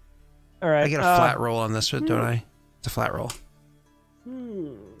 all right. I get a flat roll on this, don't I? It's a flat roll. I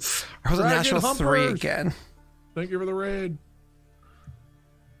rolled a Dragon natural 3 humpers. again. Thank you for the raid.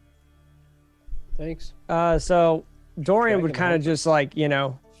 Thanks. So Dorian would Dragon kind of just like,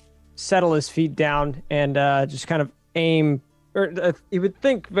 settle his feet down and just kind of aim, or he would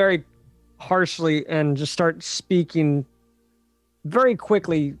think very harshly and just start speaking very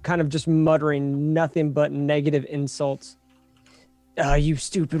quickly, kind of just muttering nothing but negative insults. You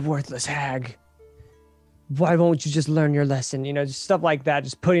stupid, worthless hag. Why won't you just learn your lesson? Just stuff like that,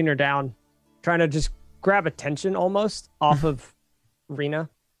 just putting her down, trying to just grab attention almost off of Rena.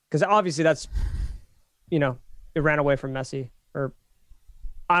 Because obviously that's, it ran away from Messy. Or,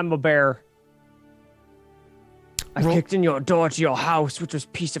 I'm a bear. I Roll- kicked in your door to your house, which was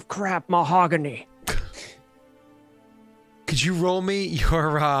piece of crap mahogany. Could you roll me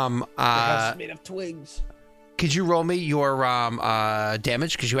your made of twigs. Could you roll me your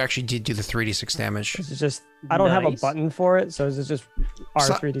damage? Because you actually did do the 3d6 damage. This is just, I don't have a Nice. button for it, so is it just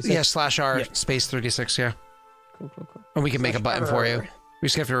R3D6? Yeah, /R Yeah. space 3d6. Yeah, Cool. and we can make a button for you. We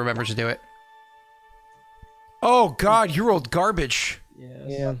just have to remember to do it. Oh God, you rolled garbage. Yes.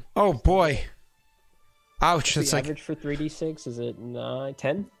 Yeah. Oh boy. Ouch. The That's like average for 3d6 is it 9,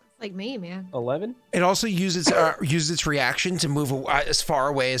 10, It's like me, man. 11? it also uses its reaction to move as far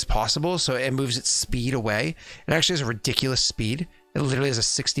away as possible, so it moves its speed away. It actually has a ridiculous speed. It literally has a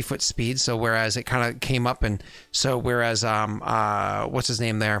 60-foot speed. So whereas it kind of came up, and so whereas what's his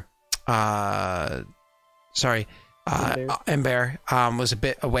name there? Ember was a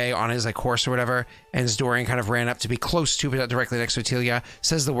bit away on his like horse or whatever, and as Dorian kind of ran up to be close to, but not directly next to Otelia,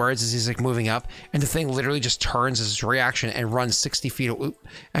 says the words as he's like moving up, and the thing literally just turns as its reaction and runs 60 feet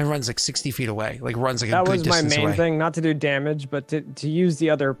and runs like 60 feet away, like runs like a That good was my distance main away. thing, not to do damage, but to use the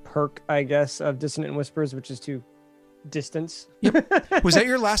other perk, I guess, of Dissonant Whispers, which is to distance. Was that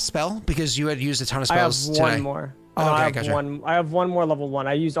your last spell? Because you had used a ton of I have spells one today. more. Oh, No, okay, I have gotcha. I have one more level 1.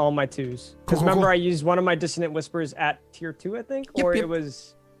 I used all my 2s. Cool, Because cool, remember, cool. I used one of my Dissonant Whispers at tier 2, I think, Yep, or yep. it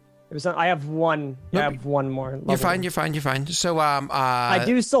was. I have one. Nope. I have one more. You're level fine. You're fine. So I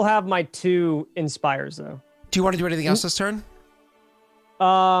do still have my 2 Inspires though. Do you want to do anything else this turn?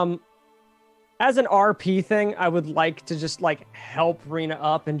 As an RP thing, I would like to just like help Rena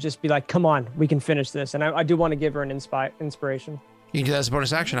up and just be like, "Come on, we can finish this." And I do want to give her an inspiration. You can do that as a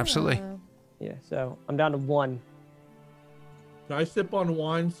bonus action. Absolutely. Yeah, so I'm down to 1. Can I sip on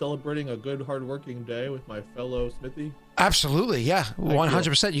wine celebrating a good, hardworking day with my fellow Smithy? Absolutely. Yeah. you.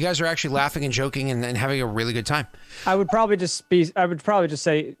 100%. You guys are actually laughing and joking and having a really good time. I would probably just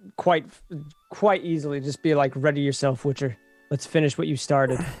say quite easily, just be like, "Ready yourself, Witcher. Let's finish what you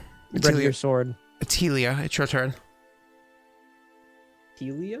started. Ready your sword." Atelia, it's your turn.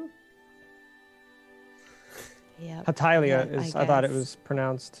 Helia? Yeah. Hatalia Yeah, is. I I thought it guess. was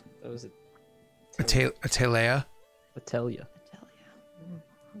pronounced. That was it. Atelia. Atelia.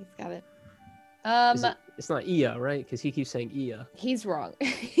 He's got it. It's not Ia, right? Because he keeps saying Ia. He's wrong.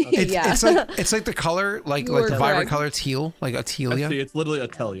 It's, yeah. it's like the color, like You the were vibrant correct. color teal, like Let's Atelia. see, it's literally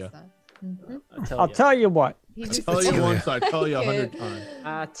Atelia. Mhm. I'll tell you what. He just Tell you Atelia. once, I tell you 100 times.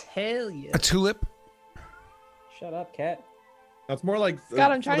 Atelia. A tulip. Shut up, cat. That's more like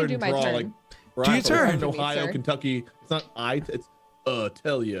Scott, I'm trying to do Southern my draw, turn. Like, Do your turn. Do me, Ohio, sir. Kentucky. It's not it's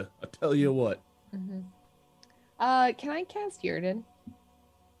tell you. I tell you what. Can I cast Yrden?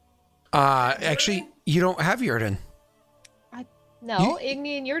 Actually, you don't have Yrden. No,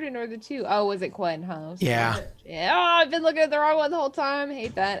 Igni and Yrden are the two. Oh, was it Quen, huh? Yeah. Yeah, I've been looking at the wrong one the whole time.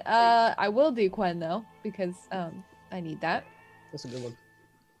 Hate that. I will do Quen though, because I need that. That's a good one.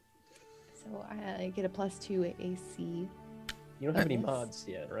 So I get a +2 AC. You don't have any Yes. mods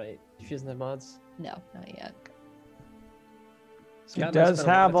yet, right? She doesn't have mods. No, not yet. She Scott, does that's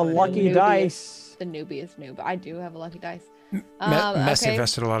kinda have a what I lucky Newbie. dice. The newbiest noob. I do have a lucky dice. Mess Okay.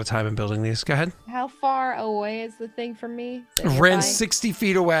 invested a lot of time in building these. Go ahead. How far away is the thing from me? Is it Ran nearby? 60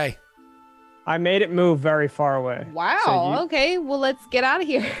 feet away. I made it move very far away. Wow. So you- Okay. Well, let's get out of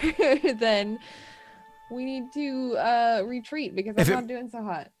here then. We need to retreat because If I'm it- not doing so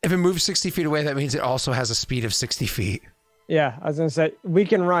hot. If it moves 60 feet away, that means it also has a speed of 60 feet. Yeah, I was gonna say we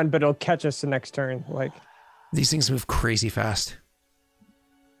can run, but it'll catch us the next turn. Like, These things move crazy fast.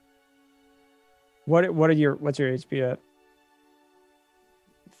 what's your HP at?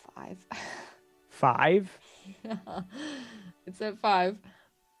 5. 5? It's at 5.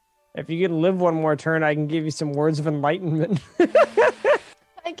 If you can live one more turn, I can give you some words of enlightenment.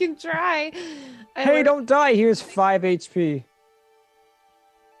 I can try. Hey, don't die. Here's 5 HP.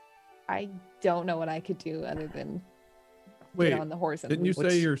 I don't know what I could do other than Wait, get on the horse. And didn't you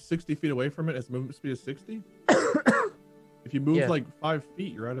move. say you're 60 feet away from it? Its movement speed is 60. If you move Yeah. like 5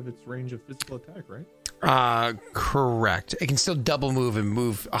 feet, you're out of its range of physical attack, right? Correct. It can still double move and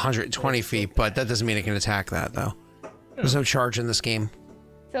move 120 feet, but that doesn't mean it can attack that, though. There's no charge in this game.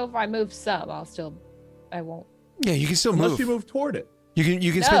 So if I move some, I won't. Yeah, you can still Unless move. you move toward it. You can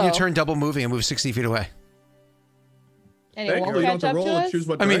spend your No. turn double moving and move 60 feet away. And it Thank won't you. You don't catch have up to roll to and us? choose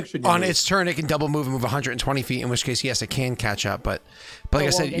what I mean, direction you on move. its turn, it can double move and move 120 feet. In which case, yes, it can catch up. But like I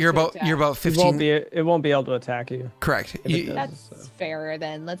It said, won't get you're to about attack. you're about It 15. won't be able to attack you. Correct. If it You- does. That's fairer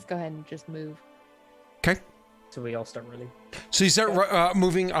then. Let's go ahead and just move. okay. So we all start running. So you start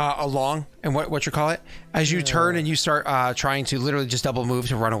moving along, and what you call it? As you turn and you start trying to literally just double move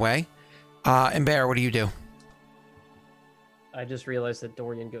to run away. And Bear, what do you do? I just realized that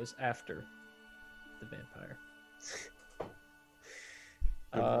Dorian goes after the vampire.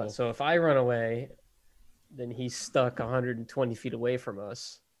 So if I run away, then he's stuck 120 feet away from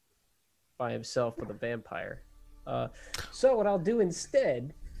us by himself with a vampire. So what I'll do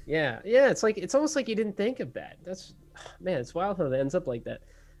instead, it's almost like you didn't think of that. That's, man, it's wild how it ends up like that.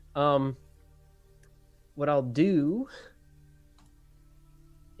 What I'll do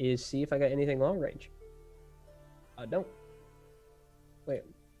is see if I got anything long range. I don't. Wait.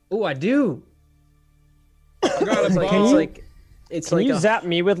 Oh, I do. It's Can like you a- zap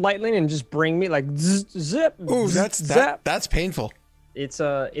me with lightning and just bring me like zip? Oh, zap. that's painful. It's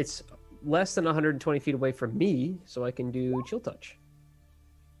less than 120 feet away from me, so I can do chill touch.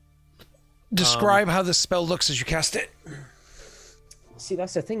 Describe how the spell looks as you cast it. See,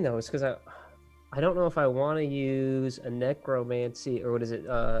 that's the thing though, is because I don't know if I want to use a necromancy or what is it?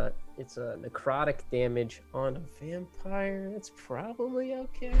 It's a necrotic damage on a vampire. That's probably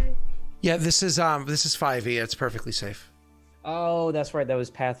okay. Yeah, this is 5e. It's perfectly safe. Oh, that's right. That was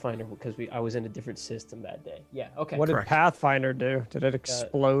Pathfinder because I was in a different system that day. Yeah. Okay. What did Correct. Pathfinder do? Did it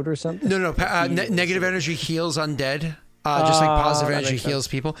explode or something? No. Negative energy heals undead. Just like positive that energy makes heals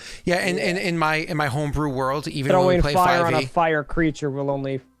people. Yeah, and in my homebrew world, even when Throwing we play fire on a 5e, fire creature will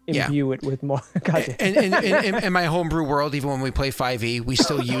only Yeah. imbue it with more. God damn. and in my homebrew world, even when we play 5e, we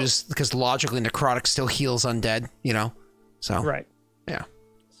still use, because logically necrotic still heals undead. You know, so Right. yeah.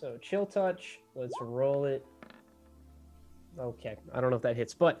 So chill touch. Let's roll it. Okay, I don't know if that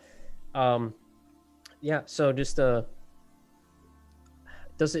hits, but yeah. So just does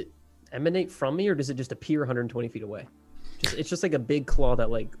it emanate from me or does it just appear 120 feet away? It's just like a big claw that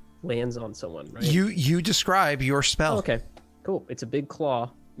like lands on someone, right? You describe your spell. Oh, okay, cool. It's a big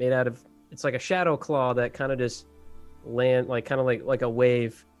claw made out of. It's like a shadow claw that kind of just land like kind of like a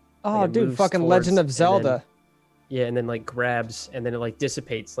wave. Oh, Like, it dude, moves fucking towards, Legend of and then- Zelda. Yeah, and then like grabs and then it like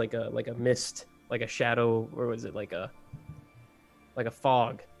dissipates like a mist, like a shadow, or was it like a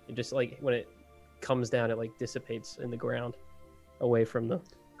fog? It just like when it comes down, it like dissipates in the ground away from the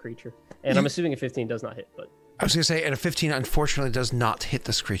creature. And I'm assuming a 15 does not hit, but I was gonna say, and a 15 unfortunately does not hit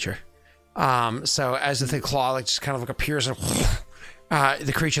this creature. So as the thing claw like just kind of like appears, and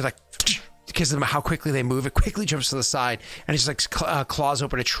the creature like, because of how quickly they move, it quickly jumps to the side and it just like claws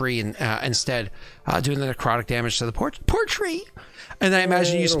open a tree and instead doing the necrotic damage to the poor tree. And I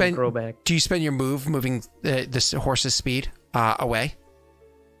imagine you it'll spend. grow back. Do you spend your move moving this horse's speed away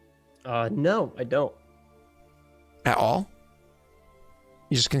No, I don't. at all?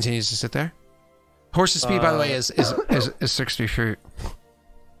 You just continues to sit there. Horse's speed, by the way, is 60 feet.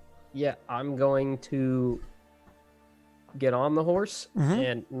 Yeah, I'm going to get on the horse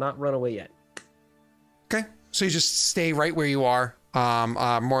and not run away yet. Okay, so you just stay right where you are,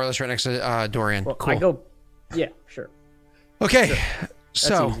 more or less right next to Dorian. Well, Cool. I go. Yeah, sure. Okay,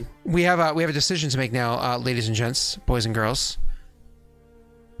 so easy. we have a decision to make now, ladies and gents, boys and girls.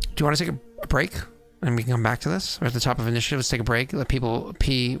 you want to take a break? And we can come back to this. We're at the top of initiative. Let's take a break. Let people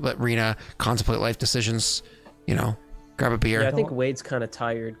pee. Let Rena contemplate life decisions. You know, grab a beer. Yeah, I think Wade's kind of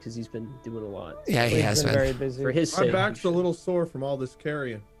tired because he's been doing a lot. Yeah, he has been. Very busy. For his sake. My back's a little sore from all this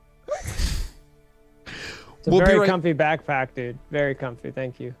carrying. It's a very comfy backpack, dude. Very comfy.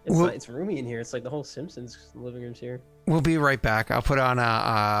 Thank you. It's roomy in here. It's like the whole Simpsons living room's here. We'll be right back. I'll put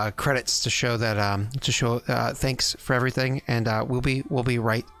on credits to show that thanks for everything, and we'll be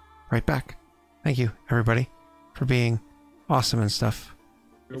right back. Thank you, everybody, for being awesome and stuff.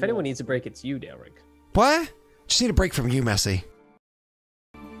 If anyone needs a break, it's you, Dalric. What? Just need a break from you, Messy.